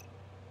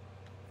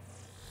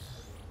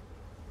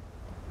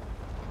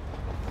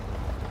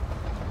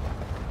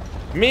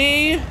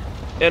 Me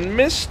and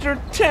Mr.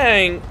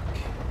 Tank,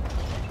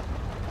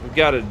 we've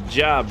got a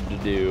job to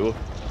do.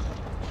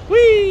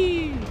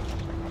 Whee!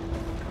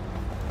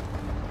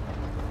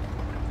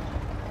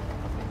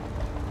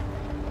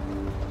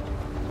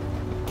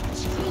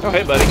 Oh,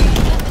 hey, buddy.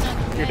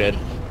 You're dead.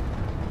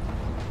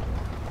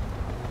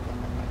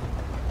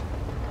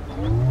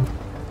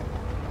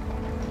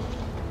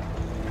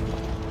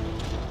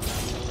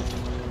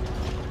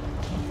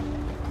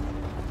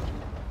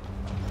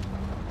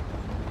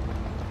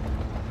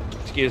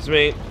 Excuse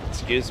me,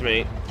 excuse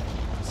me,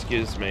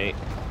 excuse me.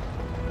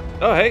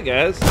 Oh, hey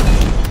guys. Good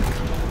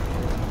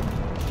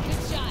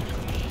shot.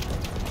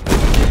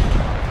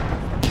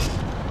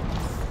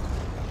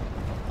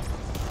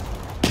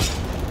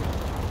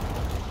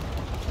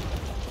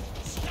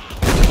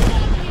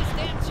 Luckiest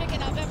damn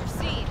chicken I've ever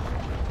seen.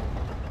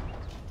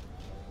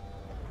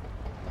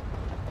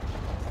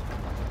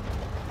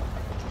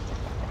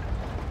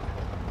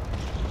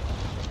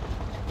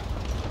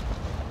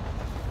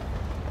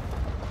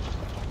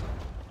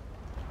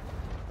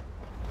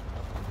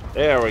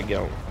 There we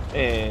go.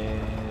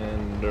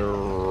 And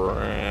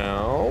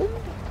around.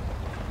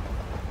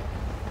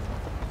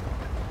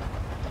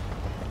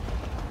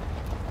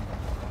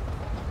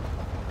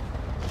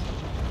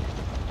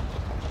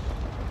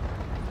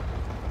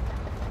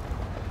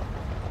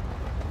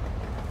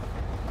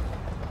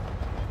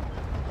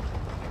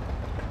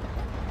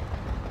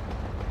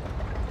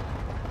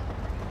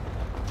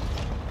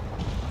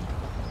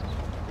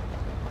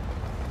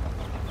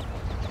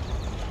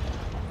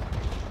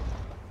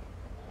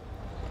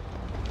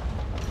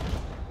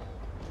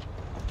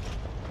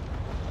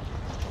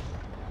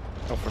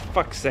 Oh, for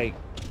fuck's sake.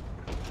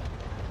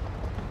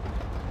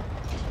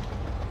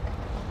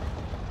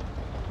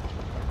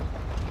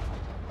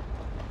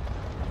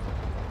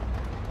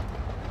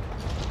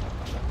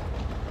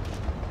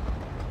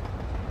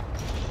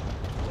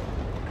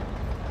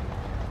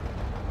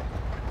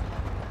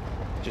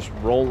 Just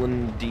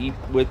rolling deep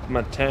with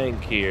my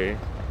tank here.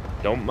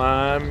 Don't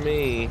mind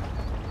me.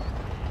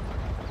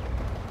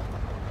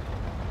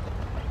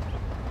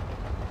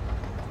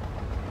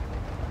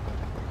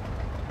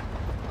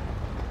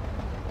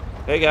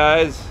 Hey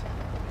guys,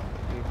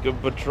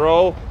 good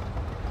patrol.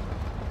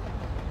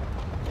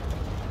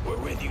 We're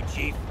with you,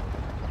 Chief.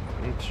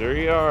 I'm sure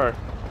you are.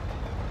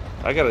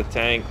 I got a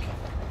tank.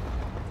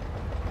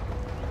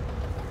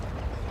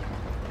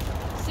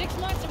 6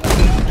 months of no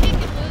kicking,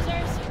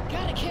 losers.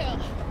 Gotta kill.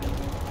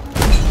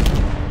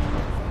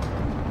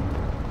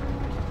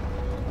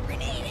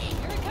 Grenade!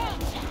 Here it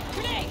comes.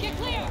 Grenade, get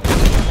clear.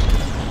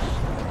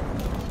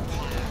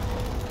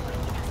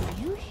 Do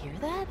you hear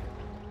that?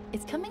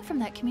 It's coming from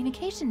that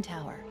communication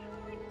tower.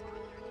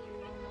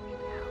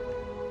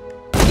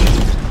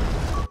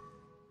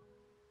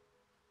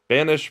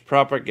 Banish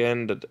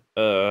propaganda.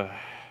 Yeah,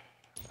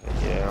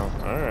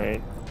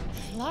 alright.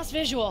 Lost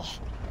visual.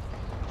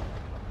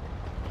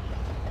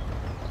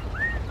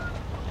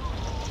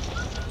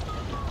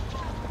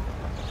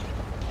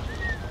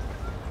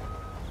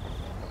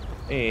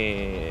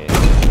 And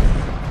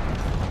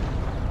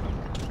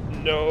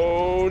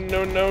no,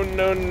 no, no,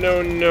 no,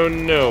 no, no,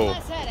 no.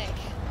 Less headache.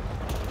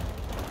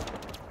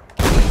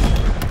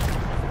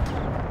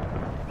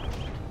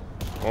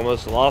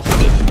 Almost lost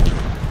it.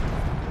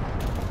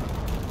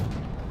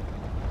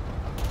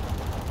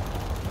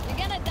 You're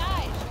gonna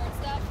die, short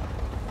stuff.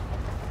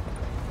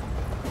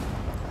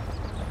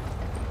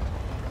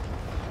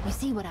 You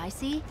see what I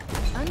see?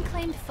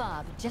 Unclaimed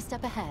fob just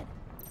up ahead.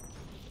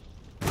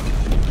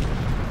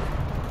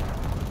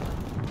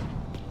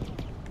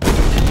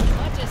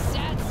 Bunch of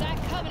sad sack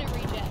Covenant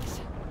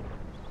rejects.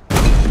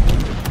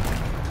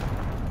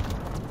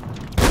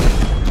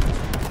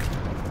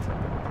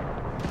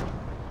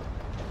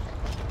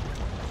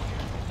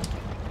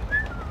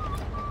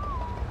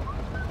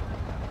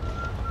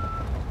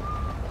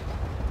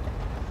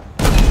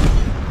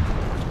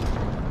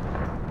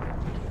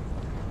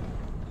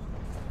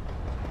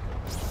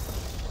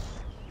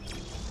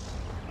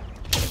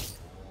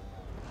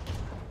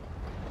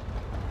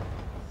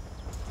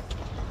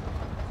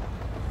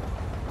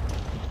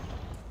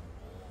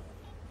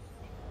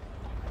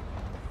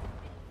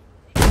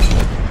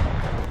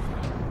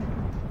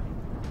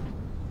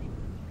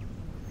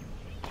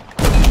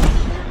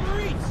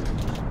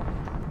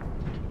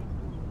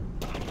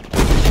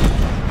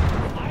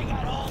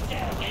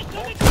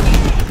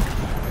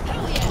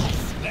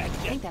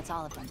 I think that's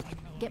all of them.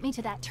 Get me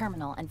to that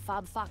terminal and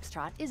Fob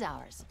Foxtrot is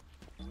ours.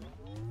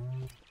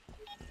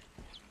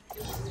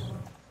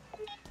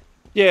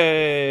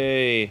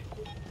 Yay!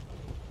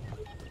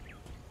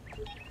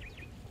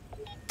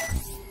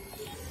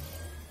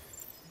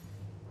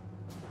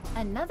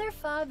 Another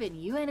fob in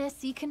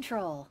UNSC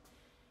control.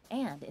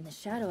 And in the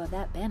shadow of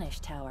that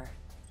banished tower.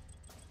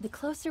 The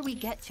closer we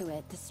get to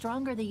it, the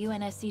stronger the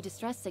UNSC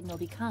distress signal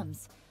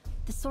becomes.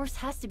 The source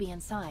has to be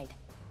inside.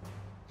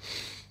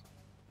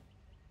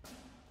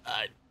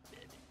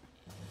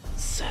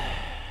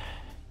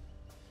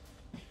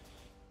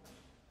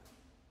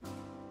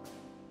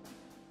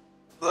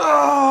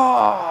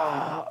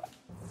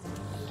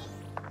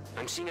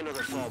 I'm seeing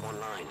another fob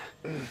online.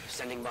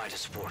 Standing by to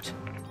support.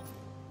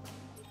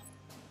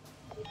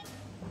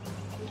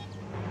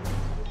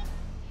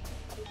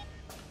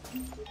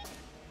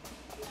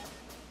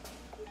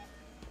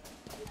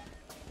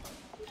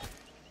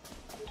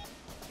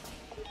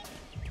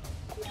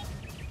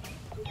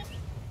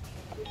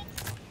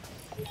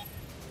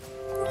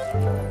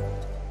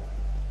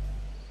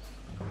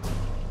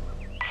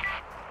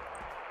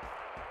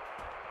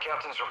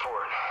 Captain's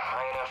report.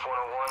 INF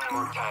 101,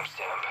 mark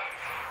timestamp.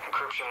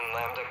 Encryption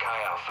Lambda Chi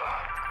Alpha.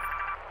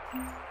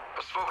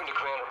 I've spoken to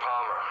Commander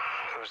Palmer,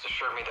 who's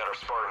assured me that our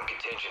Spartan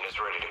contingent is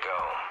ready to go.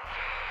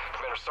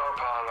 Commander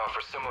Sarpong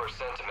offers similar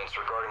sentiments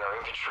regarding our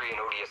infantry and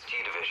ODST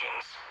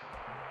divisions.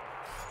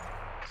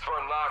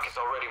 Spartan Lock is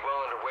already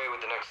well underway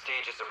with the next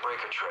stages of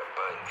Breaker Trip,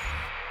 but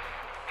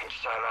each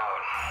time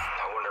out,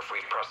 I wonder if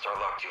we've pressed our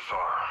luck too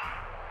far.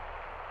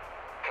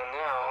 And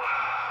now,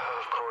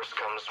 of course,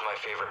 comes my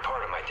favorite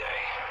part of my day.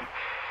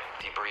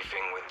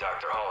 Debriefing with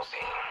Dr.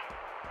 Halsey.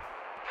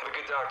 The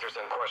good doctor's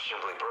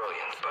unquestionably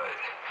brilliant, but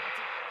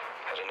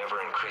at an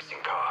ever-increasing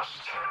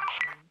cost.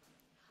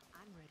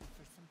 I'm ready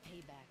for some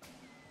payback.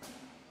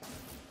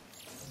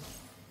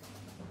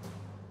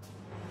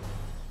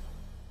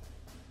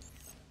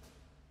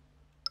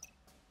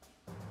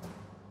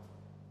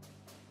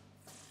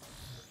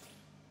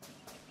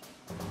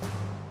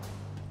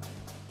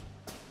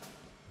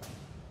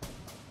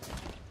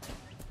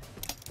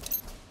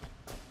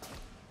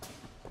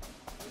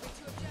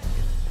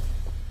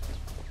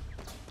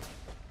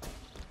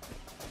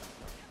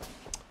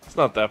 It's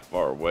not that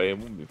far away,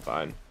 we'll be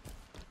fine.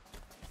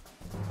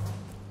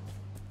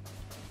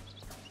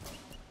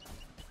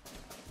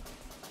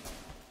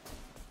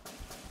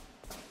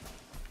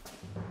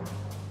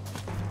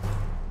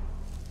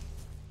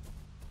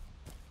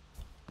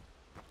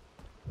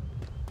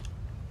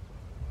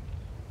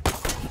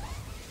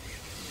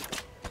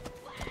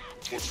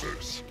 What's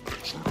this?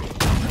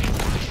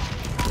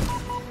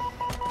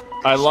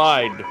 I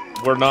lied.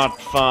 We're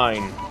not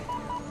fine.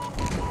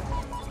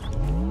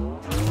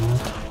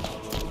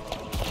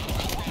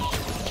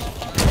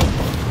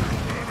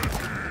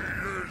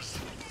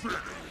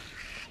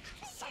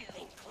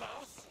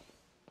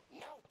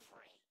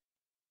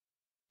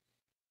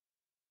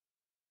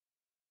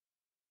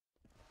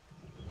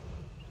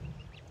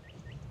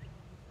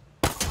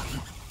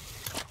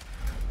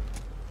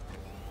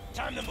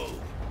 Time to move.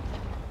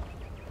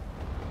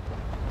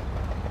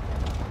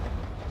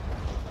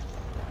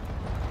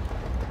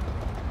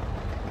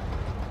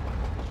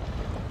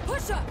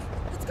 Push up!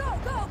 Let's go,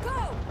 go,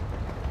 go!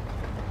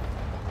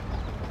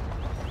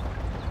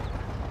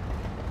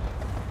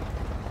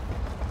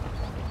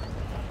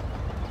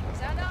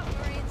 Sound off,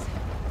 Marines.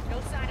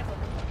 No sign of them.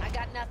 I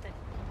got nothing.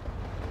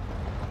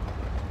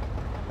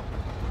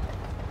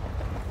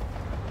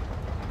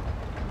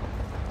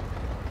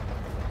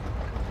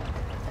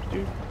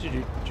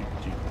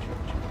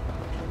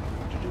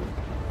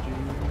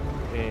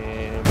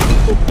 And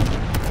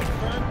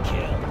Confirmed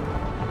kill.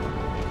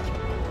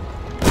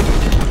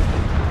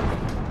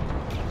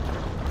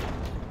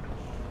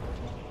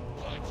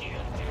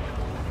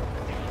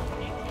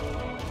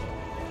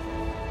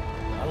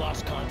 I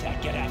lost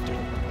contact. Get after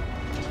them.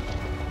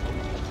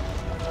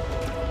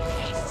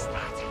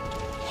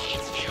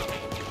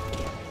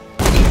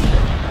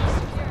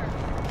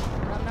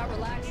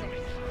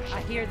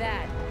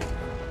 that.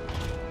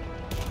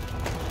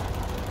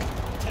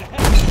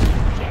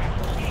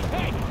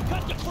 Hey,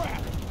 cut the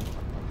crap!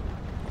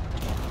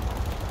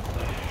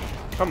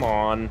 Come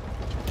on.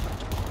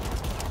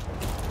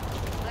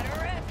 Let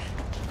her rip.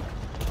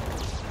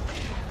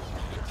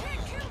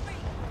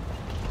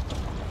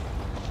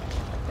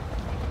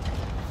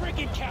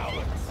 Freaking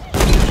cowards!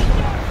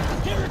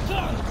 Here it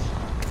comes!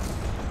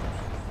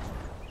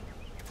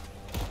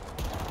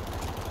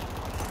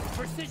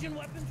 Precision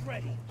weapons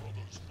ready.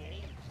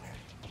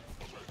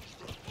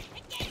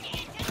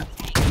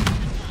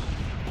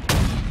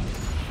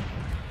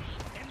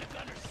 In the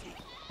gunner's seat.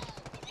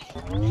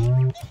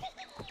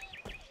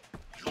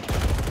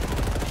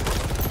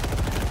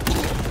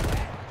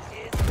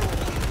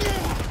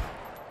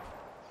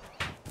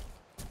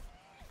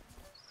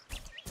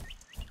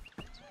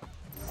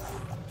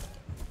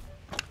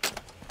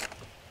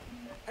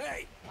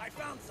 Hey, I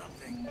found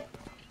something.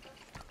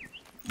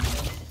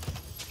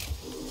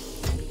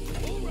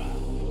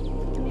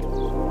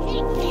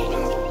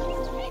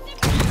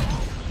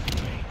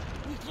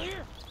 We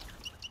clear?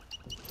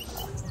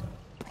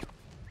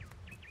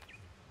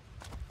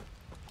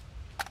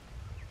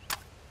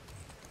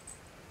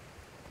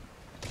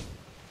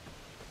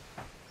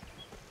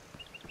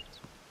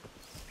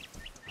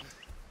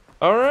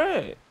 All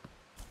right.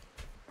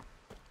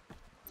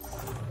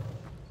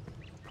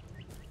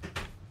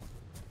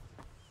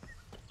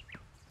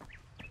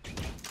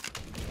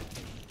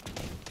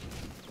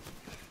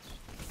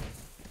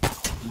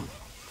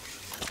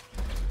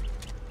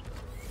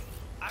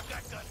 I've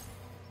got gun.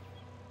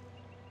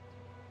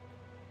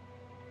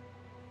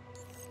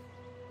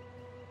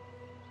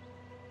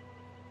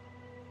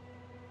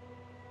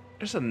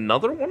 There's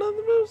another one of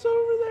those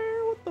over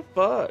there? What the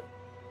fuck?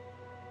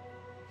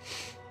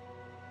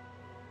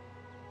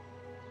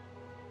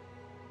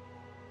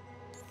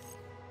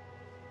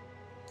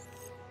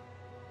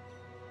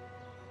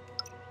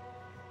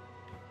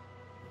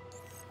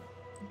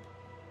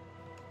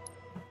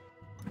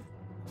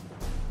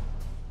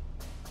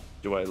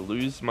 Do I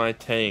lose my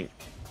tank?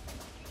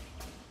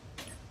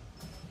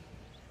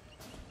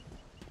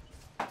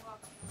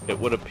 It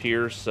would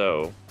appear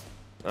so.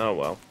 Oh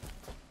well.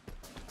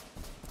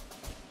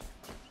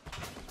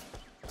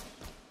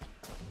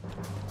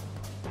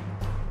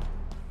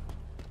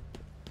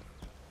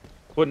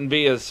 Wouldn't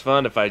be as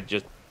fun if I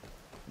just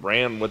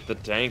ran with the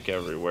tank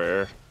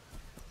everywhere.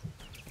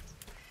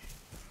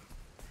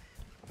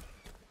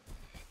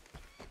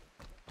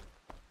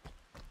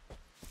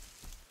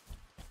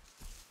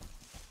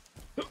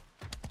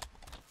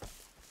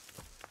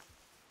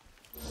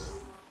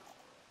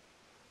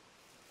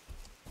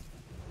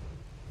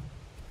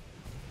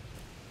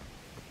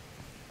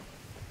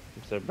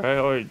 Everybody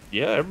already,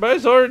 yeah,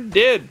 everybody's already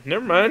dead.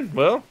 Never mind.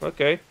 Well,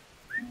 okay.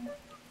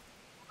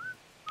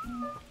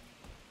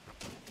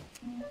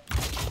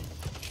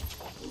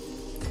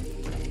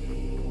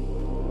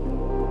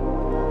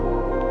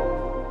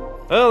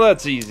 Well,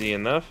 that's easy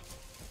enough.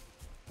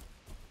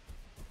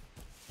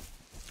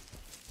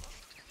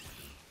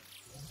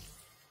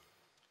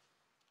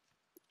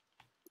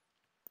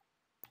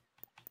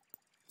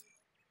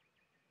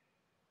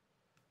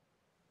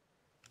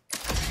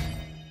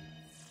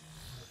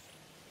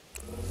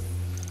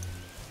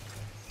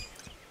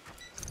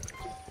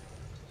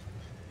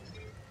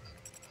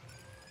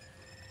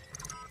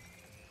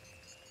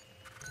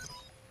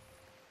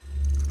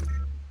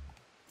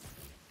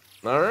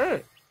 All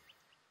right.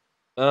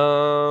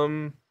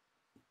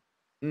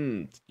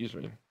 Excuse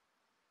me.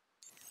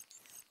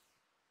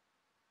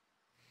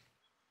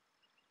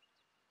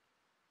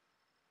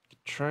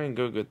 Try and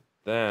go get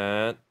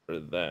that or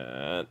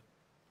that.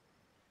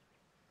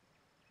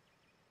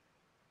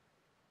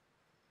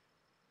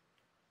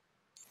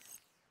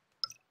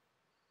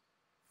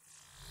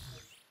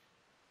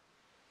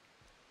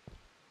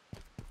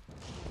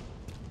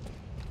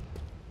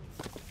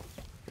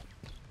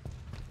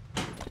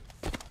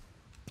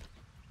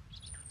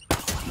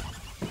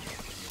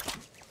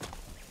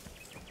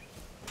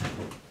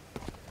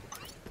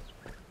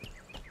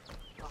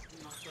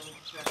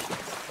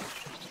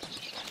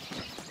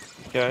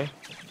 Okay.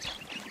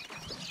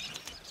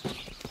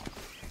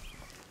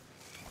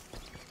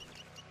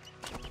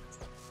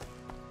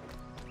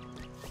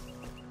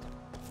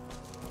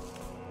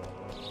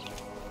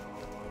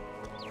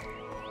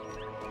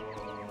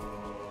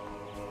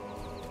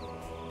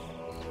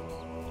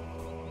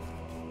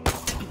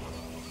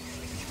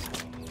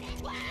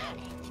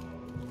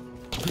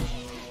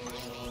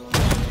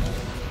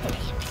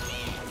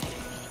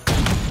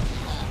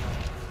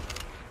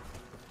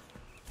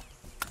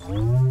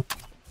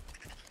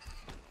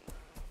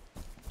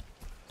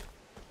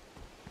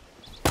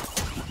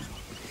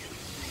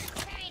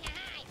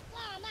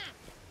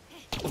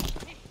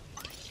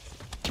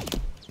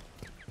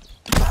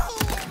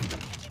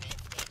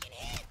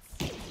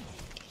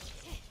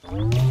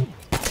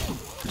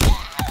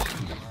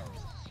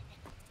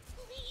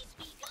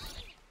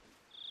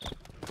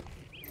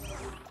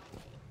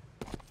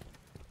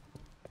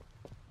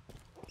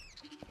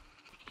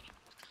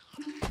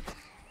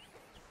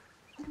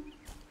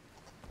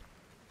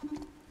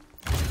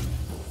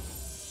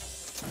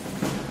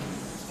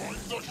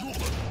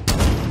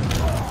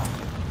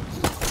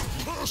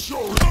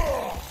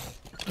 shall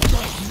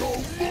there's no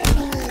more.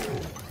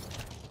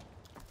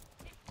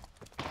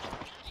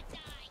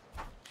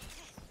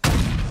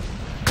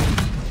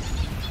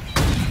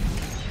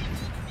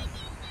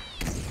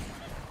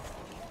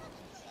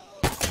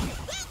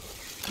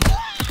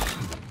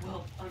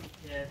 Well, I'm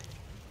dead.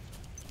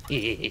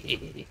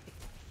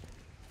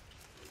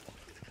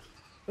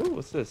 Ooh,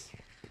 what's this?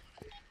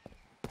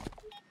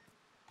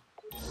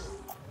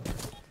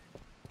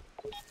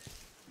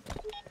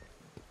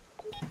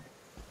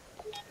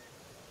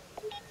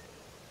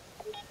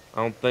 I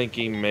don't think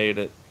he made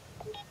it.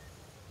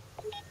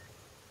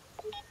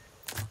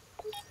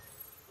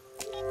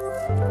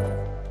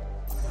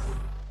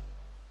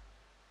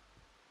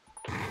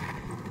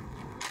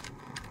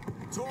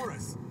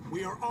 Taurus,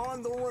 we are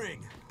on the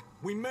ring.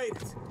 We made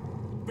it.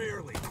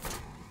 Barely.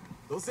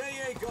 Those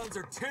AA guns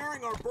are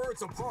tearing our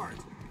birds apart.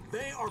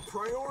 They are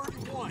priority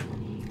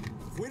one.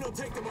 If we don't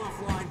take them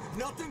offline,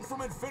 nothing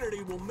from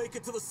Infinity will make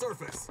it to the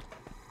surface.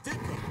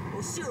 Ditka,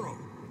 Oshiro,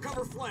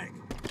 cover flank.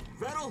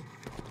 Vettel,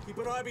 keep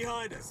an eye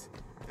behind us.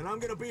 And I'm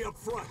gonna be up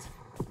front.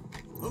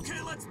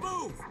 Okay, let's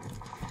move!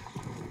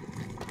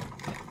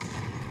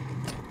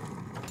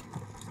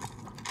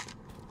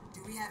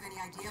 Do we have any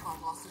idea of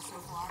our losses so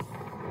far?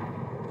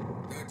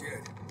 Not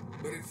yet.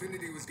 But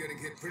Infinity was getting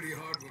hit pretty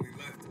hard when we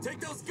left. Take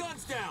those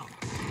guns down!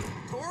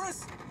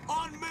 Taurus,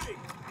 on me!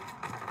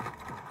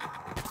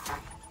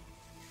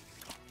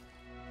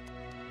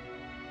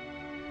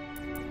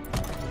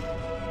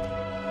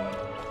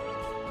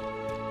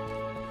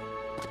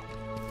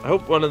 I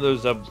hope one of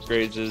those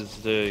upgrades is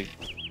to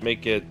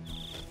make it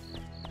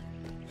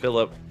fill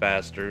up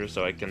faster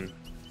so I can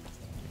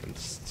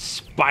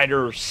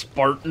spider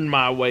Spartan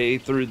my way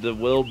through the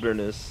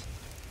wilderness.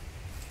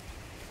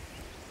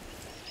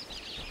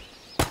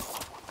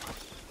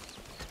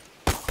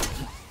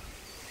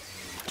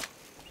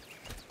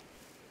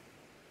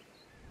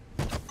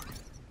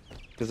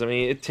 Because, I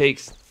mean, it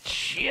takes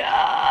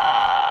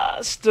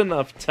just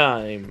enough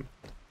time.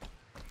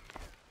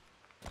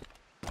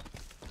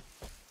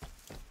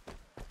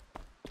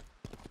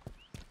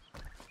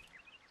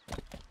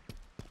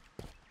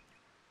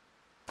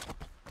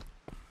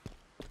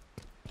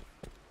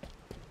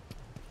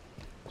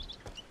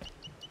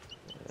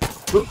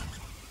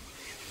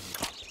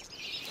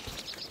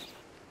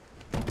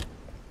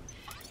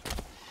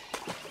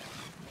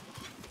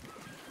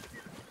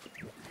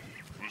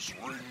 This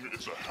ring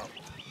is a hammer.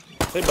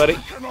 Hey, buddy.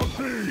 Cannot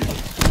be.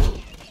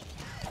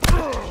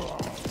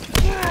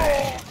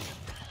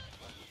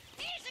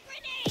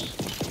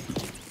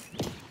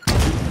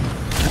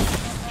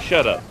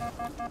 Shut up.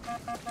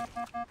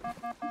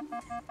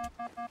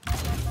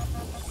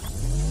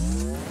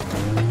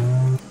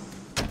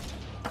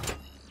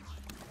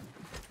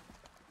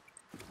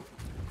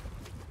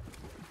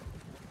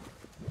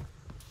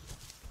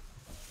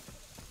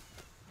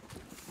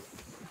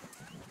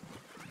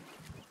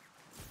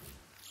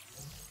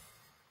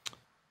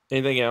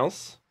 Anything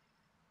else?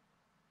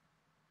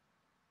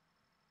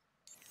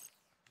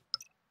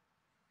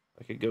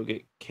 I could go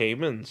get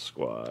Cayman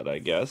Squad, I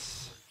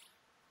guess.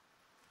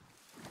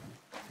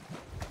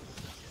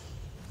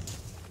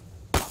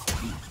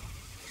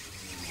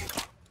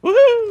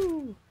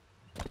 Woohoo!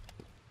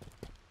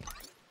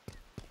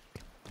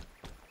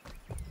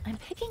 I'm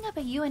picking up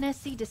a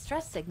UNSC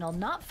distress signal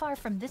not far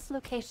from this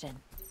location.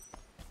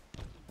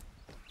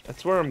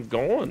 That's where I'm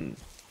going.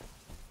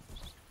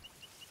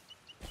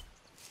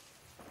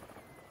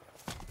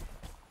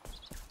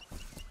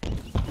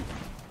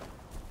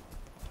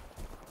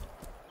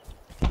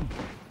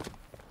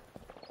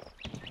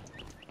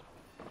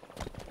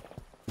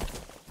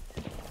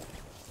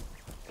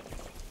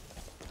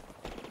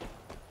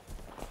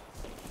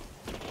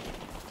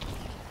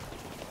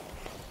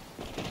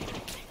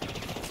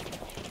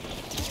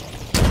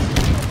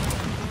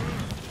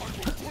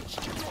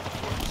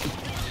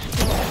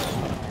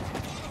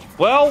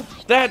 Well,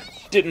 that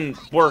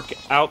didn't work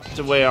out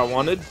the way I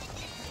wanted.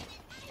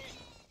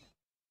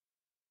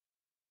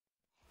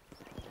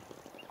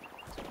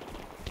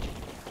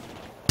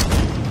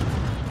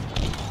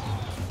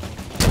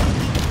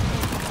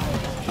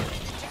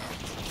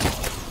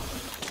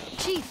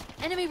 Chief,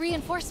 enemy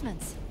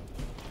reinforcements.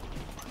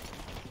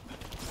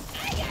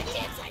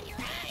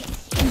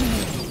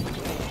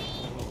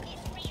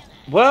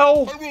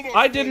 Well,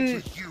 I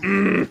didn't.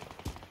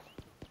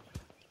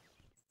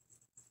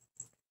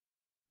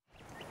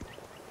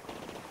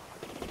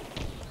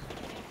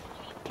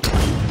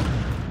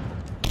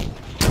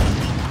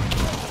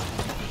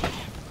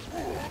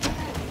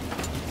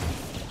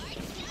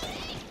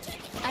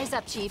 Eyes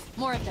up, Chief.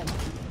 More of them.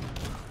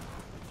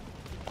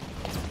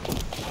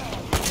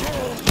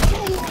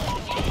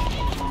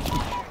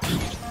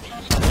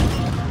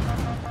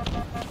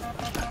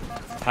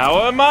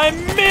 How am I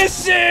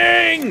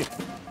missing?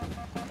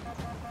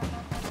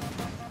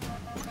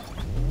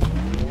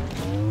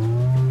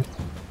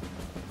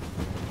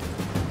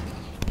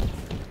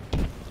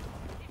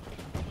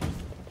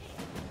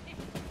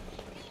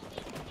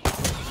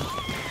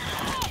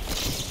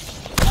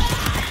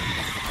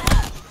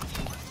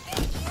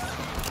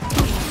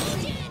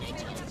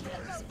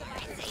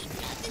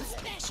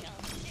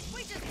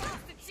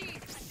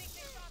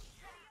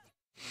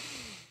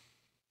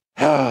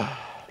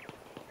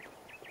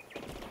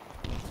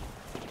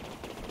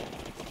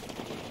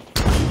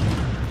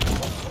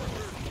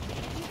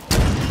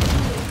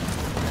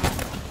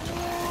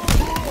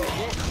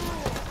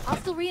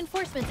 Hostile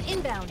reinforcements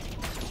inbound.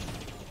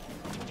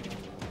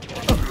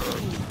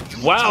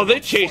 Wow, they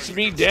chased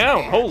me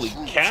down. Holy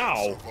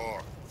cow.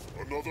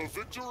 Another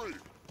victory.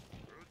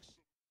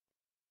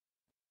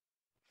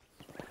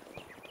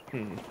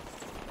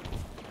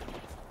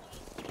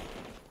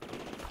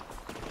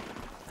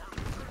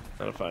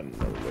 Gotta find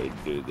another way to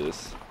do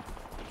this.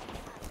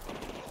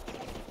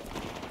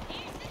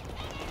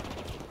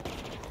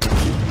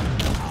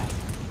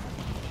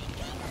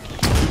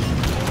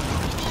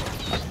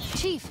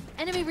 Chief,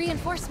 enemy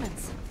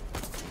reinforcements.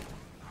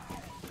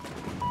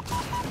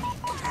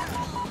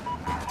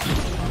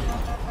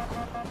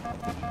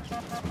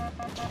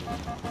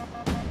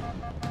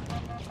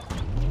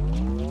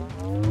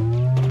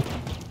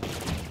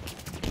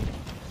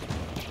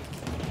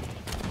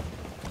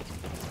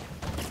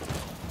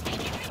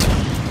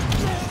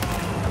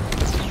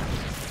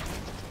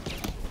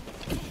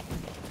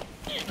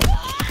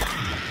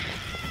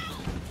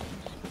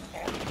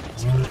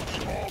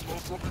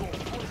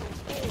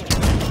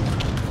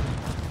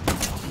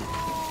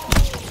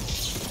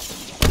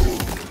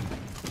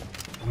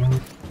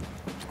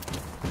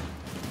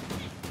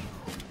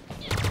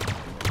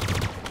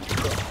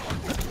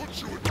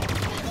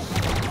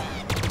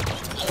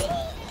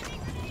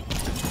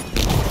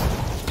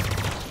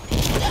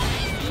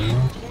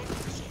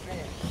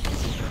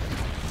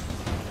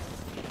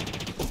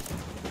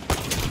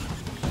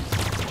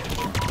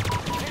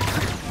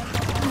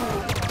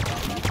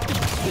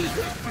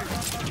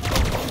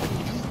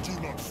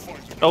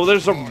 Oh,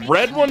 there's a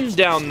red one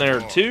down there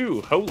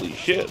too. Holy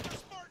shit.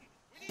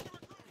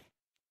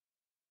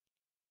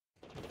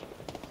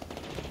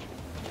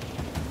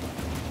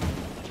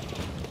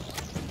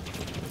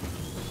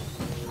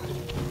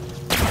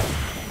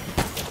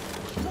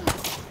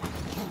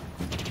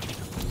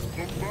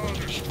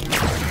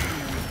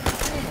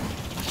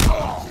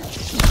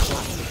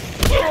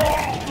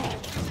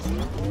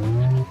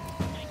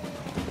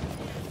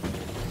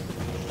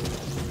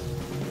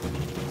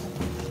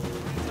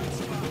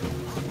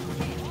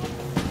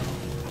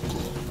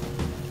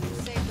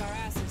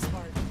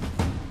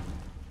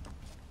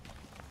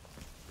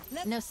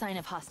 No sign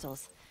of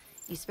hostiles.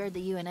 You spared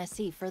the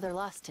UNSC further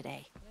loss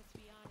today.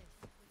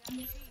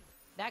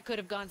 That could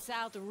have gone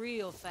south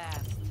real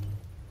fast.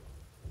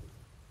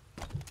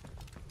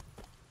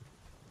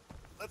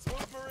 Let's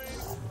move,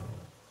 Marines.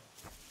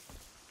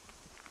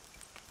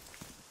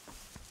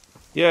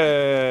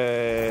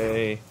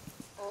 Yay.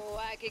 Oh,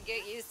 I could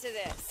get used to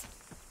this.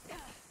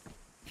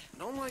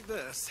 Don't like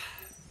this.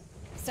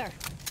 Sir.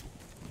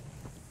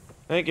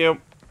 Thank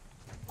you.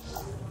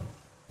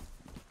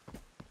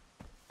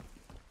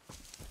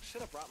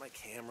 Should have brought my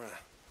camera.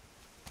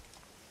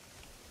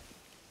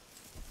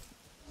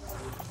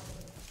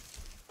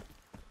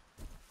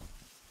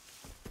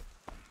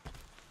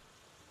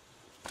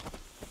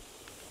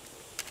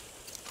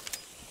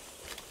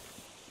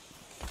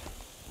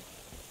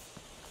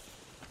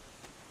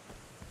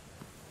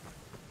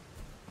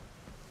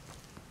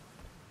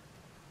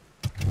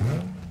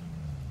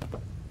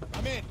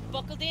 I'm in.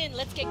 Buckled in.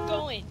 Let's get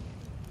going.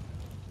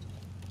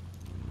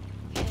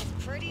 Feels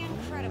pretty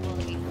incredible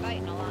to be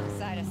fighting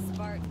alongside a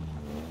Spartan.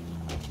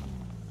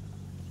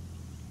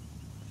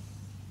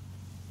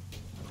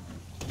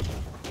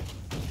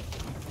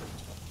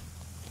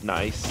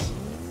 Nice.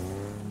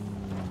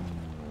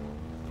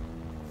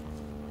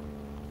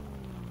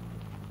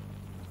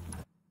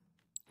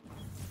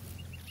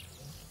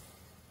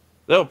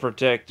 They'll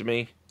protect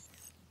me.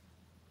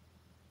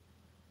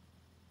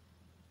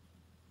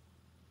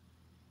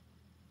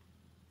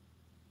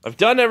 I've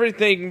done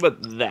everything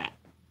but that.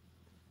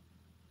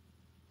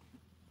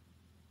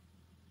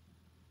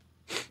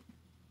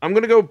 I'm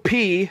gonna go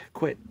pee.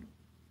 Quit.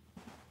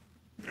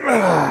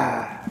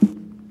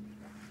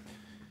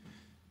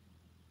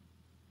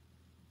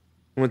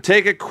 I'm gonna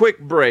take a quick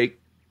break.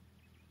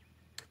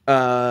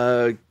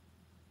 Go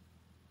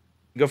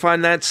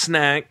find that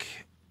snack,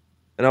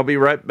 and I'll be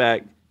right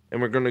back.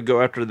 And we're gonna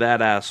go after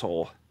that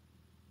asshole.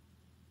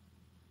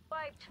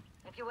 Wiped.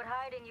 If you were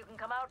hiding, you can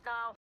come out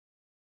now.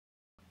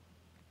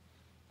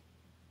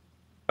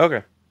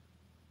 Okay.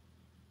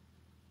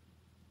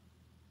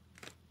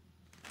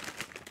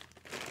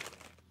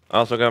 I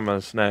also got my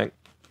snack.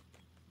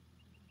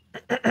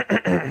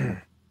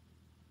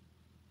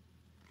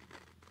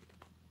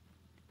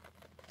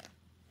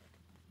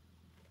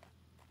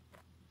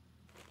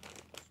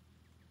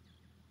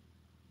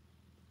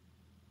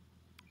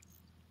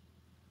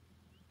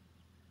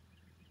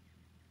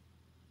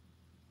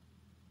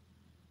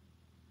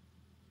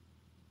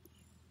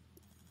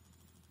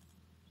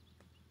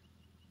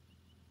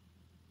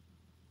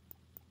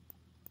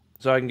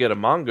 So I can get a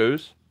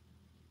mongoose.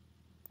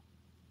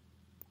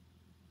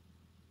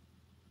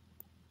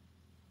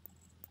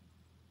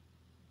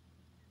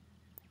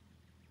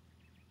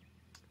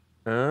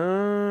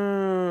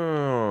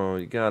 Oh,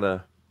 you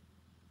gotta...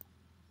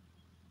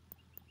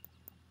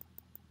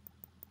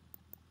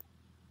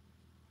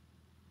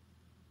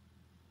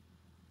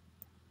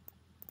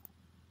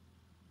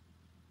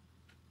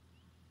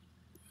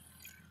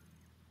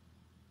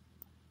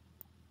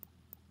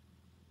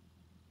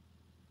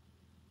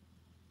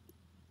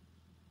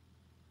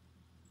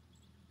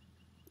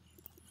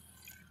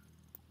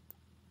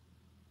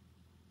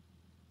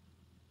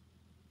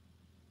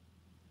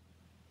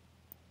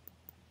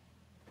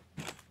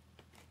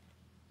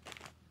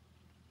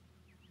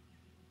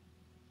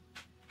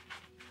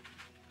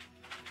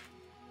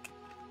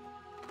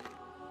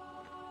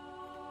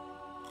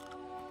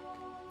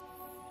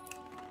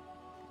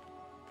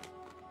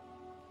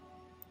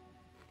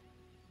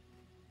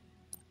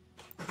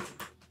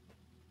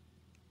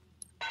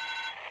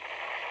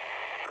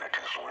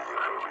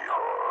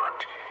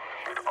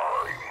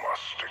 I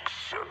must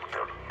accept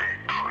that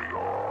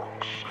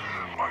Atriox,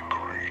 my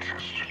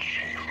greatest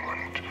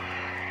achievement,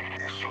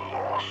 is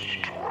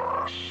lost to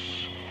us.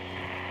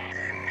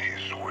 In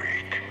his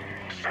wake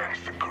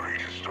stands the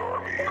greatest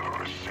army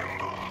ever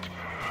assembled,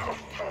 a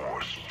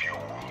force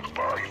fueled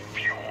by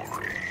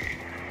fury.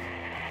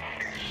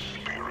 His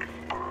spirit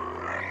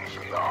burns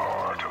in the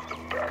heart of the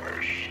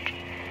banished.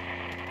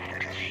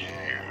 It is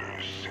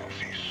years since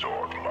he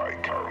sought my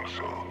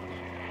counsel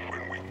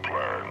when we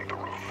planned the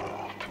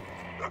revolt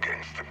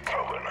against the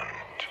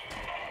Covenant.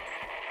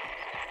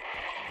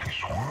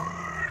 His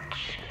words,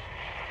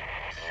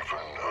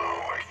 even now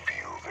I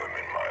feel them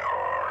in my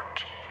heart.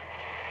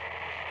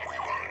 We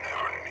will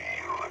never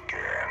kneel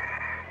again.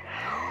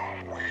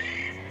 We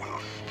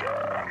will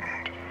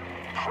stand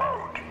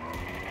proud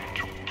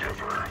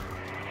together,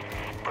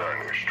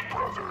 banished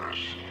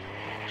brothers,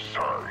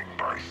 side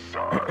by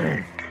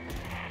side.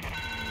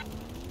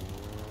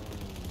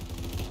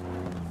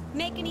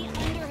 Make any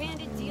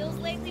underhanded deals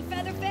lately,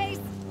 Featherface?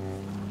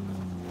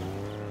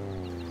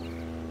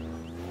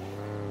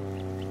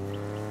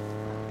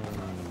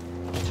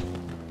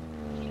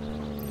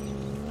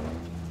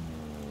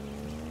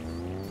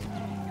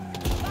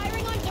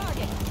 Firing on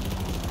target.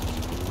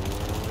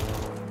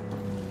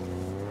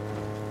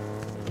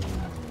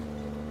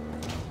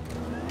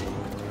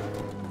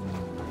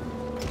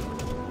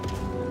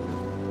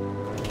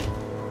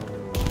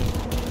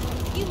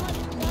 You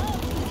must love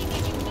losing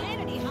your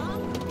humanity, huh?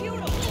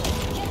 Beautiful.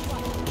 Get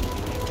one.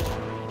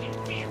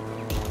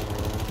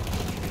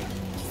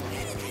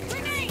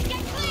 Grenade,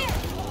 get clear!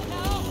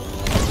 No.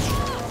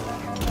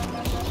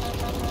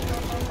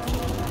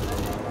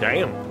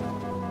 Damn.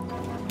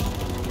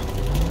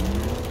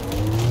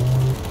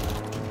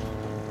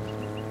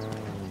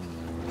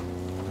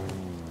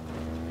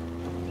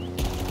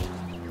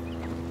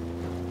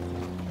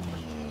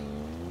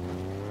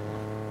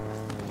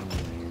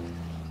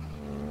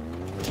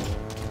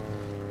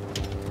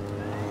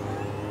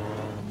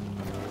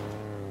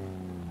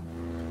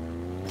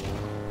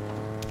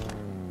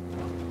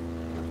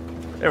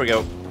 There we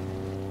go.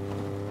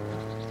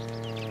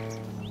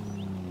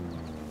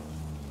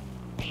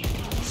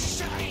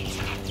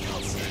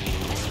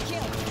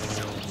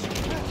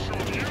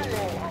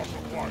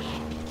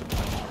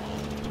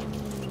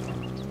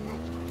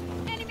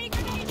 Enemy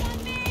grenades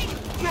on me!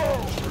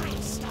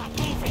 Stop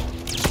moving!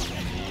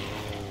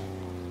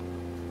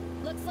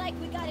 Looks like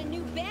we got a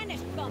new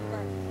banished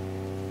bumper.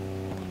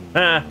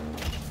 Ha!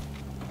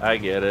 I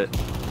get it.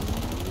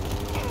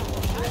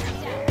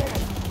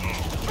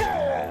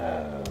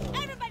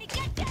 Everybody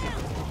get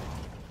down!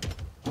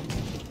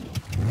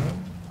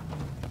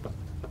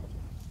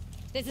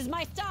 This is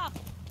my stop!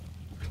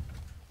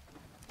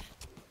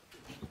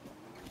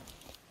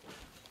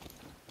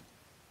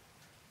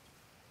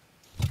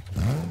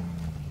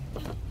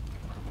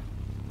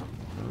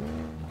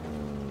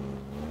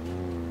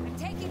 I'm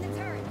taking the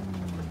turret.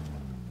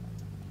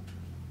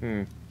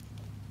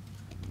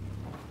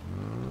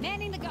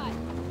 Manning the gun.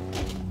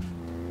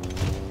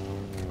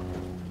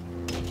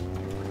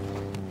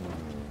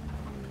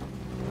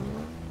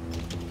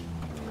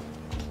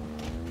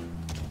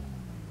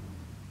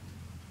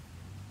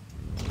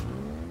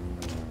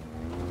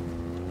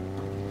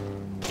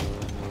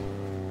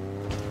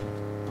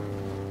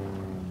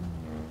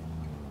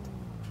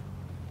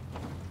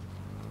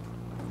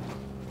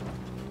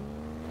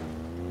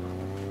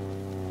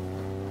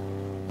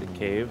 The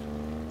cave.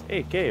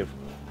 Hey, cave.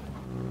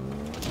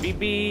 Beep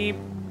beep.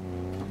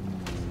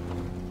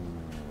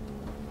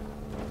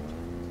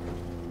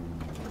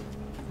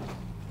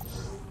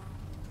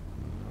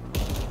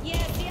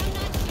 Yeah, see, I'm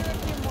not sure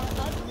if you're more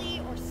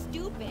ugly or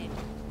stupid.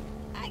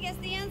 I guess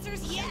the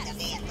answer's yes.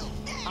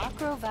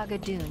 Akro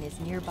Vagadoon is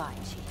nearby,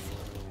 Chief.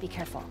 Be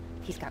careful.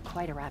 He's got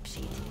quite a rap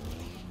sheet.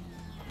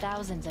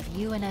 Thousands of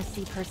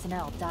UNSC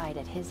personnel died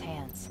at his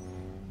hands.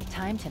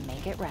 Time to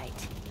make it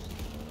right.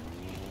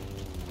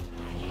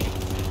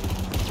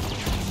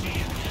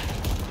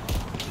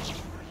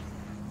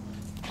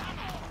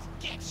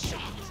 Get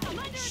shot! I'm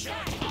under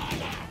attack!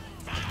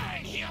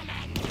 Fine,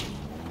 human!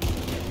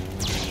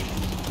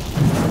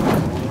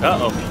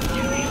 Uh-oh.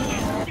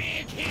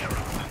 Big hero!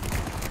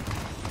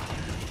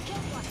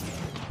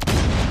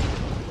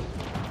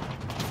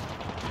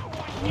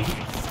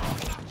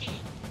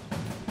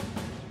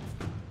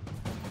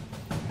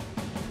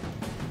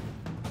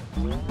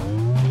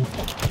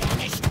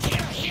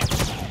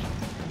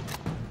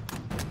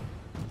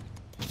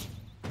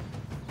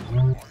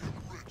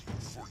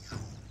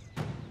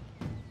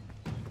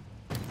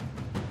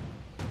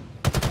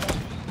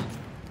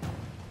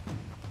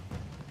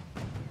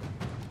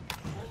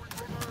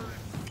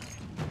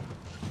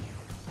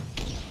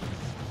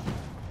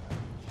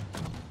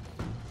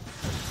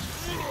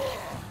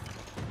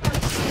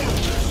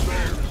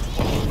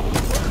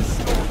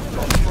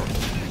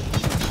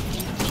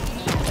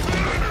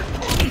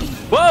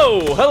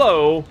 Whoa!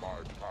 Hello!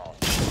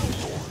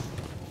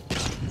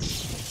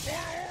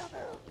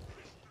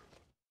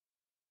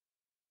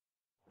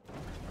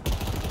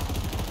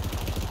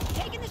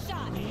 Taking the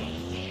shot.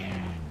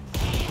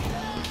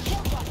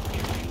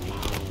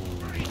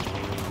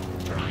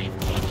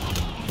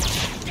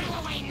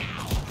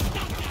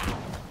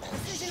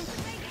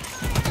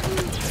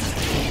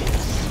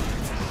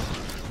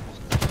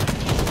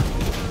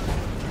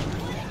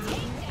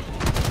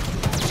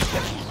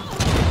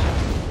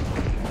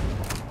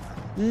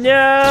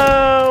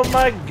 No,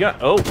 my God.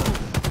 Oh.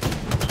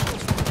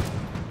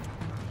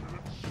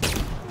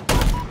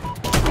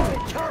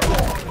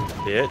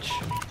 Bitch.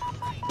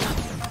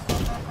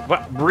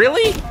 What?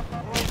 Really?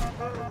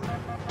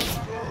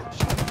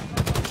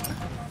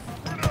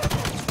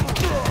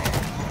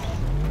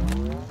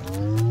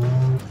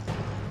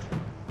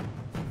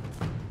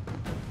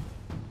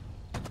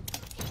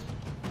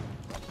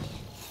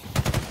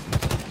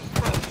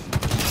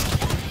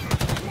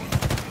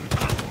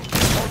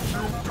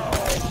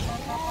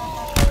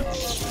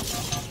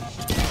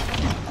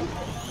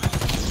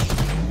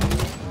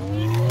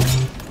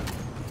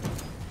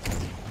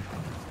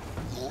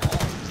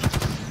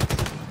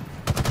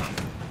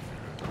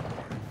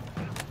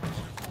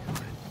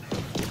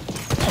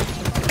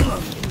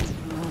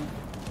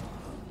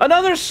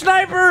 Another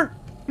sniper?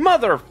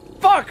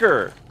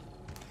 Motherfucker!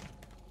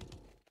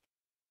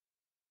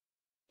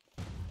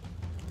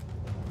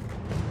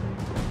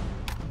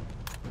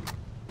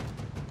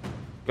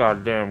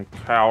 Goddamn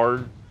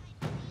coward.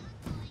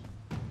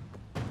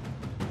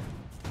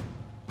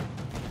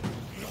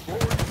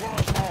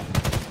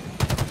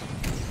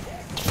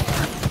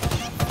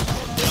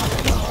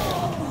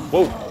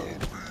 Whoa.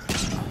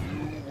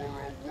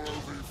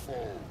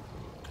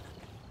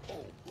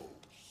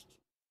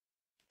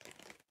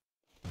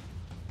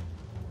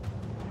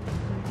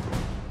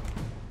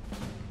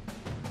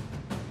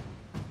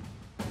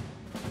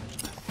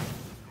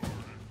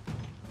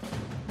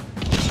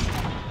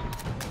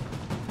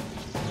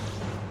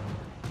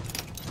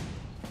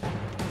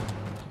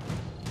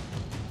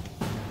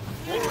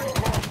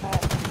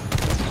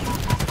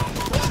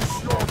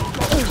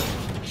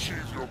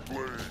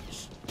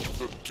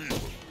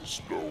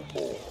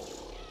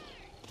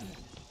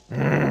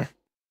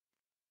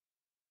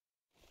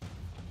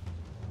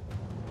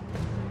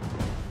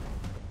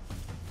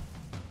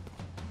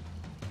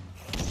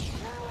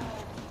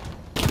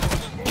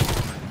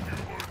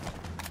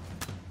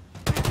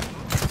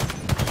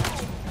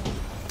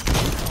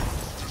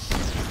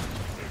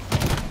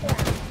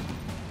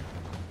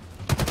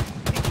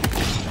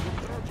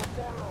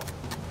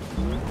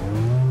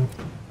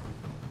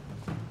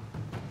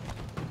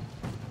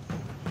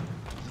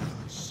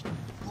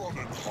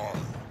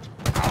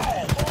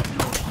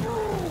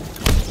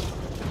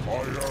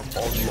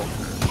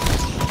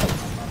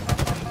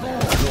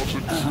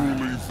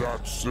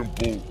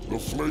 Simple. The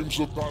flames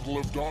of battle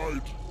have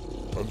died,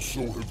 and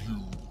so have you.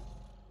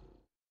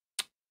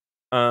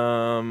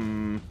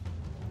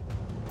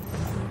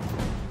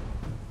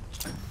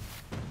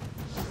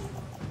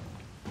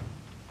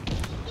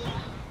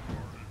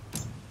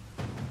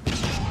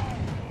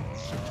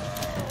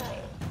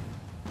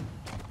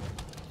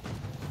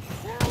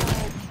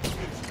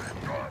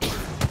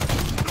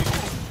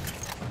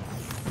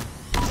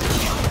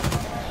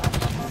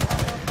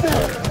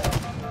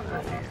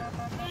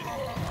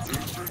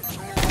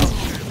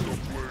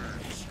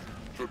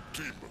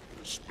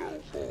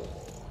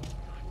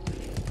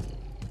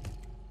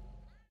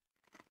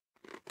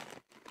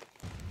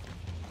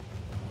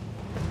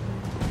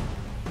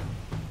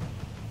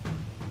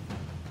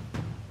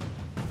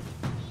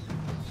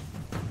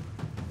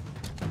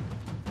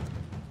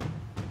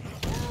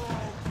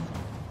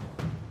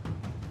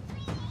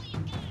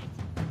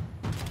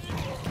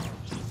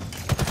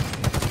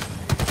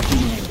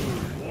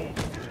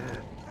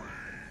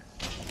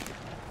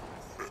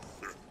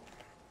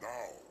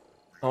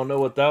 I don't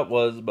know what that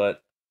was,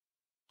 but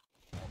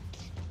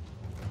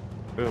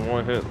didn't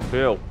want to hit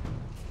kill.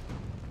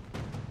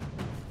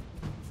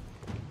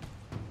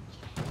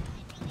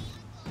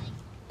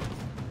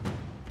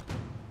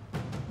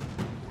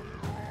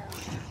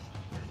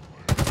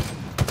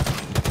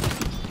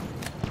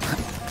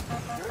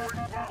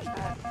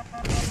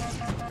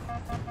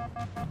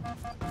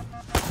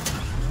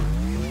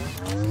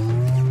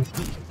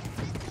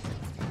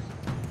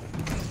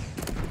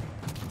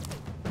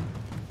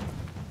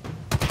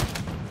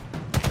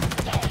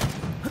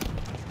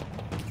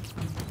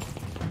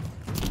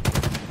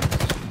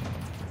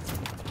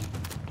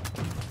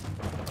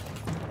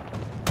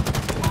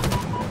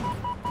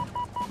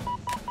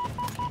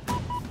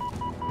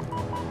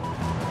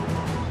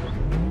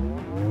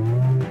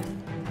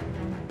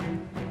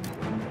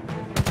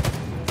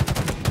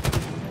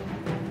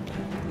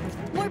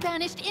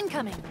 Banished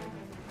incoming.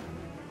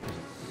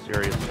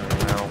 Serious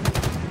now.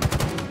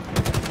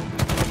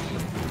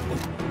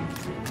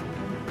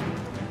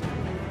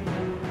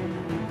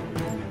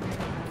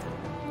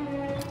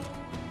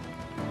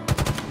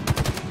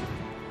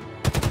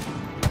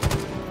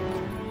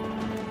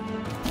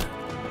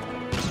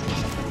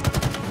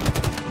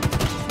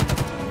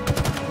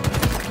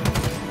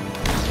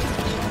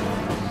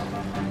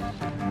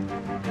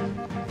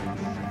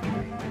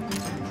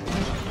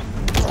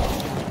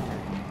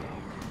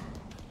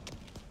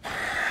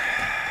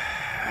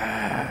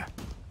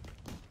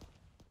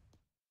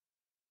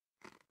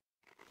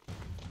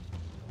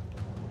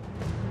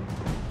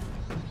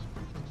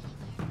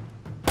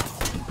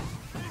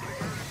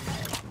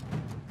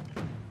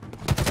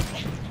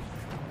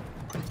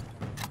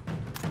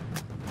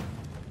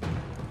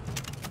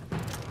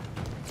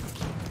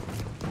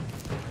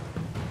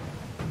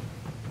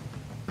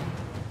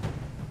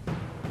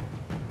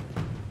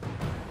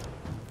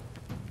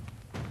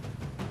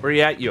 Where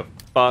you at, you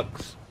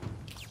fucks?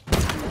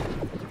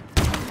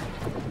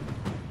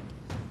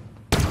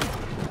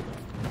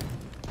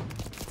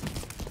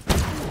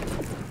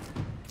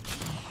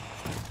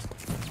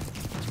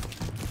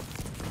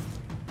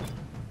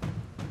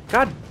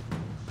 God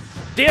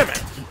damn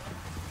it!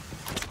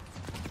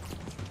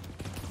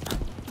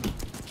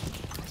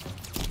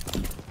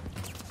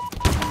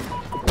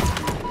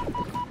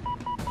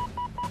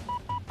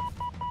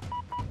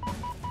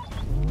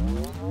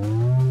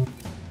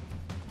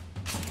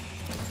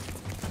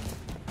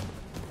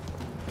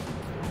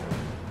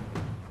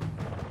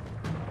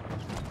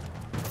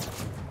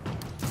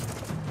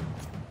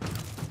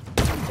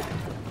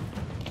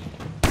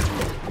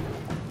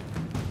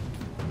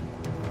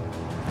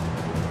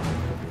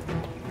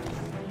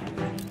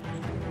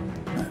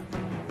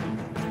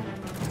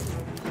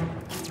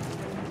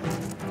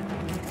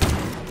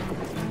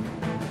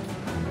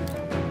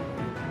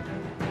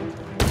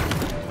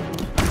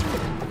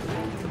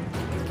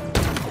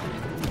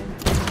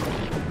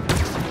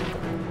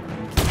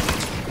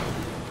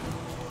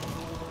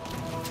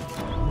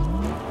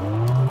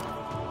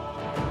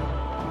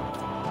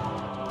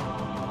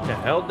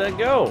 How'd that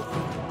go?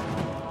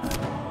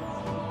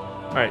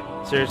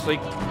 Alright, seriously?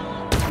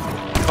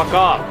 Fuck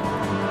off!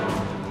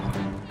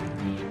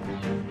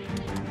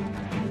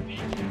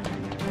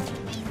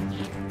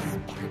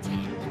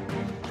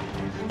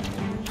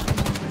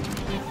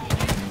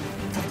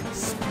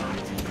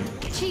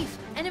 Chief,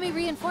 enemy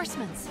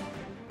reinforcements.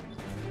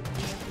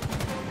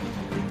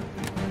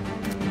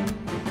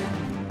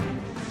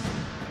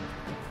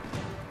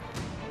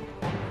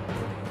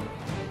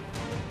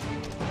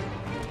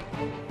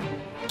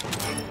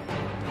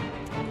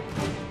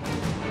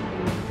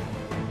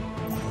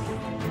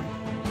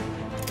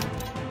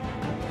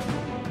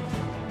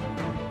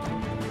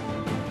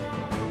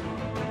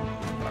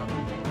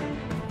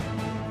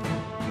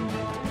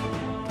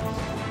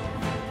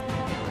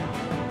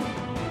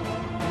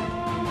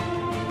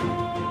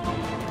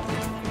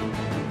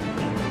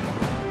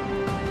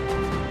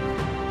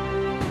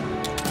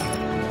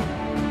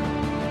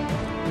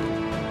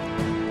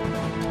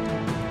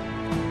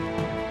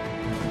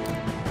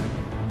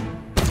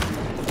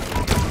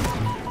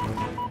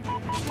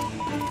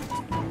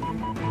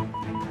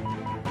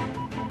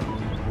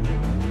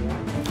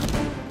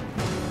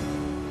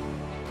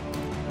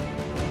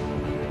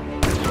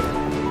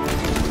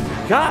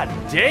 God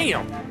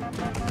damn!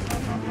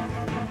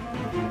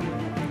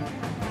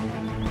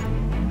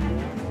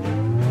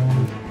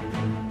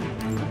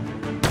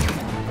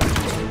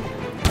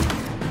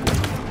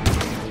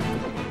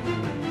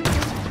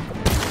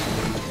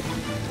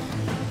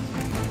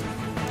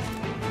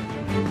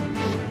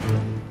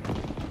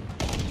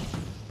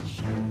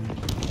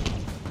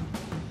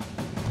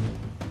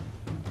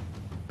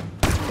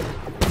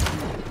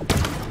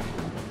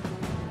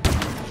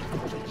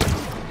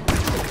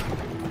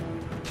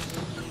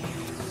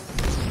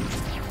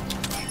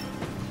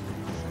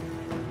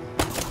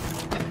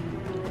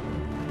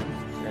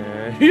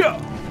 Yeah.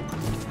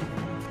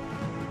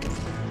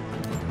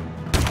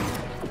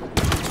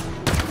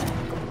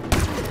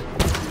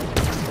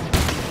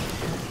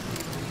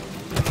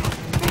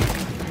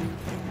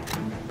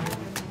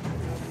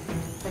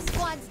 The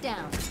squad's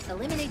down.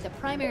 Eliminate the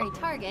primary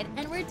target,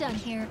 and we're done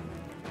here.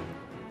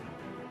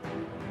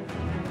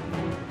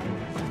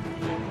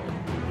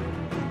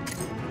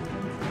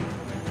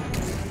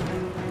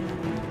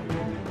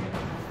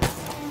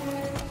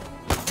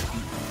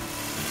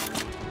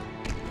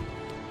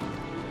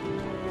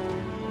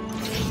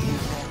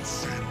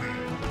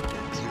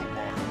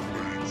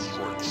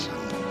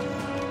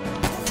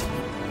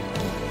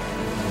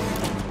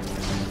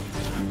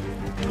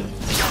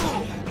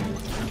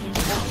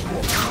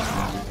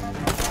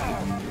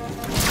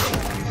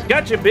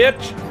 Gotcha,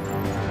 bitch!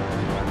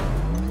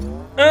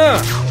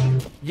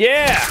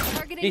 Yeah!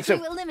 Ain't so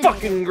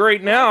fucking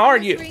great now, are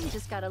you? The ring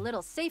just got a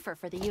little safer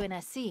for the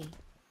UNSC.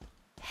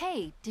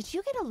 Hey, did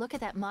you get a look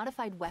at that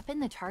modified weapon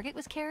the target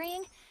was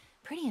carrying?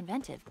 Pretty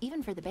inventive,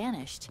 even for the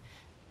Banished.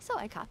 So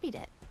I copied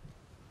it.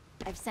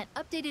 I've sent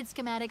updated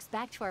schematics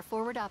back to our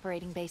forward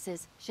operating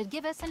bases. Should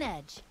give us an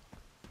edge.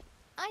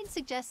 I'd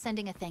suggest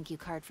sending a thank you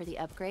card for the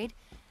upgrade,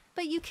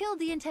 but you killed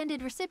the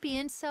intended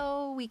recipient,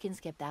 so we can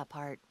skip that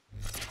part.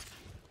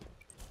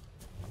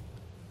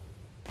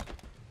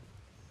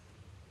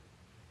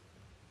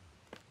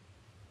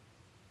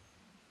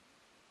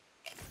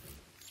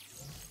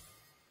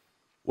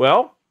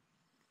 Well,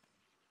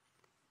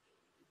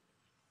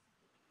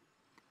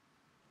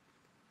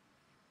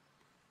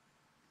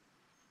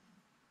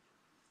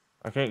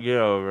 I can't get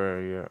over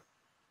it yet.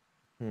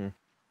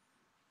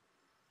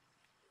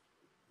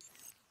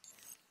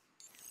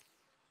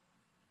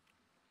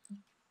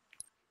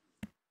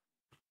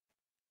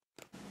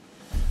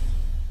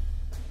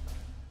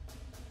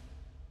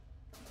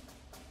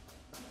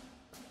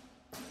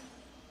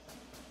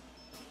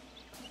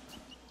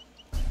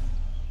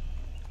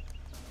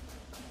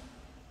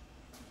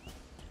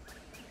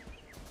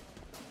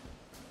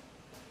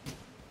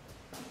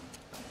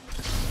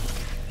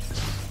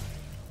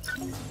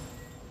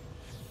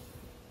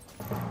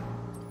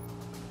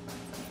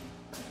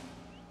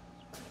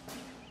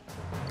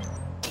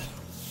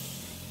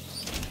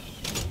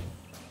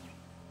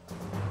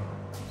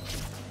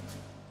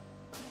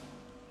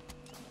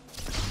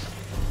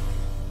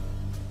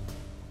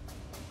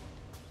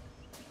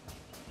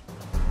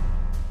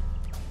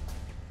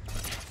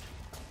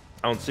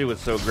 don't see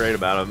what's so great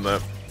about him,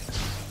 but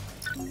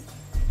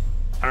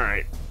all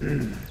right.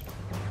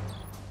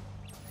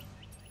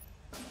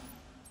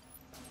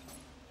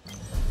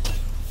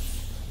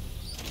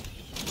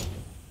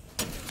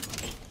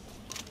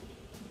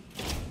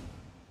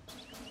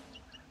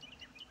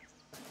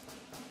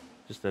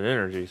 Just an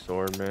energy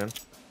sword, man.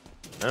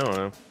 I don't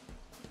know.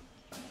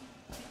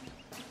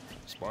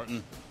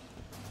 Spartan.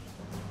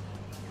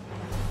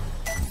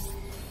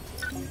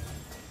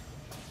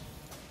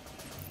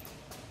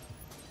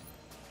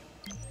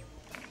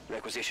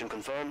 Requisition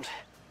confirmed.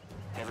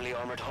 Heavily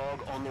armored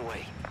hog on the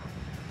way.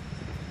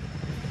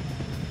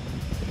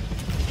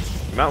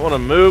 You might want to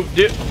move,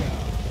 dude.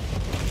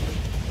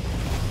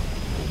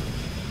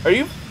 Are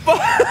you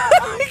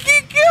fucking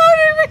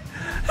kidding me?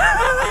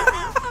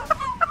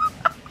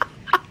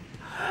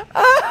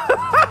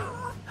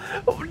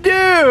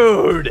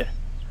 Dude!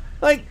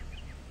 Like,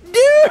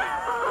 dude!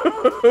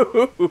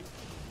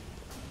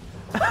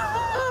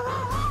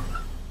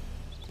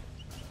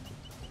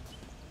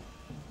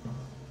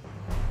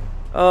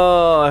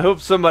 Oh, I hope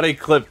somebody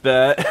clipped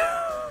that.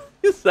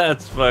 'Cause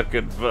that's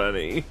fucking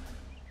funny.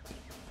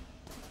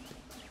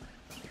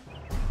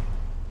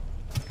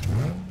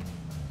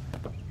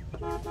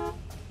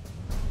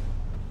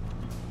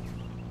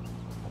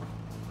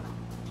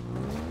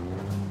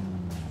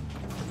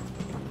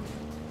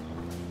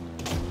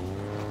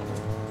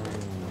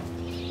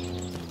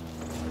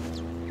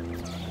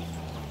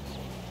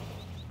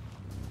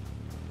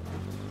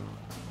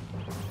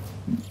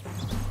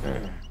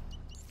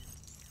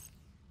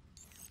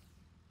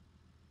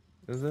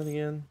 Is that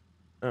again?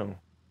 Oh.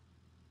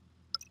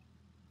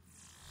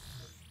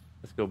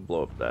 Let's go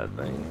blow up that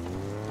thing.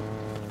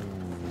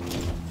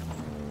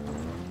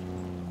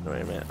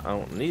 Wait a minute, I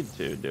don't need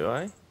to, do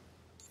I? I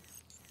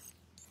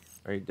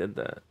already did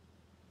that.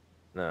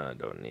 No, I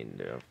don't need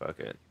to, fuck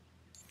it.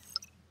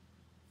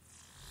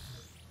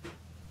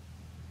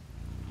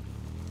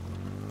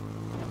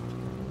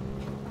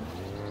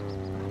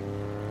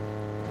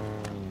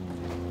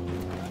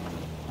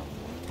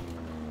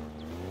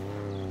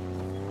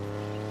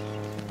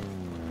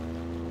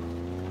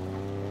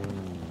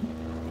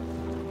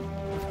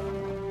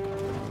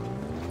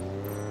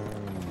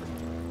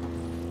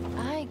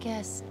 I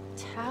guess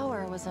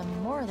Tower was a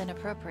more than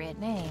appropriate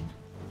name.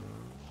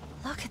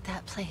 Look at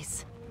that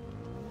place.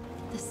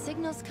 The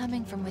signal's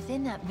coming from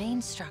within that main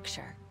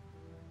structure.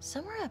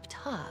 Somewhere up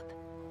top.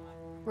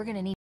 We're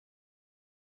gonna need